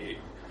anybody,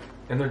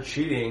 and they're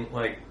cheating,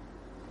 like,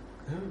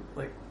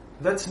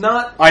 that's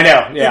not. I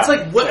know. Yeah. It's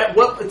like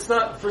what? It's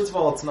not. First of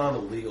all, it's not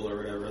illegal or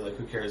whatever. Like,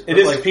 who cares? It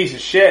is a piece of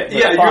shit.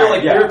 Yeah,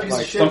 you're a piece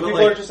of shit. Some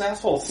people are just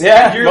assholes.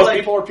 Yeah, most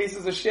people are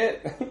pieces of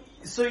shit.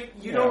 So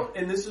you don't.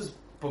 And this was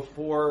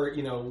before,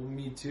 you know,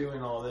 Me Too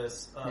and all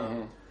this.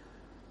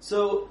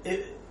 So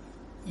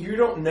you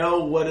don't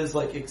know what is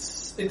like.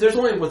 There's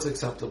only what's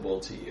acceptable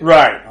to you.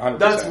 Right. 100%.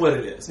 That's what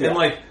it is. Yeah. And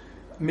like,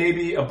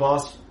 maybe a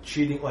boss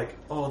cheating, like,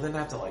 then I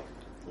have to like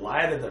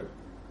lie to the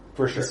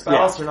for sure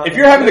spouse or not. If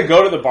you're having to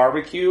go to the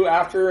barbecue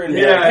after and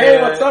be like,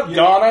 hey, what's up,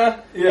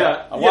 Donna?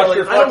 Yeah. I watched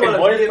your fucking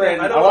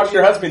boyfriend. I watched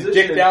your husband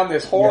dick down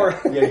this whore.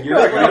 Yeah, you're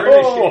in a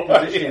shitty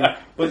position. Yeah.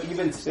 But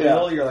even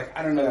still, you're like,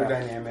 I don't know the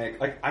dynamic.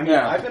 Like, I mean,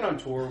 I've been on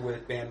tour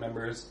with band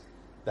members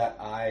that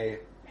I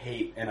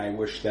hate and I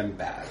wish them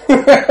bad.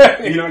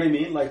 You know what I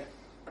mean? Like,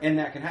 and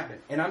that can happen.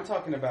 And I'm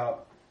talking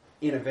about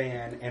in a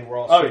van and we're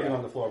all sleeping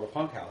on the floor of a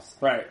punk house.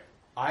 Right.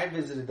 I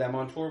visited them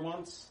on tour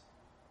once.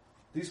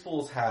 These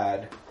fools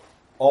had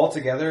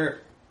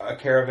altogether a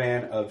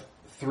caravan of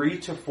 3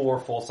 to 4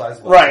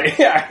 full-size buses. Right,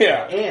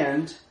 yeah.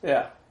 And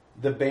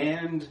the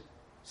band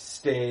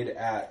stayed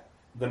at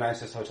the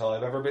nicest hotel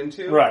I've ever been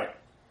to. Right.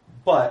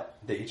 But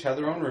they each had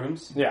their own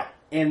rooms. Yeah.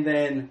 And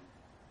then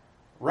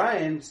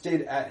Ryan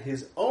stayed at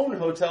his own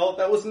hotel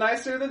that was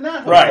nicer than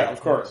that hotel. Right,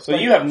 of course. So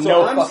you have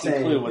no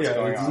fucking clue what's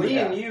going on. Me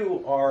and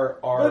you are...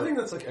 But I think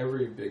that's like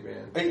every big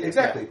band.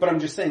 Exactly. Yeah. But I'm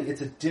just saying,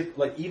 it's a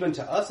like, even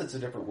to us, it's a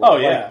different world. Oh,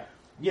 yeah. Like,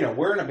 you know,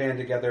 we're in a band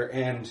together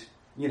and,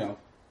 you know,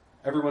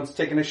 everyone's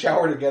taking a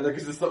shower together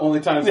because it's the only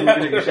time someone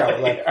can take a shower.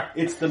 Like,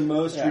 it's the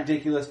most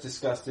ridiculous,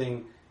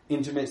 disgusting,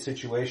 intimate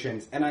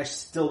situations, and I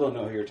still don't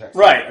know who you're texting.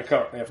 Right. Of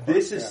course.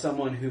 This is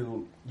someone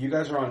who, you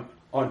guys are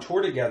on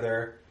tour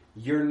together,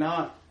 you're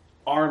not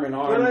arm in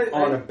arm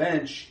on a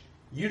bench.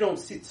 You don't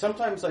see,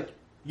 sometimes, like,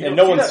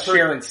 no one's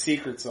sharing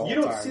secrets all the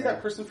time. You don't see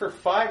that person for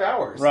 5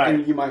 hours. Right.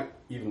 And you might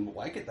even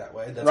like it that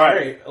way. That's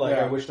great. Like,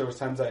 I wish there was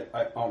times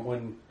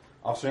when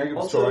Officer Angus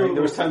was touring,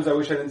 there was times I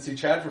wish I didn't see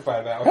Chad for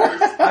 5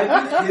 hours.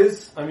 I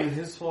think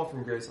his fall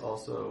from grace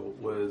also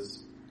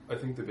was I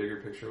think the bigger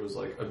picture was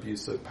like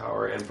abuse of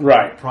power and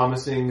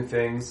promising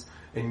things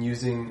and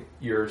using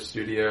your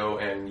studio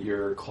and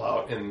your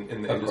clout in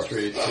the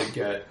industry to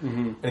get,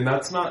 and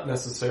that's not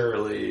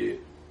necessarily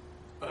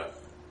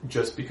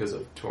just because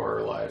of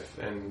tour life,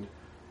 and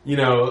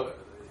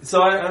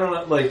so I don't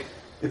know, like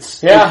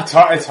it's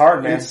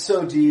hard, man. It's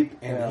so deep,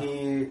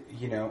 and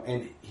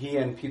he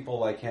and people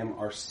like him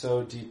are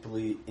so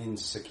deeply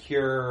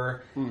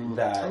insecure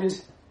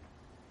that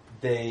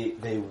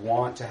they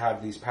want to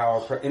have these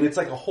and it's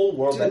like a whole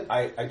world that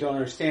I don't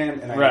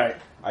understand, and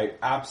I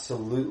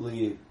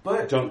absolutely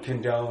don't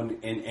condone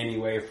in any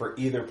way for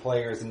either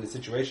players in the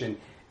situation.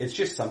 It's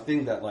just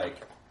something that, like,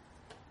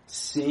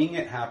 seeing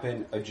it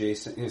happen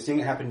seeing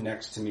it happen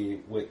next to me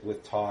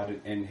with Todd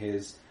and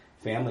his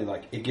family,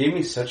 like, it gave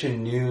me such a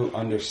new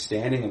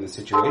understanding of the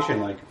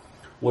situation. Like,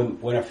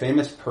 when a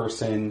famous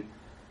person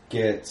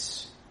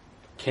gets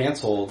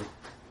canceled,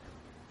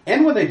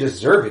 and when they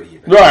deserve it,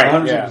 even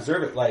 100%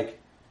 deserve it. Like,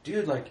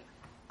 dude, like,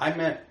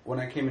 when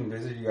I came and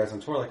visited you guys on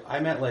tour, like,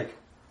 I met like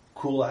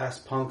cool ass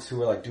punks who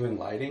were like doing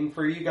lighting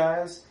for you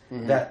guys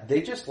that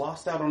they just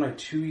lost out on a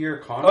 2-year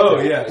contract. Oh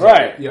yeah,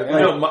 right. Yeah,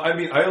 no, I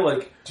mean, I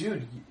like,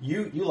 dude,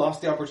 you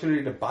lost the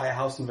opportunity to buy a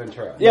house in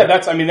Ventura. Yeah,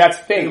 that's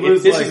the thing.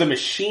 This is a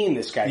machine.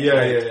 This guy,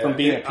 from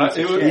being a piece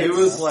of shit. It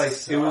was like,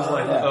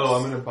 oh,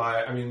 I'm gonna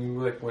buy. I mean,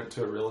 we like went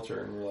to a realtor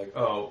and we were like,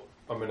 oh,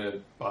 I'm gonna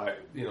buy.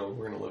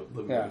 We're gonna live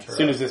in Ventura. As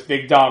soon as this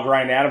big dog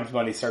Ryan Adams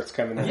money starts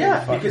coming in,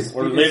 because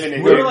we're living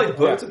in. We were like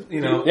booked,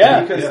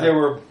 because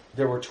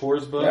there were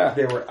tours booked,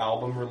 there were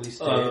album release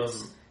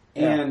dates,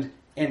 and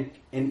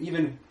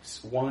even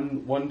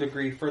one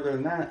degree further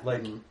than that,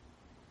 like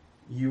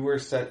you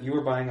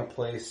were buying a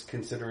place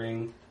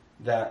considering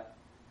that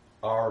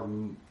our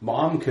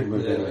mom could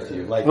move in with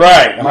you. Like,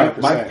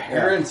 my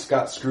parents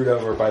got screwed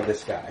over by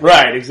this guy.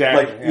 Right,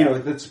 exactly.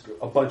 Like, that's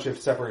a bunch of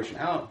separation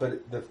out,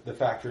 but the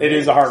fact it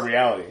is a hard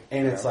reality.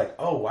 And it's like,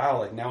 oh wow,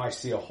 like now I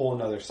see a whole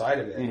nother side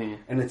of it.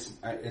 And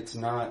it's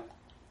not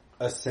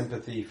a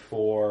sympathy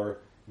for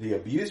the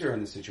abuser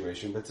in the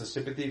situation, but it's a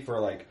sympathy for,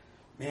 like,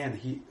 man,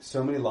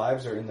 so many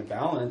lives are in the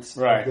balance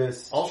of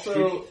this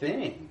shitty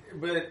thing.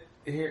 But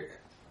here,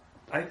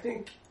 I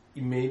think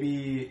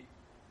maybe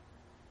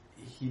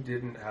he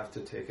didn't have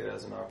to take it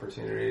as an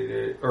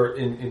opportunity or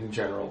in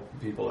general,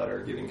 people that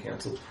are getting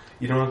canceled,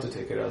 you don't have to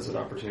take it as an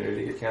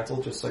opportunity to get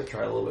canceled, just like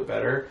try a little bit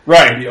better.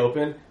 Right. And be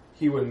open.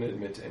 He wouldn't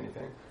admit to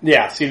anything.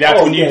 Yeah, see,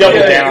 that's when you double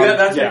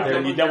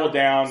down. You double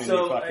down and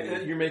so you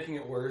fucking... you're making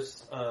it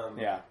worse.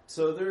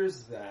 So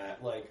there's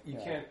that. Like, you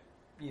can't,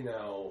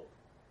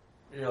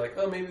 you're like,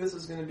 oh, maybe this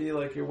is going to be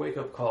like your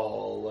wake-up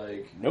call.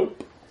 Like,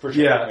 nope. For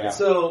sure. Yeah.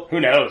 So...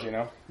 who knows,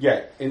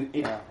 Yeah, and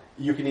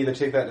you can either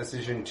take that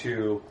decision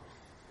to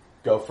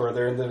go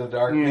further into the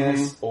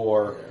darkness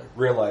or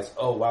realize,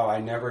 oh, wow,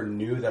 I never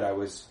knew that I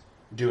was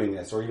doing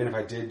this. Or even if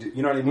I did,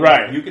 you know what I mean?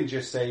 Right. You can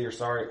just say you're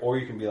sorry, or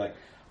you can be like,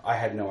 I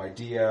had no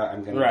idea.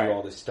 I'm going to do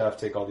all this stuff,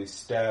 take all these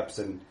steps,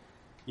 and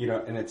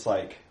and it's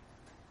like,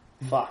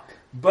 fuck.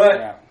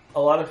 But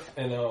a lot of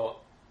I've known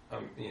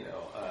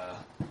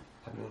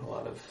a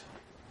lot of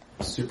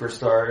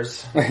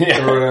superstars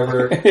or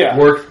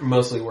whatever.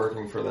 Mostly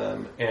working for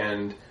them,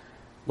 and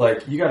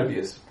like you got to be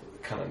as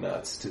kind of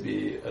nuts to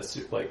be a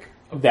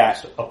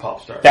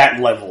pop star. That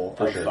level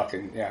of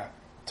fucking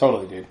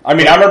totally, dude. I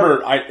mean, I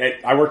remember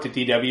I worked at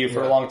DW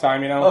for a long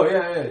time, Oh,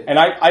 yeah. And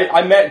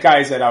I met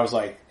guys that I was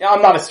like,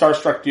 I'm not a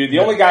starstruck dude. The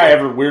only guy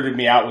ever weirded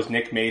me out was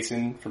Nick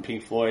Mason from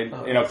Pink Floyd,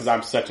 because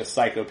I'm such a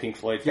psycho Pink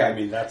Floyd fan. Yeah, I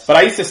mean, that's... But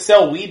I used to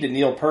sell weed to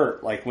Neil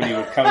Peart, like, when he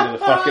would come to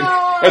the fucking...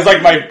 It was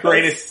like my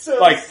greatest,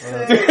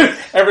 dude,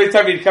 every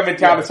time he'd come in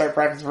town and start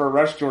practicing for a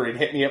Rush tour, he'd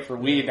hit me up for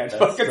weed, and I'd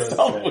fucking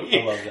sell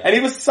weed. I love that. And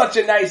he was such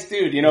a nice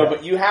dude,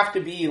 but you have to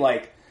be,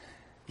 like...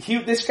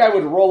 This guy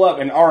would roll up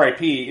and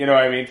R.I.P., you know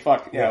what I mean?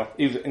 Fuck,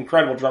 he was an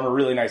incredible drummer,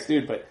 really nice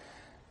dude, but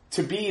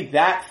to be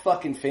that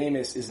fucking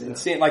famous is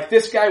insane. Like,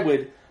 this guy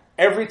would,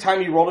 every time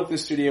he rolled up to the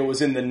studio,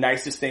 was in the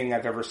nicest thing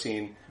I've ever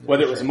seen.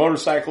 Whether it was a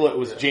motorcycle, it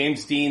was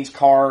James Dean's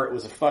car, it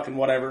was a fucking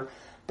whatever.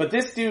 But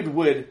this dude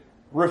would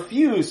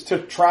refuse to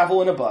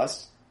travel in a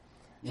bus.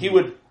 He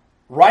would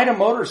ride a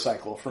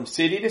motorcycle from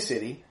city to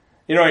city.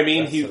 You know what I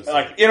mean? That's He, so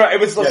like, it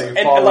was,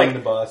 and like, the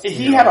bus,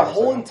 he had a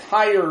whole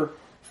entire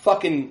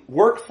fucking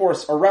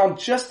workforce around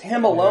just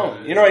him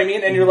alone. You know what I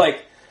mean? And you're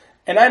like,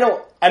 and I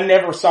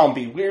never saw him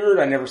be weird.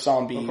 I never saw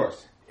him be, of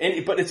course.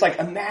 But it's like,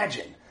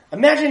 imagine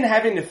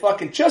having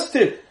to just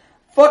to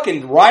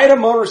fucking ride a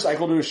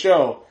motorcycle to a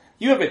show.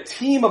 You have a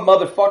team of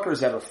motherfuckers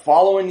that are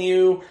following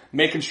you,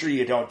 making sure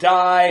you don't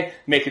die,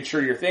 making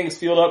sure your thing's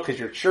fueled up, because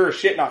you're sure as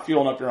shit not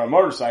fueling up your own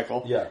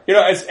motorcycle. Yeah.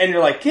 And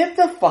you're like, get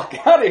the fuck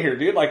out of here,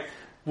 dude. Like,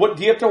 what,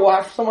 do you have to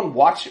watch someone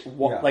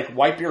like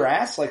wipe your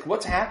ass? Like,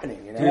 what's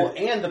happening, Well,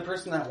 and the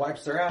person that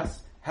wipes their ass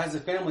has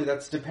a family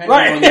that's dependent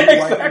on you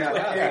wiping that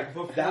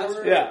ass.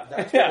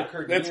 That's what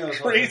occurred. That's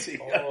crazy.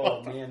 Like,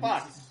 oh, man,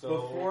 this is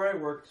so... Before I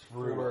worked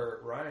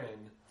for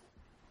Ryan,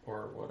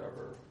 or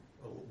whatever,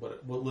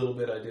 what little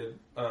bit I did,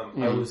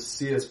 I was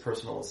Sia's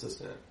personal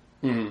assistant.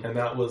 And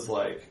that was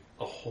like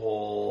a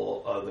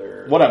whole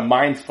other... What a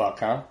mind fuck,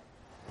 huh?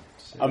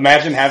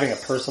 Imagine having a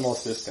personal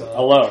assistant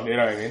alone. You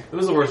know what I mean? It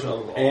was the worst one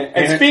of all.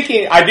 And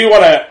speaking, I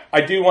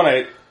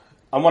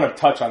want to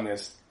touch on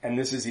this, and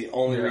this is the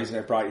only reason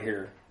I brought you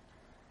here.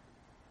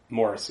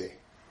 Morrissey.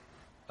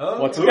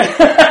 Oh, what's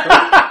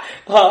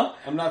huh?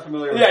 I'm not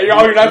familiar. With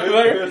you're not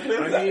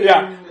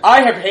familiar.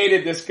 I have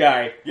hated this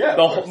guy.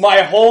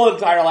 My whole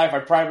entire life. I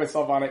pride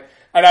myself on it,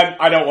 and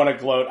I don't want to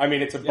gloat. I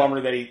mean, it's a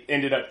bummer that he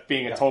ended up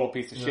being a total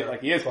piece of shit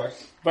like he is.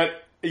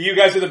 But you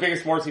guys are the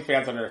biggest Morrissey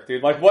fans on earth,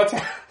 dude. Like, what's?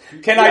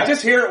 Can I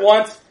just hear it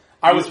once?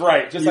 I was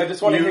right. I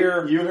just want to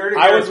hear. You heard it.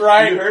 I was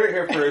right. You heard it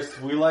here first.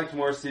 We liked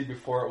Morrissey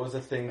before it was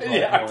a thing to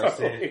like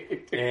Morrissey,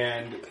 totally.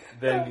 And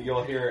then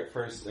you'll hear it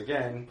first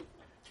again.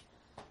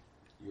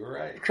 You were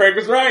right. Craig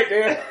was right,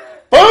 dude.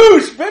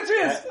 Boosh,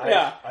 bitches!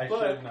 I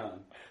should have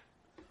known.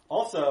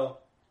 Also,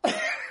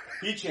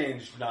 he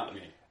changed, not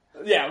me.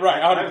 Yeah,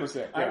 right,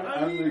 100%.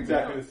 I'm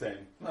exactly the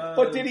same.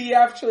 But did he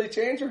actually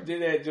change, or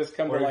did it just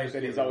come to light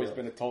that he's always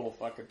been a total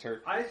fucking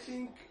turd? I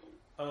think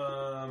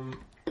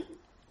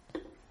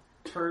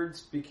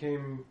turds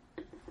became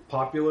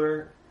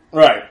popular.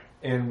 Right.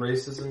 And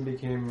racism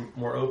became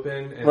more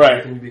open, and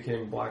everything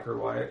became black or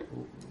white.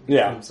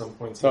 Yeah. At some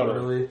points, totally.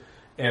 Literally.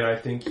 And I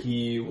think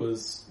he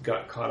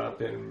got caught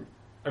up in.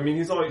 I mean,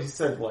 he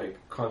said like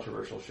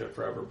controversial shit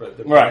forever, but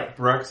the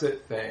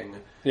Brexit thing,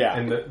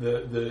 and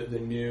the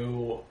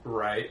new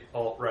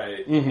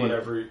alt-right,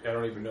 whatever, I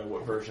don't even know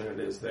what version it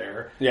is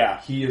there.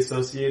 Yeah, he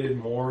associated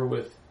more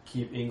with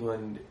keep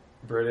England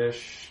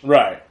British,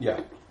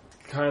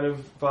 kind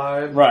of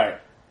vibe, right.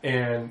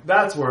 And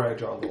that's where I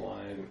draw the line.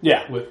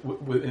 Yeah,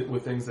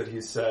 with things that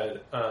he's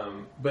said,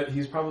 but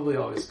he's probably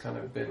always kind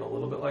of been a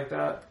little bit like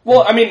that.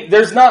 Well, I mean,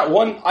 there's not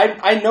one.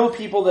 I know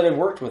people that have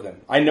worked with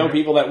him. I know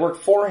people that work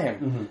for him.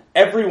 Mm-hmm.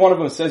 Every one of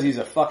them says he's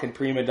a fucking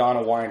prima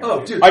donna whiner.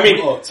 Oh, dude! I mean,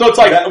 so it's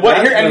like,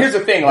 here's the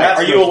thing: like,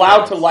 are you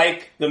allowed to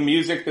like the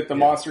music that the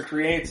monster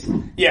creates?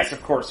 Yes,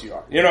 of course you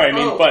are. You know what I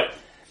mean? But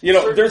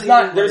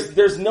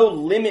there's no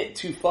limit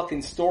to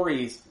fucking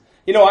stories.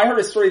 You know, I heard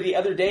a story the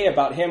other day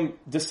about him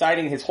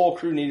deciding his whole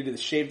crew needed to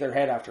shave their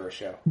head after a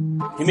show.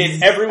 He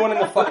made everyone in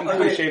the fucking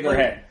crew shave their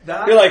head.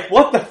 You're like,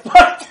 what the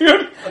fuck,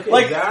 dude?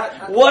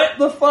 What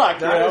the fuck?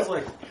 That is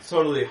like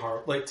totally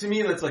hard. Like, to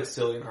me, that's like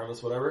silly and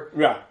harmless, whatever.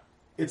 Yeah.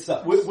 It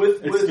sucks.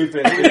 It's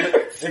stupid.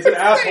 It's an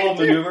asshole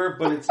maneuver,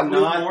 but it's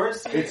not.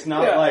 It's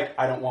not like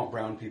I don't want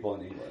brown people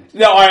in England.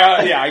 No,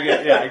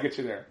 I get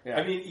you there. Yeah.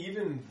 I mean,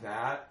 even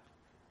that,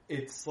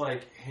 it's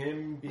like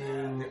him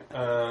being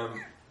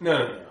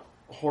no.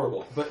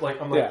 Horrible, but like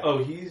I'm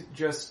like, he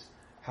just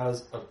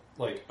has a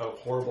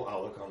horrible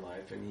outlook on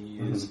life, and he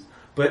is,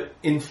 but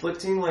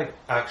inflicting like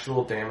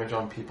actual damage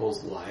on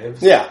people's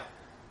lives. Yeah,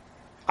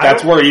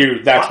 that's where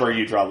you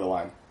draw the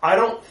line. I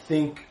don't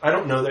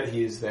know that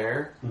he is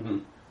there,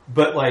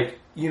 but like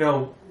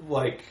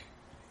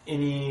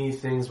any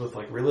things with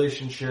like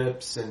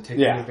relationships and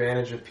taking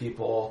advantage of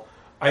people.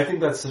 I think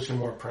that's such a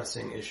more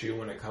pressing issue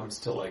when it comes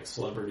to like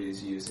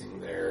celebrities using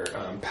their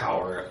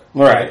power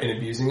and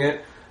abusing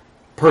it.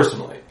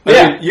 Personally.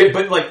 Then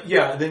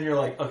you're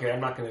like, okay, I'm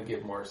not going to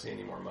give Morrissey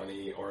any more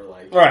money or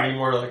like any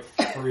more like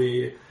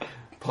free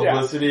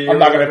publicity. I'm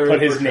not going to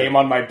put his name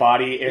on my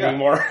body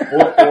anymore.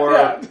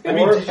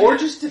 Or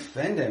just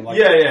defend him.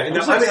 Like,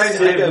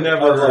 I've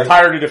never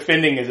tired of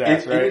defending his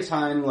ass. Right?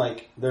 Anytime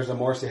like there's a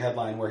Morrissey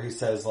headline where he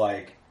says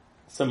like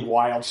some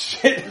wild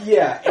shit.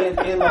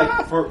 and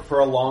like for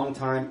a long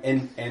time,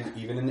 and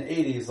even in the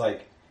 80s,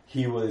 like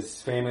he was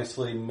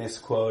famously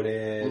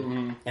misquoted,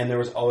 and there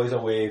was always a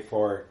way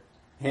for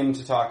him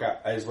to talk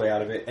his way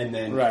out of it, and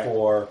then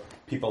for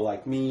people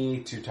like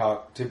me to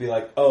be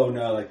like, oh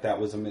no, like that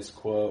was a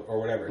misquote or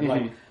whatever.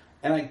 Like,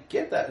 and I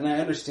get that, and I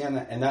understand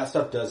that, and that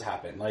stuff does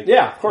happen. Like,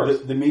 of course,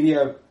 the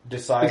media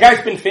decides. The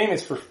guy's been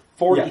famous for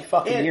 40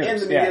 fucking years,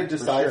 and the media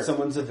decides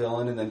someone's a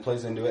villain and then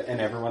plays into it, and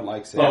everyone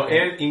likes it. Oh,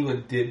 and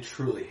England did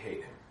truly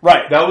hate him.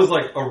 Right. That was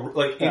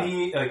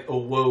any a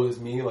woe is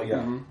me. Like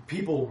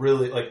people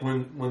really like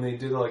when they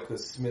did like the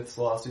Smiths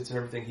lawsuits and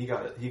everything. He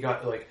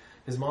got like.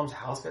 His mom's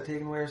house got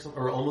taken away or something,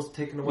 or almost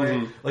taken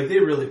away. Like, they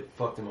really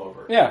fucked him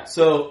over. Yeah.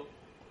 So,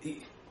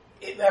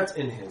 that's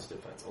in his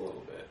defense a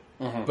little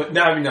bit. But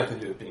now having nothing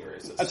to do with being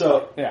racist.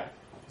 So,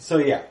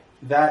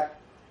 that...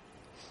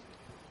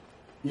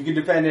 You can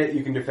defend it,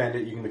 you can defend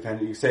it, you can defend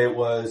it. You can say it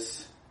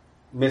was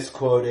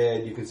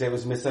misquoted, you can say it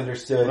was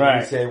misunderstood, you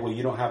can say, well,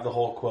 you don't have the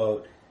whole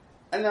quote.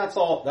 And that's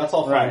all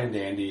fine and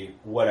dandy,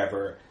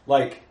 whatever.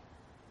 Like,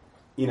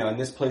 and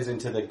this plays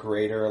into the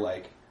greater,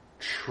 like...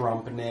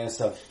 Trumpness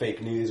of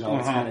fake news and all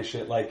this kind of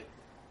shit. Like,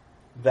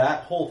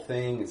 that whole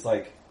thing is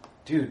like,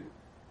 dude,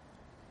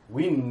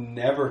 we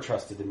never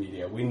trusted the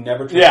media. We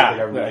never trusted the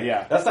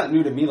government. That's not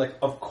new to me. Like,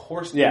 of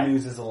course the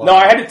news is a lie. No,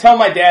 I had to tell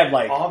my dad,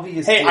 like,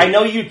 obviously, hey, I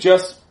know you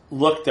just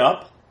looked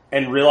up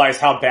and realized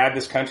how bad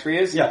this country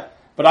is. Yeah.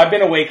 But I've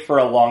been awake for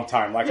a long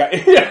time. Like,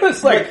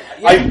 it's like,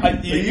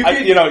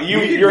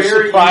 you're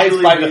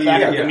surprised by the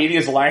fact that the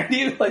media's lying to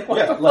you. Like,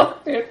 what the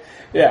fuck, dude?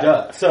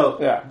 Yeah.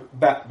 So,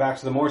 back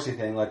to the Morrissey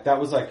thing, like, that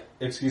was, like,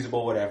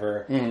 excusable,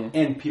 whatever.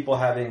 And people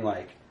having,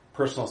 like,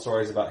 personal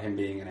stories about him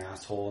being an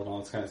asshole and all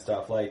this kind of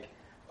stuff. Like,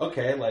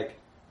 okay, like,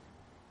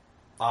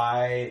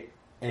 I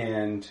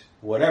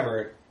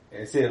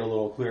say it a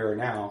little clearer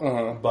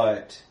now,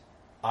 but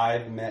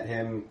I've met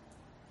him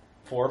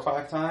 4 or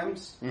 5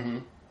 times. Mm-hmm.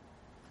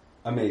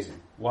 Amazing.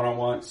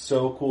 One-on-one,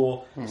 so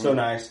cool, so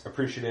nice,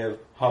 appreciative,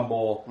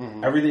 humble,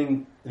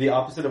 everything, the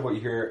opposite of what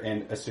you hear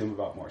and assume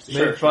about Morrissey.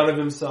 Made fun of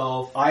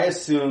himself. I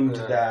assumed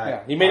that...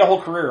 Yeah. He made a whole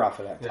career off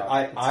of that. Yeah.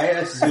 I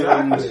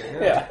assumed,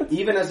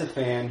 even as a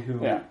fan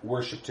who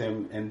worshipped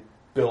him and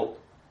built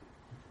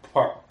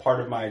part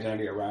of my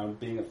identity around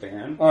being a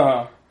fan,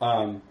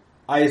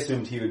 I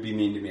assumed he would be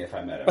mean to me if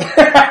I met him. No.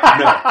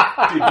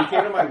 Dude, he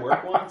came to my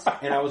work once,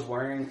 and I was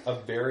wearing a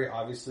very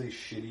obviously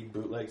shitty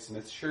bootleg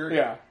Smith shirt.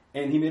 Yeah.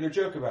 And he made a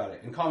joke about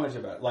it and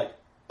commented about it. Like,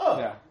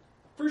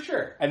 for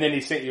sure. And then he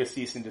sent you a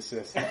cease and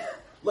desist.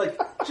 Like,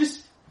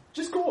 just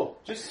cool.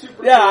 Just super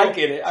cool. Yeah, I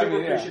get it.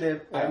 Super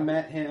appreciative. Yeah. I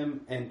met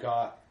him and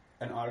got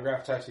an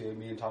autograph tattoo.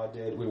 Me and Todd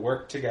did. We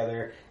worked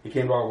together. He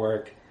came to our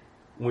work.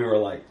 We were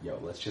like, yo,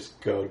 let's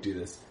just go do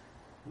this.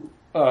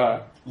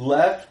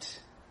 Left,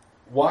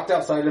 walked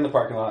outside in the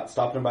parking lot,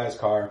 stopped him by his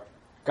car,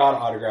 got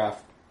an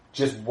autograph,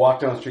 just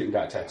walked down the street and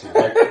got tattooed.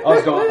 Like, I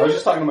was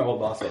just talking to my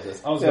old boss about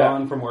this. I was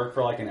gone from work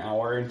for like an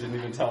hour and didn't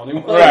even tell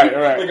anyone. Right.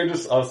 Like, I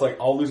was like,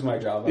 I'll lose my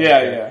job.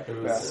 Yeah.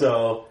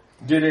 So,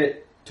 did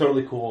it,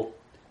 totally cool.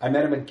 I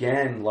met him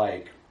again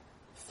like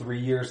 3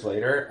 years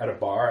later at a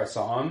bar. I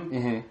saw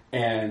him,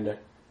 and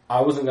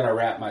I wasn't going to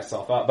wrap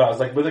myself up, but I was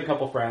like with a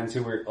couple friends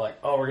who were like,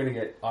 oh, we're going to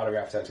get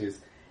autograph tattoos.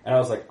 And I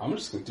was like, I'm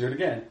just going to do it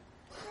again.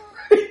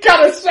 You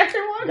got a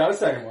second one? Got a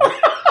second one.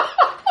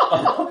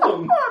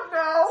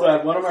 So I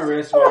had one on my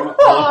wrist,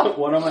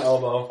 one on my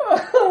elbow.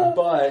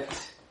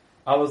 But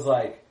I was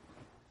like,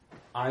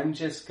 I'm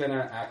just going to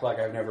act like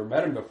I've never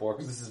met him before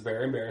because this is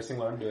very embarrassing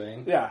what I'm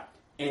doing. Yeah.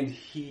 And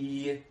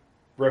he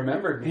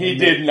remembered me. He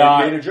did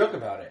not. Made a joke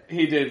about it.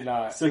 He did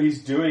not. So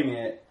he's doing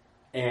it,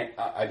 and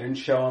I didn't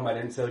show him. I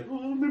didn't say, like,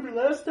 oh, remember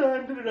last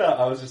time, da-da-da.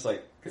 I was just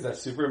like, because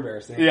that's super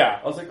embarrassing.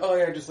 Yeah. I was like, oh,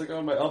 yeah, just like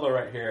on my elbow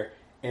right here.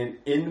 And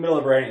in the middle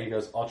of writing, he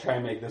goes, I'll try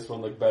and make this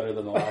one look better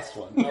than the last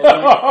one. I was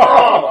like,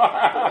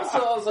 oh. So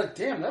I was like,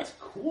 damn, that's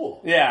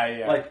cool.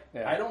 Yeah. Like,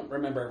 I don't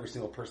remember every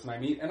single person I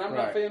meet, and I'm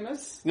not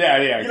famous.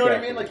 Yeah, You know what I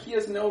mean? Like, he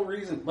has no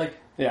reason. Like,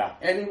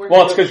 anywhere.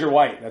 Well, it's because you're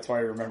white. That's why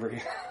I remember you.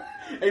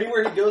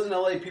 Anywhere he goes in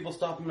LA, people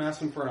stop him and ask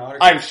him for an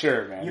autograph. I'm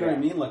sure, man. You know what I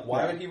mean? Like,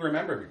 why would he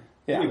remember me?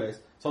 Yeah. Anyways,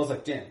 so I was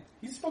like, damn,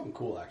 he's fucking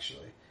cool,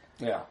 actually.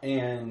 Yeah.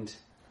 And...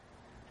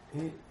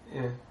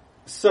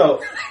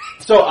 So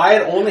I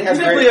had only had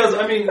he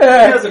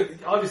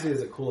obviously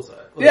has a cool side.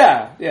 Like,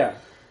 yeah.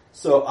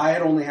 So I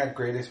had only had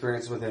great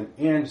experience with him,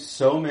 and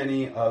so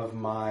many of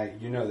my,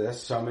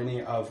 so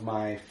many of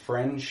my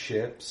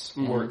friendships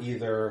were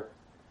either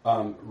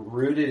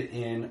rooted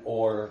in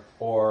or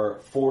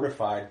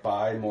fortified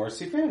by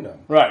Morrissey fandom.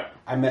 Right.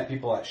 I met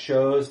people at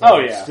shows that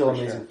I'm still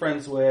amazing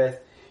friends with.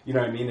 You know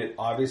what I mean? It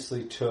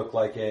obviously took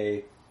like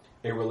a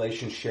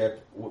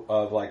relationship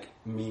of like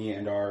me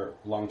and our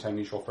longtime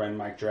mutual friend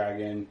Mike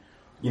Dragon.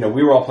 We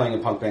were all playing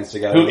in punk bands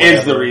together. Who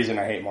is the reason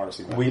I hate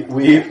Morrissey? We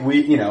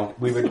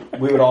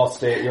would all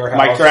stay at your house.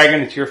 Mike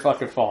Dragon, it's your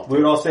fucking fault. We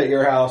would all stay at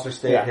your house or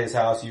stay at his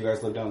house. You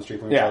guys lived down the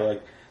street from each other.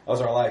 Like, that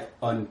was our life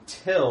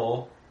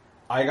until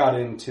I got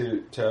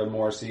into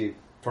Morrissey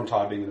from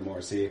Todd being into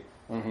Morrissey,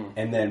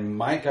 and then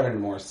Mike got into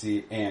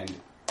Morrissey and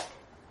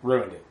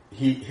ruined it.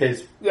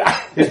 His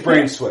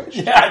brain switched.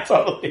 Yeah,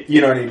 totally. You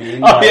know what I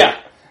mean? Oh, yeah.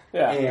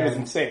 Yeah, it was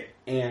insane.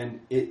 And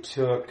it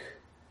took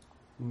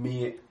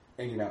me,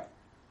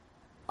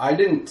 I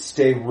didn't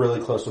stay really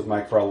close with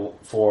Mike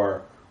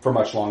for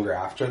much longer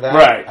after that.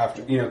 Right.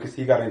 After, because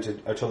he got into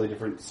a totally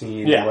different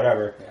scene and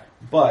whatever. Yeah.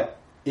 But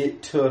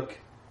it took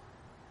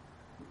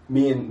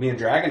me and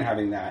Dragon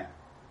having that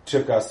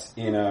took us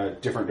in a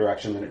different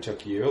direction than it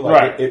took you.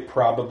 Like, it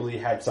probably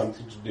had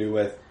something to do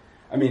with,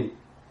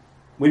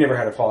 we never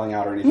had a falling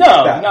out or anything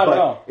like that. No, but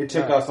no. It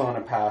took us on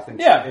a path.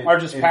 And, our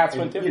paths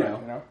went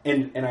different.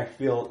 And I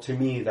feel, to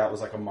me, that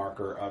was like a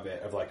marker of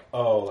it. Of like,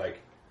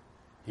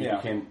 he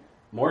became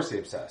Morrissey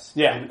obsessed.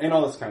 Yeah. And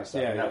all this kind of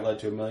stuff. And that led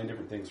to a million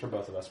different things for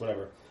both of us,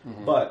 whatever.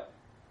 Mm-hmm. But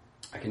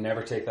I can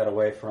never take that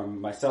away from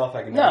myself.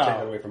 I can never take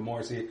that away from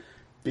Morrissey.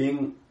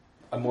 Being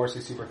a Morrissey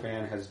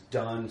superfan has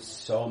done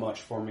so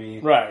much for me.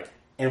 Right.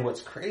 And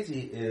what's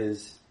crazy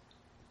is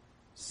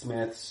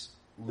Smiths,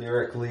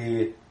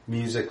 lyrically,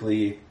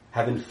 musically,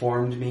 have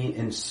informed me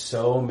in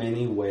so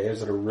many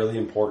ways that are really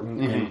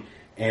important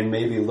and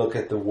maybe look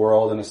at the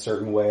world in a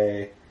certain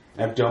way.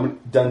 And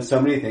have done so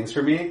many things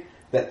for me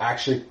that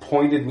actually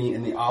pointed me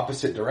in the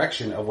opposite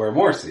direction of where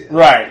Morrissey is.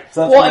 Right.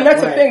 So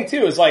that's the thing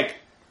too, is like,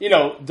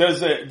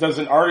 does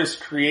an artist's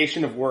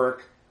creation of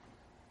work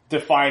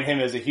define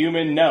him as a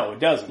human? No, it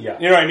doesn't. Yeah.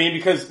 You know what I mean?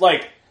 Because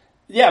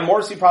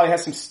Morrissey probably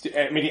has some,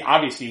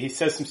 obviously he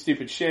says some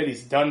stupid shit,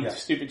 he's done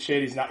stupid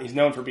shit, he's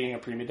known for being a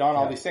prima donna,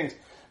 all these things.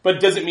 But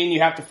does it mean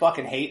you have to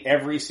fucking hate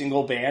every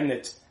single band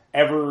that's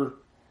ever,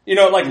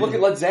 look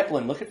at Led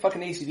Zeppelin, look at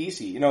fucking AC/DC.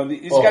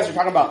 These guys are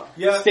talking about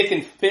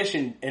sticking fish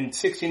in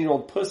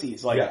 16-year-old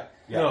pussies. Like,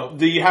 No.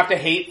 Do you have to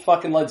hate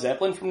fucking Led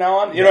Zeppelin from now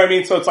on? You know what I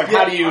mean? So it's like,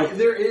 how do you,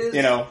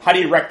 how do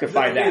you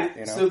rectify that?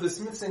 You know? So the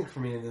Smiths thing for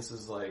me, and this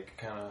is like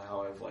kind of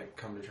how I've like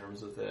come to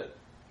terms with it,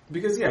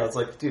 because it's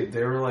like, dude,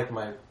 they were like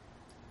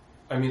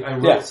I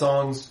wrote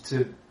songs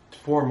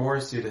for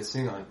Morrissey to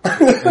sing on,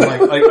 and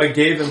like I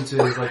gave them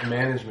to his like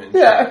management.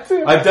 Yeah,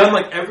 I've done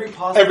like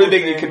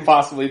everything you could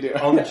possibly do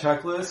on the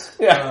checklist.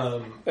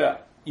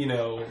 You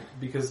know,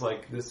 because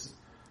like this.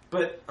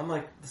 But I'm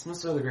like, the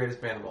Smiths are the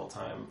greatest band of all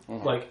time.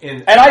 Mm-hmm. Like,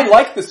 and I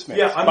like the Smiths.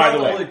 Yeah, I'm by not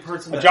the way. Only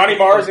person that Johnny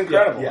Marr is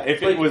incredible.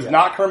 If it was like,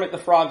 not Kermit the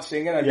Frog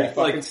singing, I'd be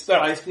fucking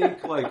stoked. I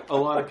think like a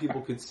lot of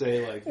people could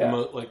say like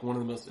like one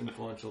of the most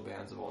influential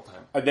bands of all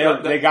time.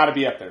 They got to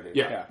be up there, dude.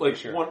 Yeah, like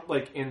sure.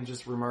 And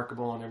just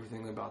remarkable and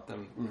everything about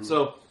them. Mm-hmm.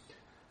 So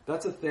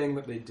that's a thing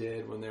that they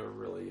did when they were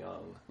really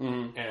young,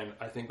 and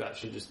I think that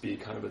should just be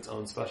kind of its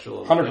own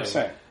special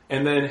 100%.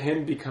 And then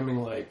him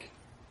becoming like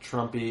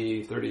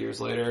Trumpy 30 years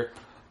later,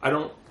 I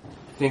don't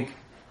think.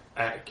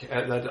 I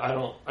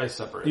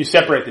separate. You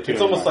separate the two. It's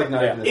almost like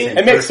not even the same.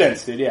 It makes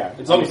sense, dude. Yeah,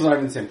 it's almost not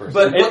even the same person.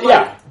 But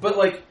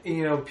like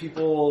you know,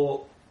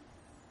 people.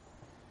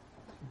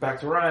 Back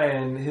to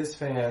Ryan, his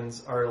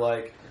fans are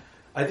like,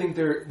 I think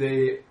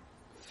they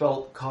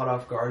felt caught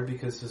off guard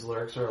because his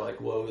lyrics are like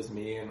 "woe is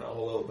me" and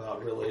all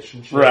about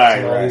relationships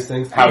and all these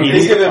things. How he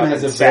think of him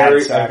as a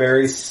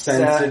very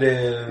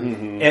sensitive,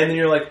 and then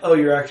you're like, oh,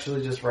 you're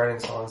actually just writing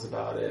songs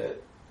about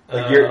it.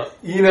 Like you're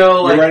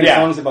writing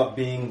songs about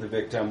being the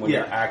victim when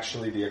you're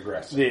actually the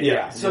aggressor.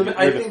 So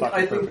I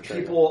think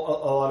people,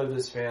 a lot of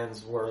his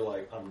fans were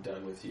like, "I'm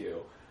done with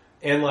you,"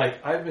 and like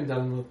I've been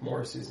done with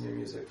Morrissey's new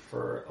music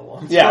for a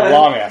long time. Yeah,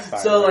 long ass time.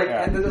 So like,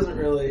 and it doesn't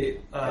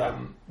really.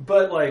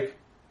 But like,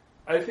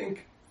 I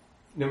think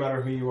no matter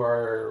who you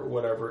are or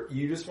whatever,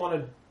 you just want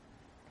to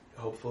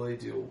hopefully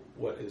do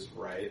what is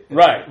right.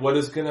 Right. What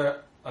is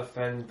gonna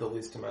offend the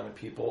least amount of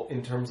people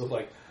in terms of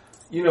like,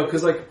 you know,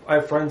 because like I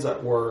have friends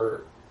that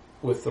were.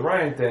 With the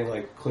Ryan thing,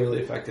 like,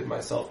 clearly affected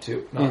myself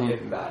too. Not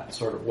in that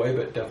sort of way,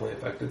 but definitely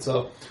affected.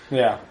 So,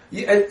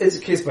 it's a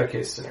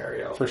case-by-case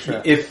scenario. For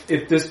sure. If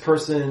this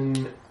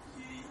person,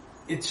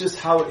 it's just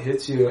how it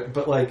hits you.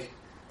 But, like,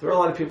 there are a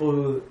lot of people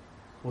who,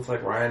 with,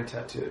 like, Ryan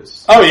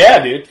tattoos. Oh,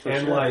 yeah, dude. For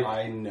and, sure. like...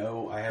 I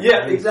know. I have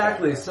Yeah,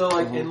 exactly. So,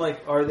 like, and,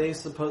 like, are they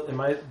supposed...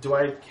 Do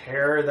I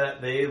care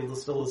that they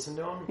still listen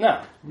to him?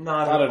 No.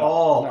 Not at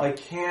all. No. I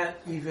can't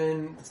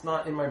even... It's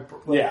not in my...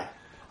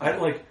 I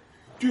don't, like...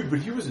 Dude, but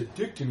he was a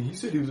dick to me. He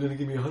said he was going to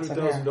give me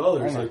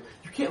 $100,000. Like,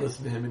 you can't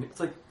listen to him. And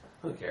it's like,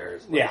 who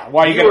cares? Like,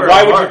 why would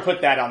you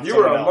put that on? You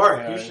were a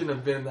Mark. You shouldn't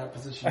have been in that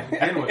position to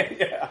begin with.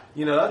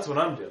 You know, that's what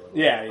I'm doing.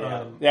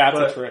 That's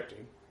a trip,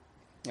 dude.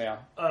 Yeah.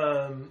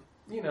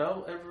 You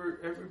know,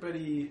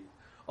 everybody.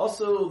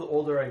 Also, the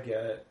older I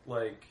get,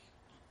 like,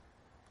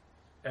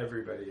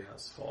 everybody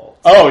has faults.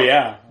 Oh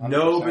yeah. 100%.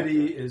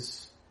 Nobody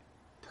is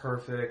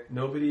perfect.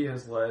 Nobody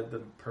has led the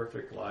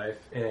perfect life,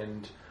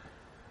 and.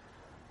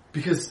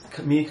 Because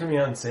me coming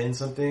out and saying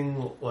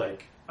something,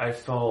 like, I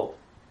felt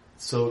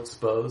so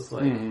exposed,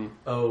 like,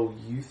 oh,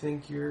 you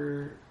think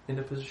you're in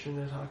a position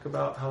to talk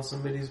about how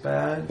somebody's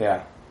bad?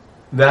 Yeah.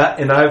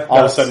 That, and I've... All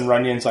of a sudden,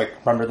 Runion's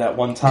like, remember that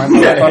one time? No!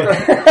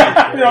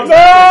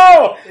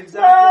 Exactly.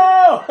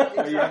 No!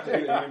 You have to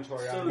do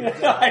inventory on it.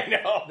 I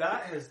know.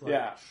 That has,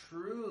 like,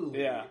 truly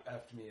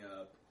effed me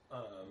up.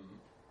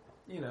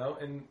 You know,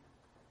 and...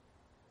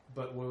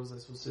 But what was I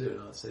supposed to do?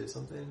 Not say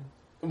something?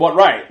 Well,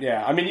 right,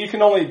 yeah. I mean, you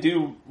can only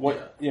do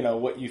what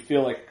what you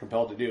feel like you're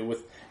compelled to do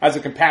as a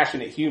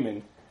compassionate human.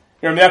 You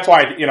know, I mean, that's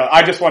why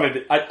I just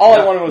wanted. I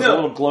wanted was a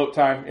little gloat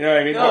time. You know what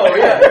I mean?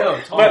 Totally.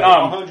 But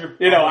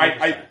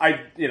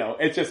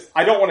it's just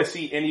I don't want to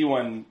see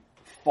anyone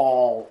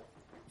fall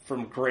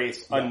from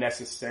grace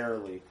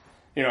unnecessarily.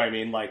 You know what I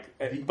mean? Like,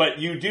 but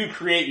you do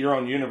create your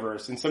own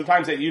universe, and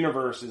sometimes that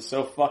universe is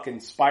so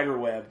fucking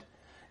spiderwebbed,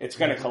 it's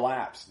going to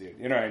collapse, dude.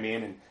 You know what I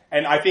mean?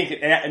 And I think,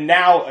 and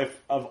now,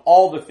 of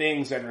all the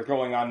things that are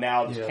going on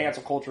now, this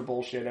cancel culture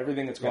bullshit,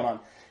 everything that's going on,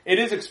 it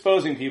is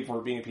exposing people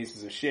for being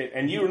pieces of shit.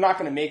 And you're not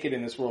going to make it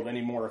in this world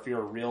anymore if you're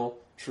a real,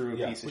 true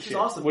piece of shit. Which is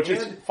awesome. Which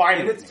is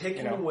fine. And it's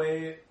taking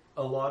away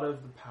a lot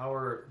of the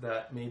power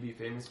that maybe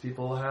famous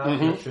people have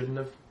that shouldn't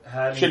have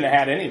had. Shouldn't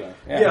have had anyway.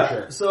 Yeah. For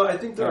sure. So I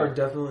think there are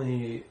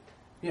definitely,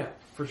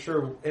 for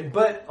sure.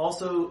 But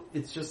also,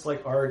 it's just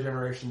like our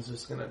generation's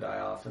just going to die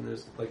off, and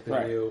there's like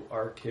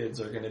our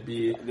kids are going to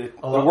be the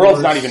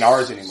world's not even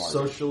ours anymore.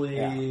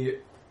 Socially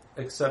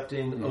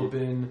accepting,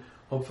 open,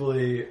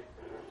 hopefully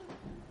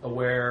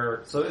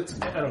aware. So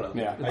it's, I don't know.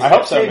 Yeah, I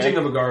hope so. Changing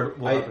of a guard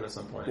will happen at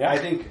some point. Yeah, I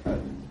think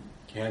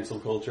cancel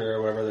culture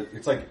or whatever.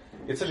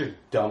 It's such a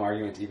dumb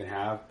argument to even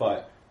have.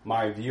 But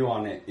my view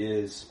on it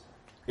is,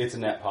 it's a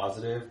net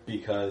positive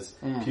because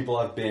people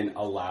have been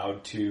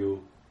allowed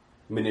to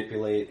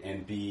manipulate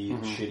and be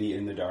shitty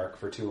in the dark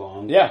for too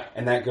long. Yeah.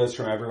 And that goes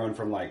from everyone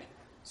from like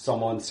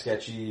someone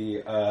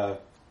sketchy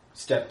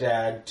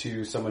stepdad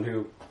to someone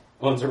who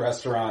owns a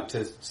restaurant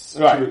to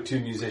a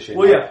musician.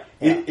 Well,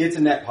 it's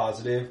a net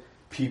positive.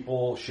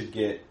 People should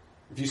get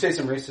if you say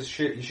some racist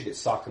shit, you should get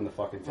socked in the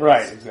fucking face.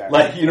 Right, exactly.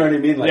 Like, you know what I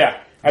mean? Like,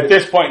 yeah. At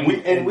this point we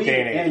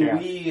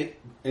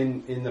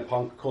in the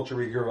punk culture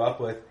we grew up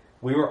with,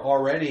 we were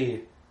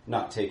already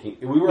not taking.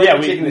 We were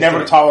taking this never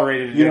thing.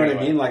 tolerated it. You know anyway.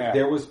 what I mean? Like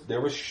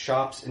there was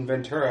shops in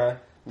Ventura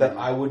that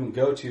I wouldn't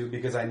go to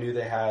because I knew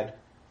they had,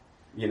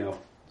 you know,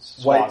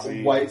 white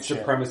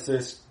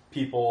supremacist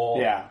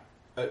people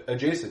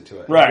adjacent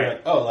to it. Right.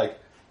 Like, oh, like,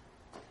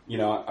 you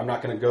know, I'm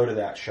not going to go to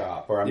that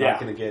shop, or I'm not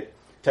going to get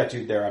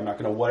tattooed there. I'm not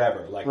going to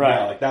whatever. Like, no,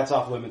 like that's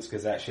off limits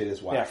because that shit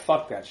is white. Yeah,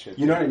 fuck that shit.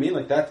 You know what I mean?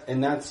 Like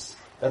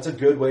that's a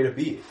good way to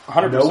be.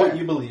 100%. Know what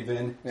you believe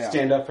in.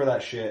 Stand up for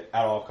that shit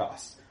at all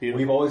costs. Beautiful.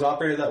 We've always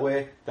operated that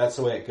way. That's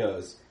the way it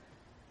goes.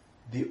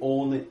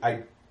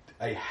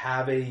 I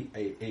have a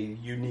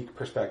unique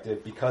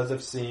perspective because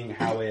of seeing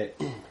how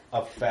it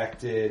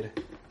affected,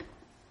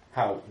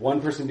 how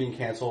one person being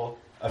canceled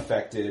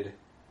affected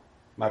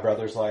my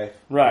brother's life,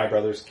 my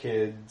brother's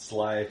kid's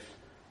life,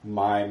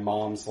 my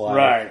mom's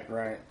life.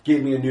 Right.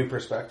 Gave me a new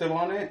perspective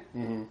on it.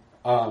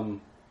 Mm-hmm.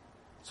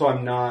 So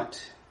I'm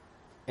not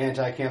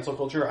anti-cancel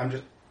culture. I'm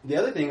just, the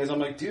other thing is I'm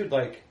like, dude,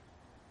 like,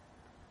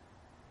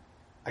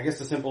 I guess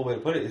the simple way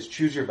to put it is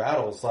choose your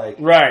battles. Like,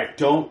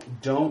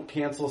 don't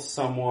cancel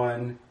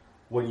someone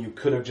when you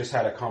could have just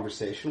had a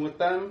conversation with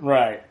them.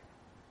 Right.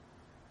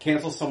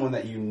 Cancel someone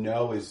that you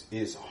know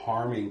is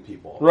harming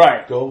people.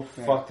 Right. Go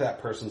fuck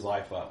that person's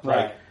life up.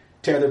 Right. Like,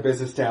 tear their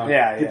business down.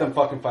 Get them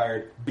fucking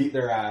fired. Beat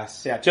their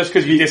ass. Yeah, just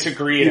because you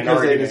disagree in an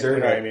argument. They deserve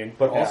you know it. what I mean?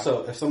 But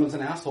also, if someone's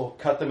an asshole,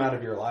 cut them out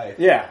of your life.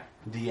 Yeah.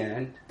 The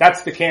end.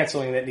 That's the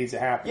canceling that needs to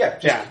happen.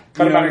 Yeah.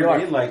 Cut them out of your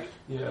life. Like,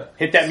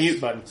 hit that mute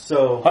button.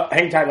 So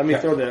hang tight. Let me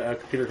throw the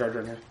computer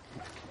charger in here.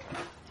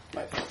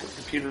 My fucking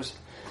computers.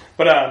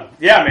 But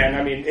yeah, man.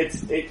 I mean,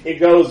 it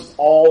goes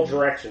all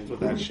directions with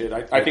that shit.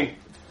 I think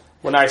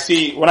when I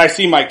see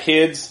my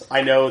kids,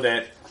 I know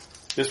that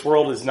this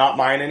world is not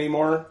mine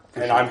anymore,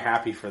 and I'm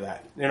happy for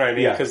that. You know what I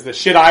mean? Because the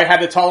shit I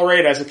had to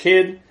tolerate as a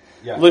kid,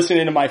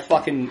 listening to my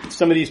fucking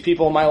some of these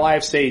people in my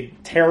life say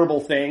terrible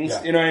things.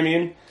 You know what I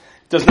mean?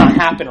 Does not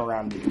happen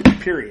around me,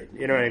 period.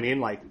 You know what I mean?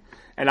 Like,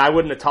 and I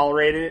wouldn't have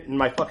tolerated it, and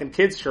my fucking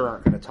kids sure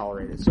aren't going to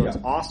tolerate it. So it's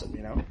awesome,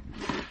 you know?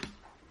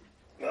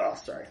 Oh,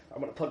 sorry.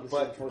 I'm going to plug this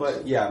in.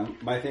 But yeah,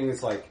 my thing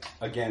is like,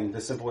 again,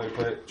 the simple way to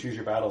put it, choose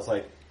your battles.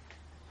 Like,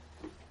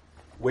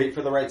 wait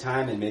for the right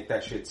time and make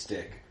that shit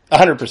stick.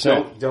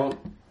 100%.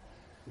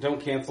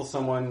 Don't cancel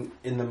someone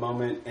in the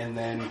moment and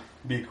then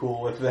be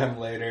cool with them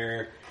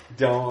later.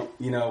 Don't,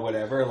 you know,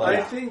 whatever. Like,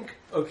 I think,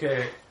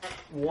 okay,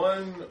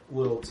 one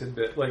little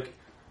tidbit, like,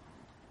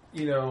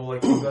 you know,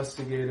 like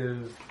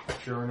investigative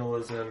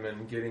journalism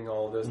and getting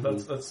all this,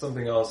 that's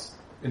something else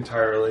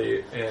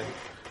entirely.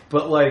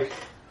 But like,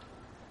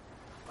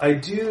 I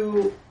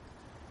do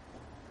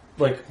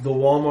like the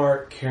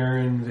Walmart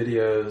Karen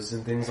videos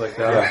and things like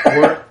that.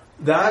 Where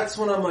that's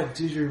when I'm like,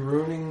 dude, you're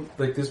ruining,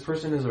 like, this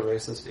person is a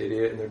racist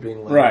idiot and they're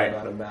being led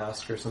about a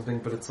mask or something,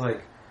 but it's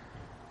like,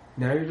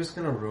 now you're just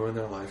gonna ruin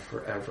their life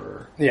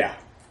forever. Yeah.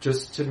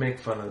 Just to make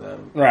fun of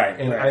them. Right.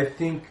 And I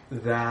think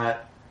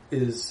that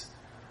is...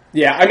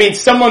 Yeah, I mean,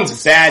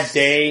 someone's bad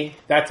day,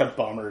 that's a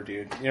bummer,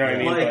 dude. You know what I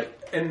mean?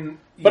 Like,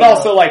 but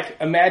also, like,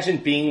 imagine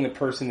being the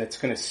person that's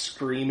going to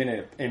scream in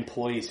an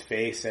employee's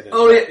face at a... you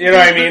know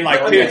what I mean?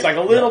 Like, dude, it's like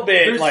a little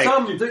bit, like...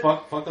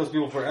 Fuck those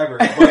people forever.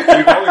 But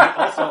we've always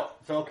also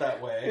felt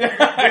that way.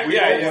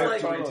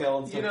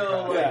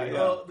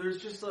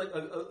 There's just, like,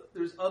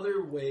 there's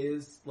other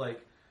ways,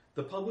 like,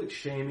 the public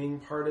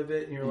shaming part of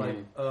it, and you're like,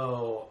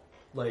 oh,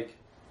 like...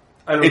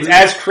 It's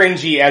as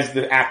cringy as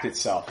the act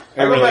itself.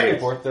 I go back and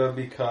forth though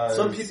because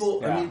some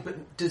people. I mean,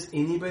 but does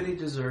anybody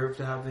deserve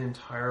to have the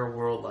entire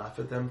world laugh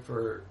at them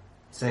for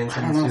saying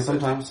something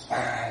stupid? Sometimes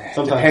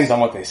depends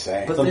on what they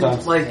say. But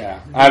sometimes, then,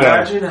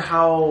 imagine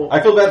how I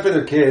feel bad for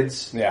their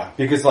kids. Yeah,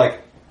 because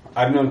like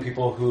I've known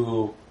people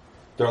who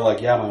they're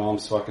like, yeah, my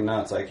mom's fucking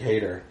nuts. Like,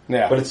 hate her.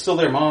 Yeah, but it's still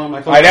their mom.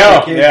 I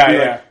know. Kids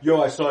like,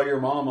 yo, I saw your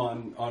mom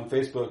on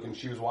Facebook and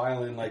she was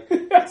wilding. Like,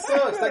 it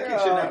sucks. That kid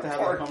shouldn't have to have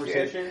that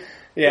conversation. Kid.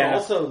 Yeah. But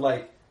also,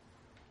 like,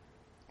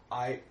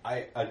 I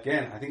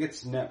think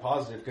it's net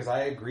positive because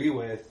I agree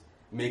with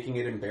making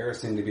it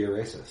embarrassing to be a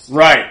racist.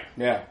 Right.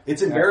 Yeah.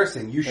 It's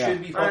embarrassing. You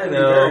should be fucking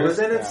embarrassed.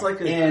 But then it's like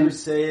a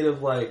crusade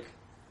of like,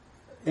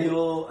 I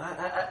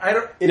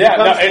don't.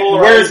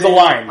 Where's the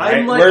line? Right?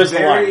 I'm like where's the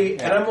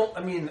line?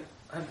 And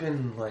I've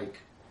been like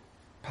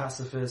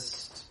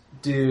pacifist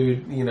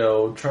dude, you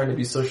know, trying to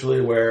be socially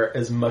aware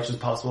as much as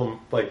possible,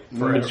 like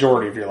for the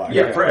majority of your life.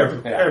 Yeah, for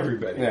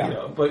everybody, you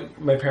know. But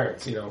my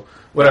parents, you know,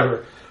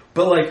 whatever.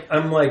 But like,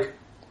 I'm like,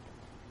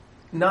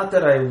 not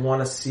that I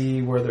want to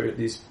see where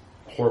these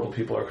horrible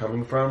people are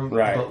coming from,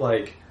 but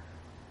like,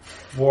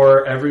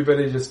 for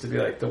everybody just to be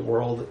like, the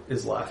world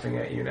is laughing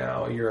at you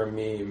now. You're a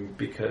meme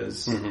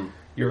because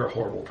you're a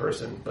horrible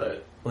person.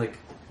 But like,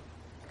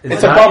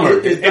 it's a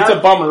bummer. It's a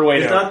bummer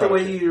way. It's not the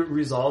way you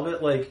resolve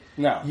it. Like,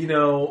 no. You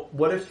know,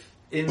 what if?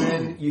 And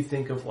then you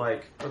think of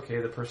like,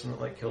 okay, the person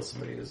that like kills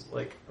somebody is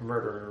like a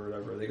murderer or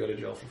whatever. They go to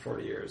jail for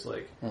 40 years.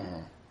 Like,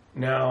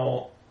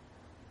 now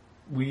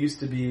we used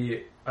to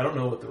be I don't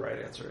know what the right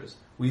answer is.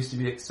 We used to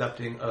be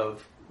accepting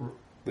of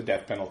the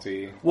death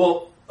penalty.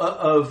 Well,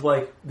 of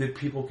like that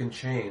people can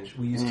change.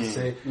 We used to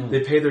say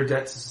they pay their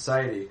debt to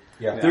society.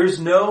 Yeah. There's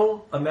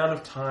no amount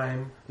of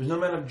time, there's no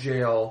amount of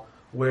jail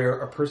where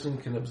a person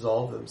can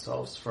absolve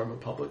themselves from a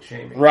public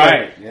shaming.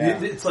 Right.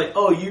 Like, it's like,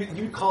 oh,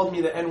 you called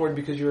me the N-word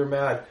because you were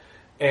mad.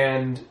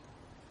 And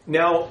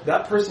now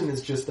that person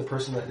is just the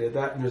person that did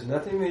that, and there's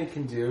nothing they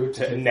can do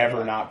to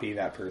never not be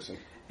that person.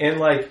 And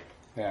like,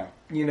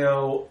 you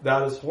know,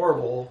 that is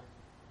horrible.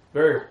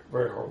 Very,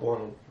 very horrible.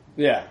 And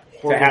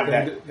to have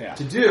that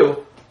to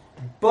do.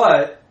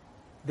 But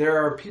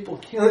there are people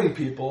killing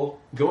people,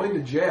 going to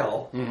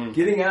jail,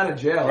 getting out of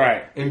jail,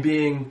 and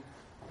being...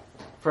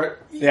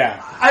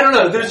 I don't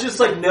know. There's just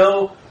like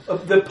no...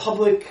 The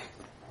public...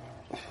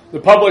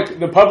 The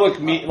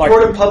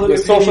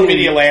social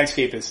media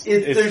landscape is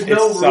there's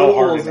no rules, so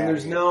hard and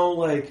there's no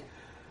like...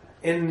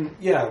 And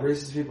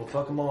racist people,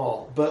 fuck them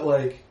all. But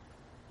like...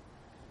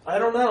 I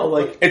don't know,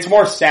 like... It's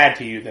more sad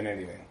to you than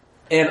anything.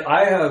 And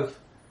I have...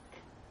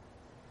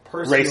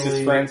 Personally,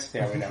 racist friends?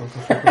 Yeah, we know.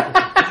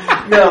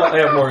 No, I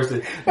have more.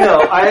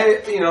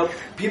 No,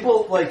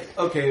 people like,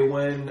 okay,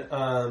 when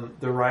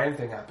the Ryan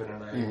thing happened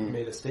and I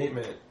made a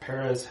statement,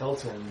 Perez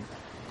Hilton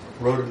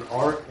wrote an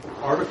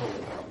article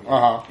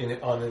about me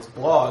on his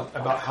blog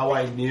about how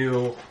I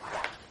knew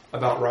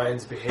about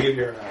Ryan's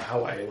behavior and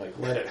how I like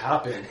let it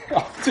happen.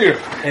 Oh, dude.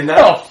 And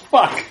that,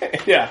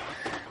 fuck. Yeah.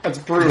 That's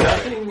brutal.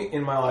 Nothing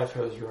in my life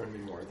has ruined me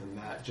more than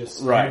that.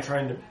 Just him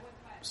trying to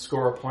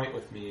score a point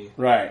with me.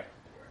 Right.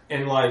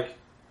 And like,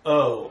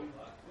 oh,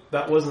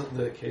 that wasn't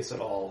the case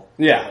at all.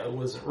 Yeah. It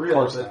wasn't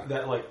real. But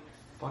that like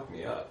fucked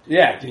me up.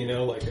 Yeah. You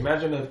know, like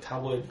imagine a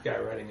tabloid guy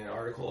writing an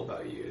article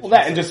about you. Well,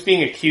 that and just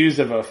being accused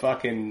of a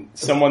fucking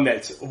someone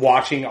that's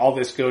watching all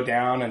this go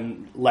down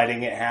and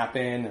letting it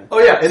happen. Oh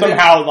yeah. And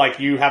somehow then,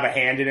 like you have a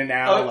hand in it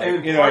now. Like,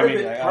 and you know what I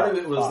mean? Part of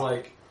it was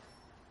like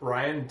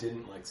Ryan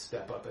didn't like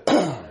step up at the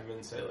time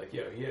and say like,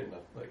 yo, he had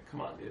nothing, like,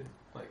 come on, dude.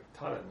 Like,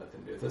 Todd had nothing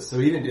to do with this, so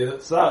he didn't do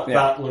it. So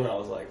that when I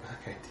was like,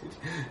 okay, dude,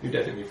 you're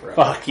dead to me forever.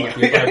 Fuck you.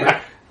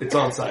 It's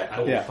on site. I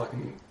will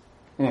fucking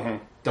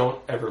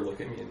don't ever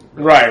look at me and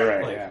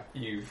right. Like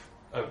you've,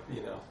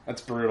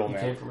 that's brutal, you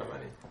man. Came for my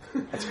money.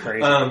 That's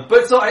crazy.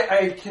 But so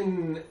I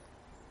can,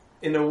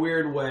 in a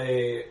weird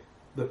way,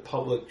 the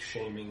public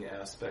shaming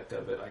aspect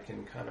of it, I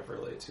can kind of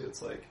relate to.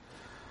 It's like,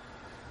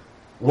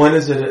 when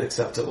is it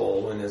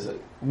acceptable? When is it?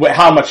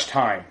 How much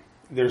time?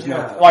 There's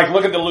no like.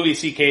 Look at the Louis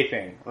C.K.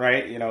 thing,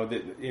 right?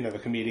 The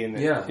comedian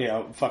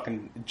that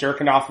fucking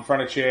jerking off in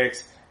front of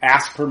chicks,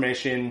 asked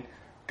permission,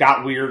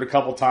 got weird a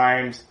couple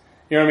times.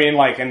 You know what I mean?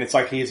 Like, and it's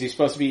like, is he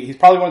supposed to be? He's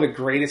probably one of the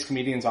greatest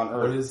comedians on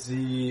earth.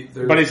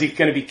 But is he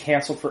going to be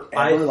canceled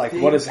forever? Like,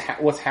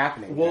 what's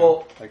happening?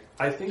 Well,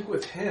 I think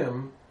with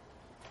him,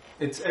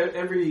 it's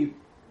every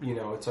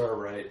it's our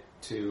right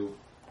to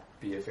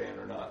be a fan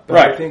or not.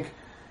 But I think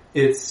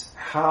it's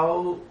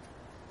how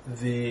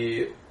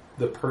the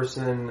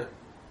person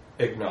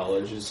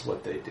acknowledges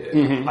what they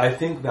did. I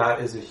think that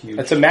is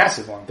that's a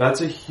massive one.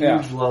 That's a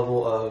huge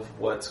level of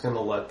what's going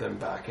to let them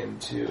back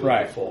into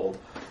the fold.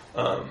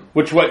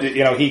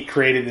 He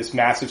created this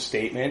massive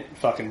statement,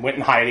 fucking went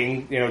in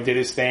hiding, did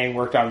his thing,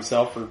 worked on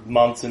himself for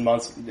months and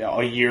months,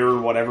 a year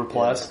or whatever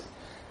plus,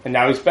 and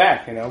now he's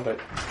back, but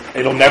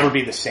it'll never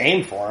be the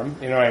same for him,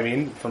 you know what I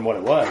mean, from what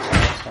it was.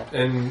 So.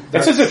 And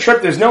this is a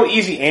trip, there's no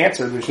easy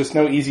answer, there's just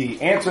no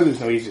easy answer,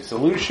 there's no easy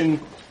solution.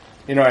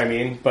 You know what I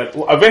mean? But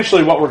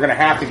eventually what we're going to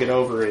have to get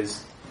over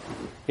is,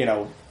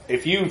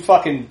 if you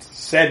fucking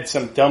said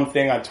some dumb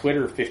thing on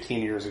Twitter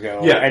 15 years ago,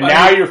 and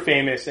now you're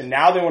famous, and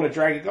now they want to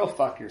drag you, go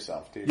fuck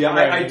yourself, dude. Yeah, you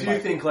know I do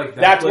think like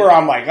that. That's where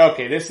I'm like,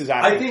 okay, this is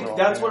out of control. I think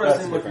that's what I was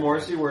saying with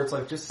Morrissey, where it's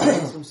like, just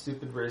saying some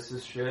stupid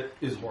racist shit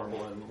is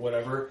horrible and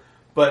whatever,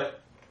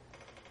 but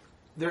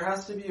there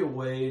has to be a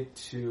way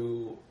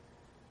to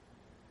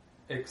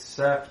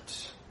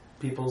accept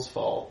people's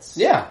faults.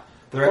 Yeah.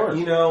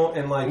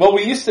 And like... Well,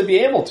 we used to be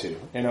able to,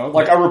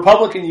 Like, a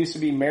Republican used to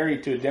be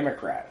married to a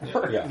Democrat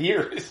for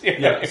years.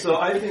 So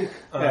I think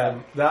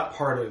that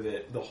part of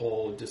it, the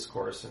whole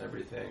discourse and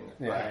everything,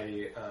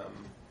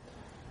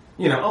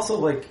 also,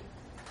 like,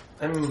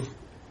 I'm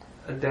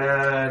a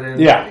dad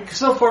and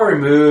so far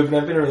removed, and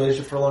I've been in a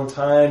relationship for a long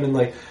time, and,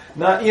 like,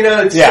 not,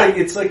 it's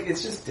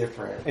just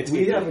different.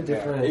 We have a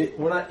different...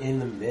 we're not in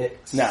the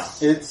mix. No.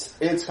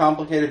 It's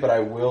complicated, but I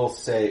will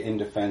say in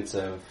defense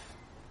of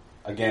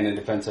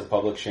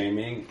public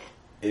shaming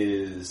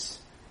is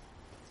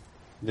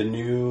the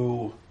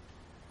new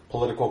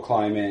political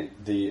climate,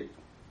 the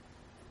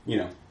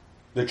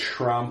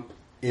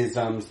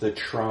Trump-isms, the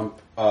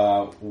Trump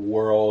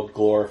world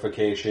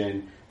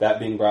glorification, that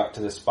being brought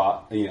to the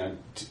spot,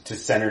 to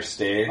center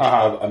stage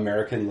of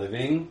American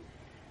living,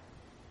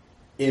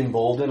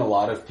 embolden a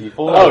lot of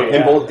people. Oh,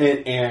 yeah.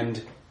 And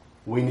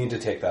we need to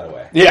take that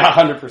away. Yeah,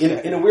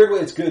 100%. In a weird way,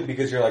 it's good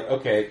because you're like,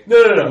 okay,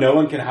 no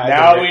one can hide.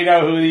 Now we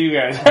know who you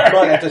guys are.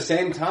 But at the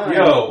same time,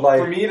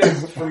 for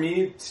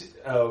me,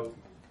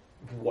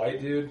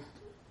 white dude,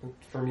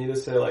 for me to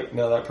say like,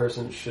 no, that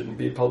person shouldn't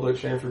be public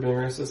shamed for being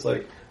racist,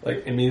 like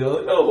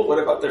immediately, no, but what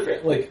about their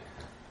family? Like,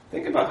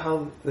 think about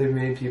how they've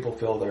made people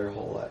feel their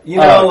whole life. You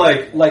know,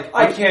 like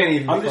I can't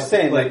even. I'm just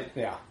saying,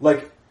 yeah.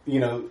 Like, you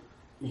know,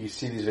 you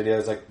see these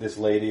videos, like this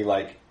lady,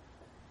 like,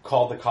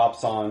 called the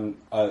cops on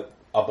a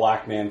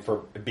black man for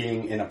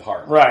being in a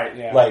park. Right,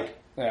 yeah. Like,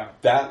 yeah.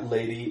 that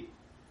lady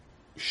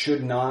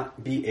should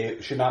not be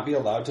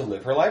allowed to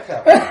live her life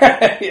that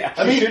way. Yeah.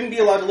 She shouldn't be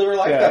allowed to live her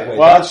life that way.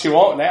 Well, she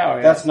won't now.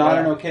 Yeah. That's not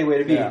an okay way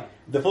to be. Yeah.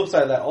 The flip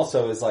side of that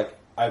also is, like,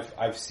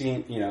 I've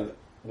seen, you know,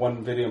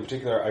 one video in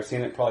particular, I've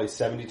seen it probably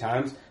 70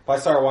 times. If I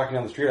saw her walking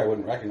down the street, I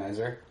wouldn't recognize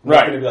her. I'm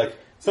not going to be like,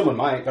 someone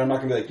might, but I'm not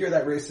going to be like, you're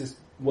that racist,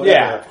 whatever.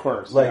 Yeah, of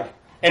course. Like,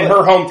 in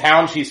her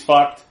hometown, she's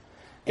fucked.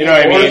 You know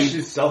what I mean?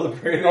 She's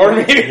celebrating. Or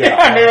maybe, maybe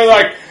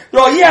like,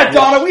 they're like, yeah,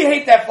 Donna, we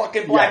hate that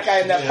fucking black guy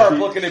in that park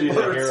looking at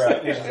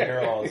birds. She's a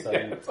hero all of a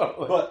sudden.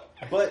 Totally.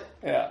 But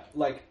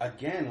like,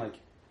 again, like,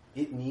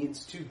 it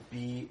needs to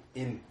be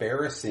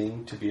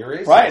embarrassing to be a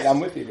racist. Right, I'm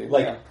with you, dude.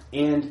 Like,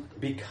 and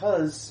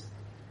because,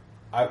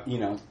 you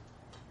know,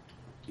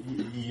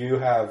 you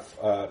have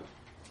a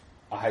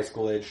high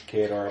school age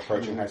kid or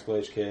approaching high school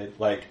age kid,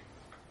 like,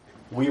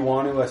 we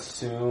want to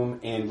assume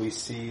and we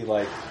see,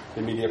 like,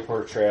 the media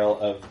portrayal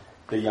of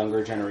the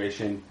younger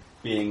generation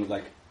being,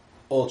 like,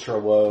 ultra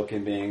woke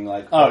and being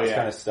like, all this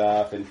kind of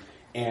stuff.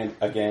 And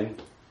again,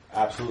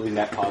 absolutely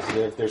net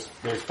positive. There's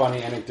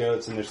funny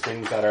anecdotes and there's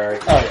things that are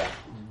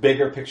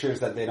bigger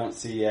pictures that they don't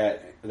see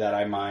yet that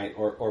I might,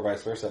 or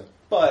vice versa.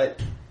 But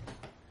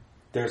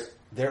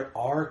there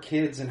are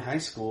kids in high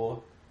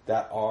school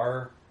that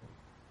are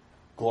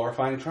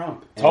glorifying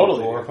Trump.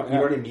 Totally. You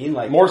know what I mean?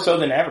 Like, more so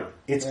than ever.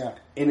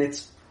 And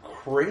it's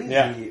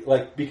crazy.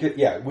 Like, because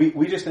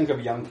we just think of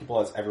young people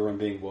as everyone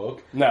being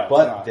woke. No,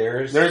 but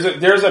there's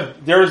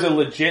a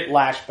legit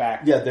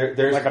lashback. Yeah,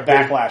 there's like a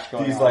backlash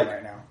going these, on like,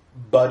 right now.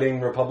 Budding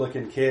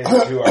Republican kids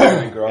who are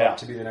going to grow up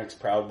to be the next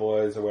Proud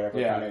Boys or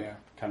whatever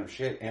kind of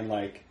shit. And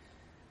like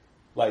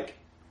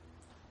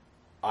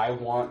I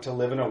want to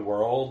live in a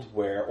world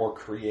where, or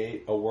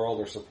create a world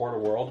or support a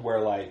world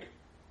where, like,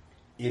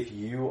 if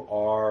you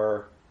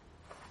are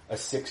a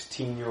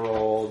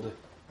 16-year-old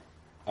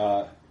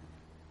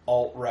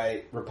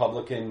alt-right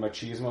Republican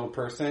machismo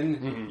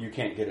person, you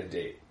can't get a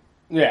date.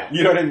 Yeah.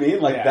 You know what I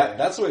mean? Like,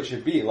 that's what it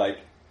should be. Like,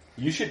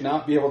 you should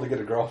not be able to get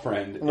a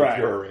girlfriend if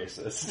you're a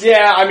racist.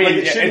 Yeah, I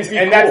mean, like, and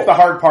cool. That's the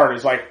hard part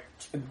is, like,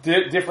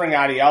 differing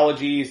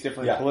ideologies,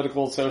 different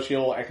political,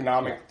 social,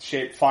 economic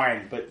shit,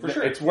 fine. But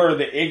it's where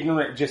the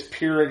ignorant, just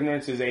pure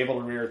ignorance is able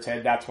to rear its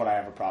head. That's what I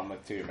have a problem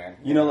with too, man.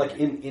 You know, like,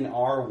 in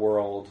our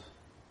world,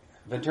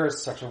 Ventura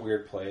is such a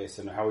weird place,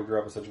 and how we grew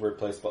up is such a weird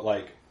place, but,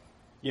 like,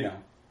 you know,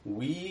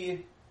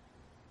 we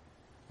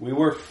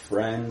were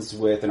friends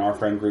with, and our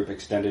friend group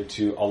extended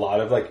to a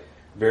lot of, like,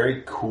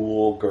 very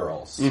cool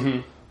girls.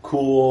 Mm-hmm.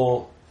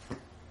 Cool,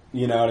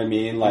 you know what I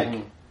mean?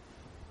 Like,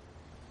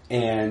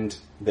 and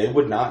they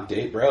would not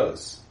date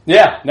bros.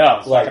 Yeah, no,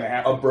 it's like, not gonna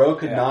happen. A bro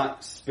could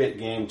not spit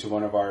game to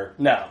one of our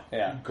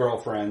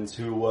girlfriends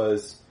who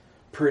was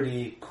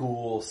pretty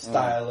cool,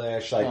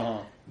 stylish,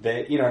 like,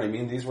 they, you know what I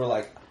mean? These were,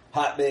 like,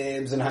 hot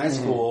babes in high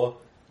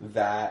school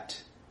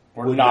that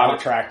were not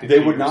attracted. They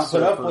would not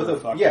put up with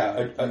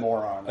a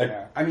moron.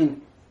 I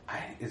mean,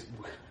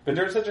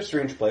 Ventura's such a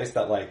strange place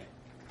that, like,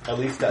 at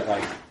least at,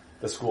 like,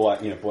 the school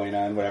at, you know,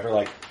 Buena and whatever,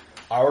 like,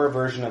 our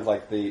version of,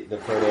 like, the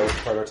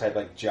prototype,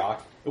 like,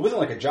 jock, it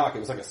wasn't like a jock, it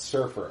was like a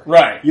surfer.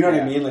 Right. You know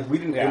what I mean? Like, we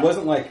didn't, it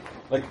wasn't like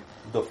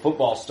the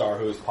football star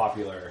who was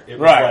popular. It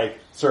was like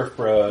surf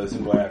bros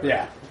and whatever.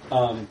 Yeah.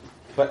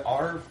 But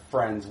our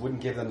friends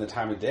wouldn't give them the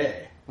time of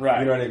day. Right.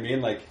 You know what I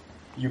mean? Like,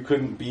 you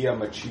couldn't be a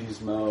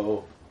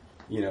machismo,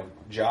 you know,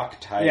 jock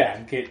type. Yeah,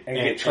 and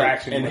get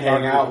traction. And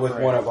hang out with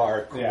one of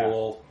our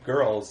cool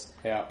girls.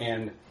 Yeah.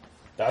 And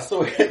that's the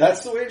way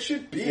it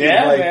should be.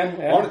 Yeah, like, man.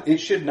 Yeah. It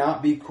should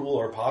not be cool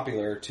or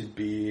popular to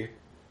be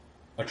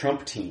a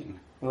Trump teen.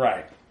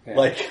 Right. Yeah.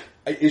 Like,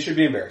 it should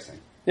be embarrassing.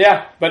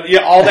 Yeah, but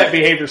all that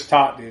behavior's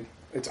taught, dude.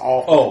 It's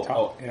all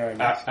taught. You know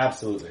what I mean?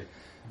 Absolutely.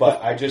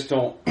 But I just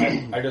don't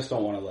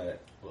want to let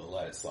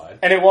it slide.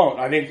 And it won't.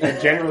 I think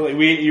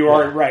generally you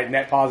are right.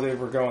 Net positive.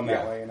 We're going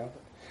that way, you know.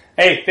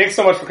 Hey, thanks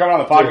so much for coming on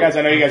the podcast.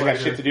 I know you guys got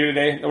shit to do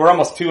today. We're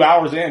almost 2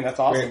 hours in. That's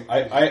awesome.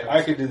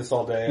 I could do this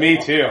all day. Me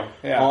too.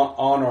 Yeah.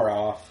 On or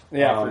off.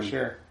 Yeah, for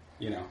sure.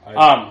 You know.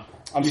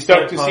 I'm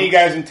stoked to see you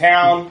guys in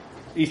town.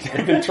 East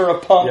Ventura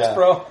Punks,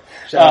 bro.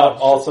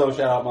 Shout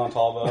out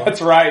Montalvo.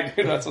 That's right,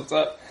 dude. That's what's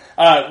up.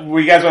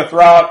 You guys want to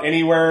throw out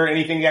anywhere,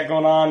 anything you got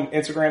going on,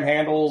 Instagram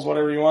handles,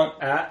 whatever you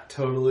want? At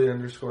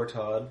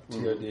totally_Todd,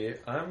 TOD.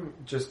 I'm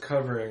just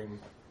covering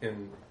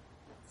in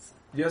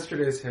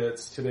yesterday's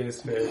hits,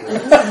 today's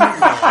favorites.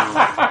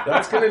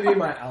 That's going to be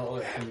my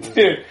outlet for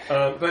music.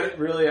 But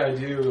really, I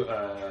do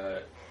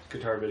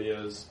guitar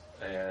videos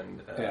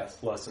and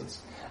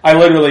lessons. I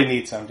literally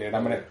need some, dude.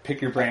 I'm going to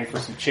pick your brain for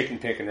some chicken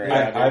picking right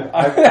now.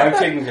 I've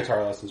taken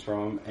guitar lessons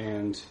from him,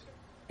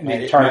 and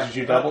he charges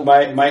you double?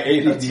 My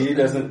ADD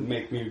doesn't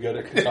make me good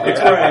at guitar. It's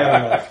where I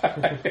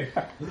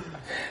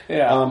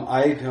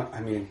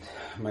am.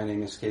 My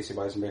name is Casey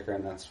Weisenbaker,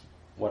 and that's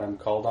what I'm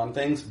called on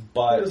things,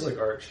 but it was like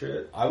art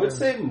shit. I would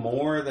say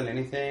more than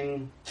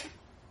anything,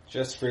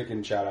 just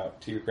freaking shout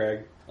out to you,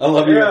 Craig. I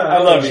love you. Yeah, I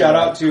love you. Shout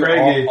out to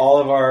Craigie. all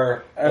of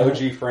our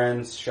OG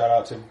friends. Shout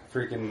out to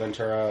freaking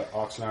Ventura,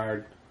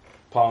 Oxnard,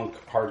 punk,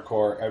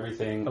 hardcore,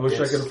 everything. I wish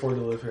I could afford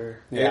to live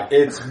here. Yeah.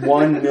 It's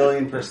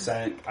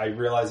 1,000,000%. I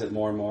realize it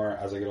more and more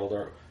as I get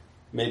older.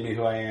 Made me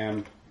who I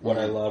am, what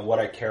I love, what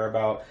I care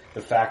about.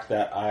 The fact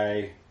that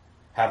I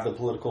have the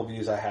political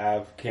views I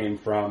have came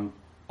from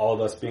all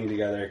of us being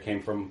together,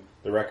 came from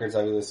the records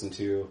I would listen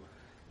to.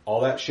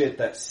 All that shit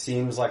that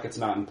seems like it's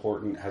not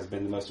important has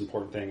been the most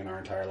important thing in our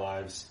entire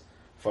lives.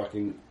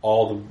 Fucking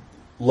all the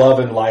love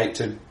and light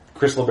to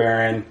Chris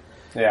LeBaron,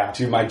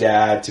 to my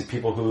dad, to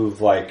people who've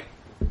like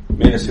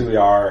made us who we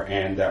are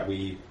and that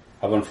we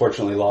have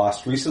unfortunately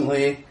lost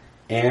recently.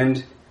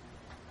 And,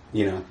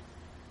 you know,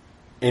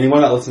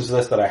 anyone that listens to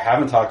this that I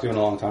haven't talked to in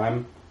a long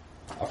time,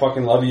 I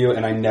fucking love you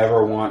and I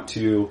never want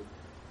to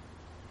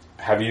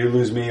have you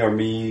lose me or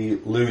me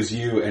lose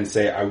you and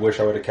say, I wish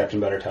I would have kept in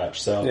better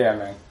touch. So, yeah,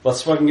 man.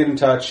 Let's fucking get in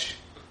touch.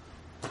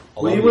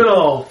 Well, you went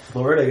all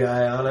Florida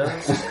guy on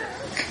us.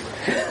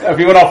 If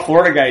you went all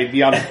Florida guy, you'd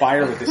be on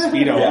fire with the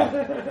Speedo.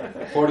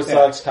 Yeah. Florida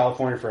sucks,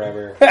 California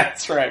forever.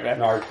 That's right, man.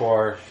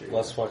 Hardcore.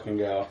 Let's fucking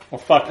go. Well,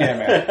 fuck yeah,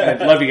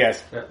 man. Love you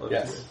guys. Yeah, love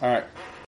Yes. you. All right.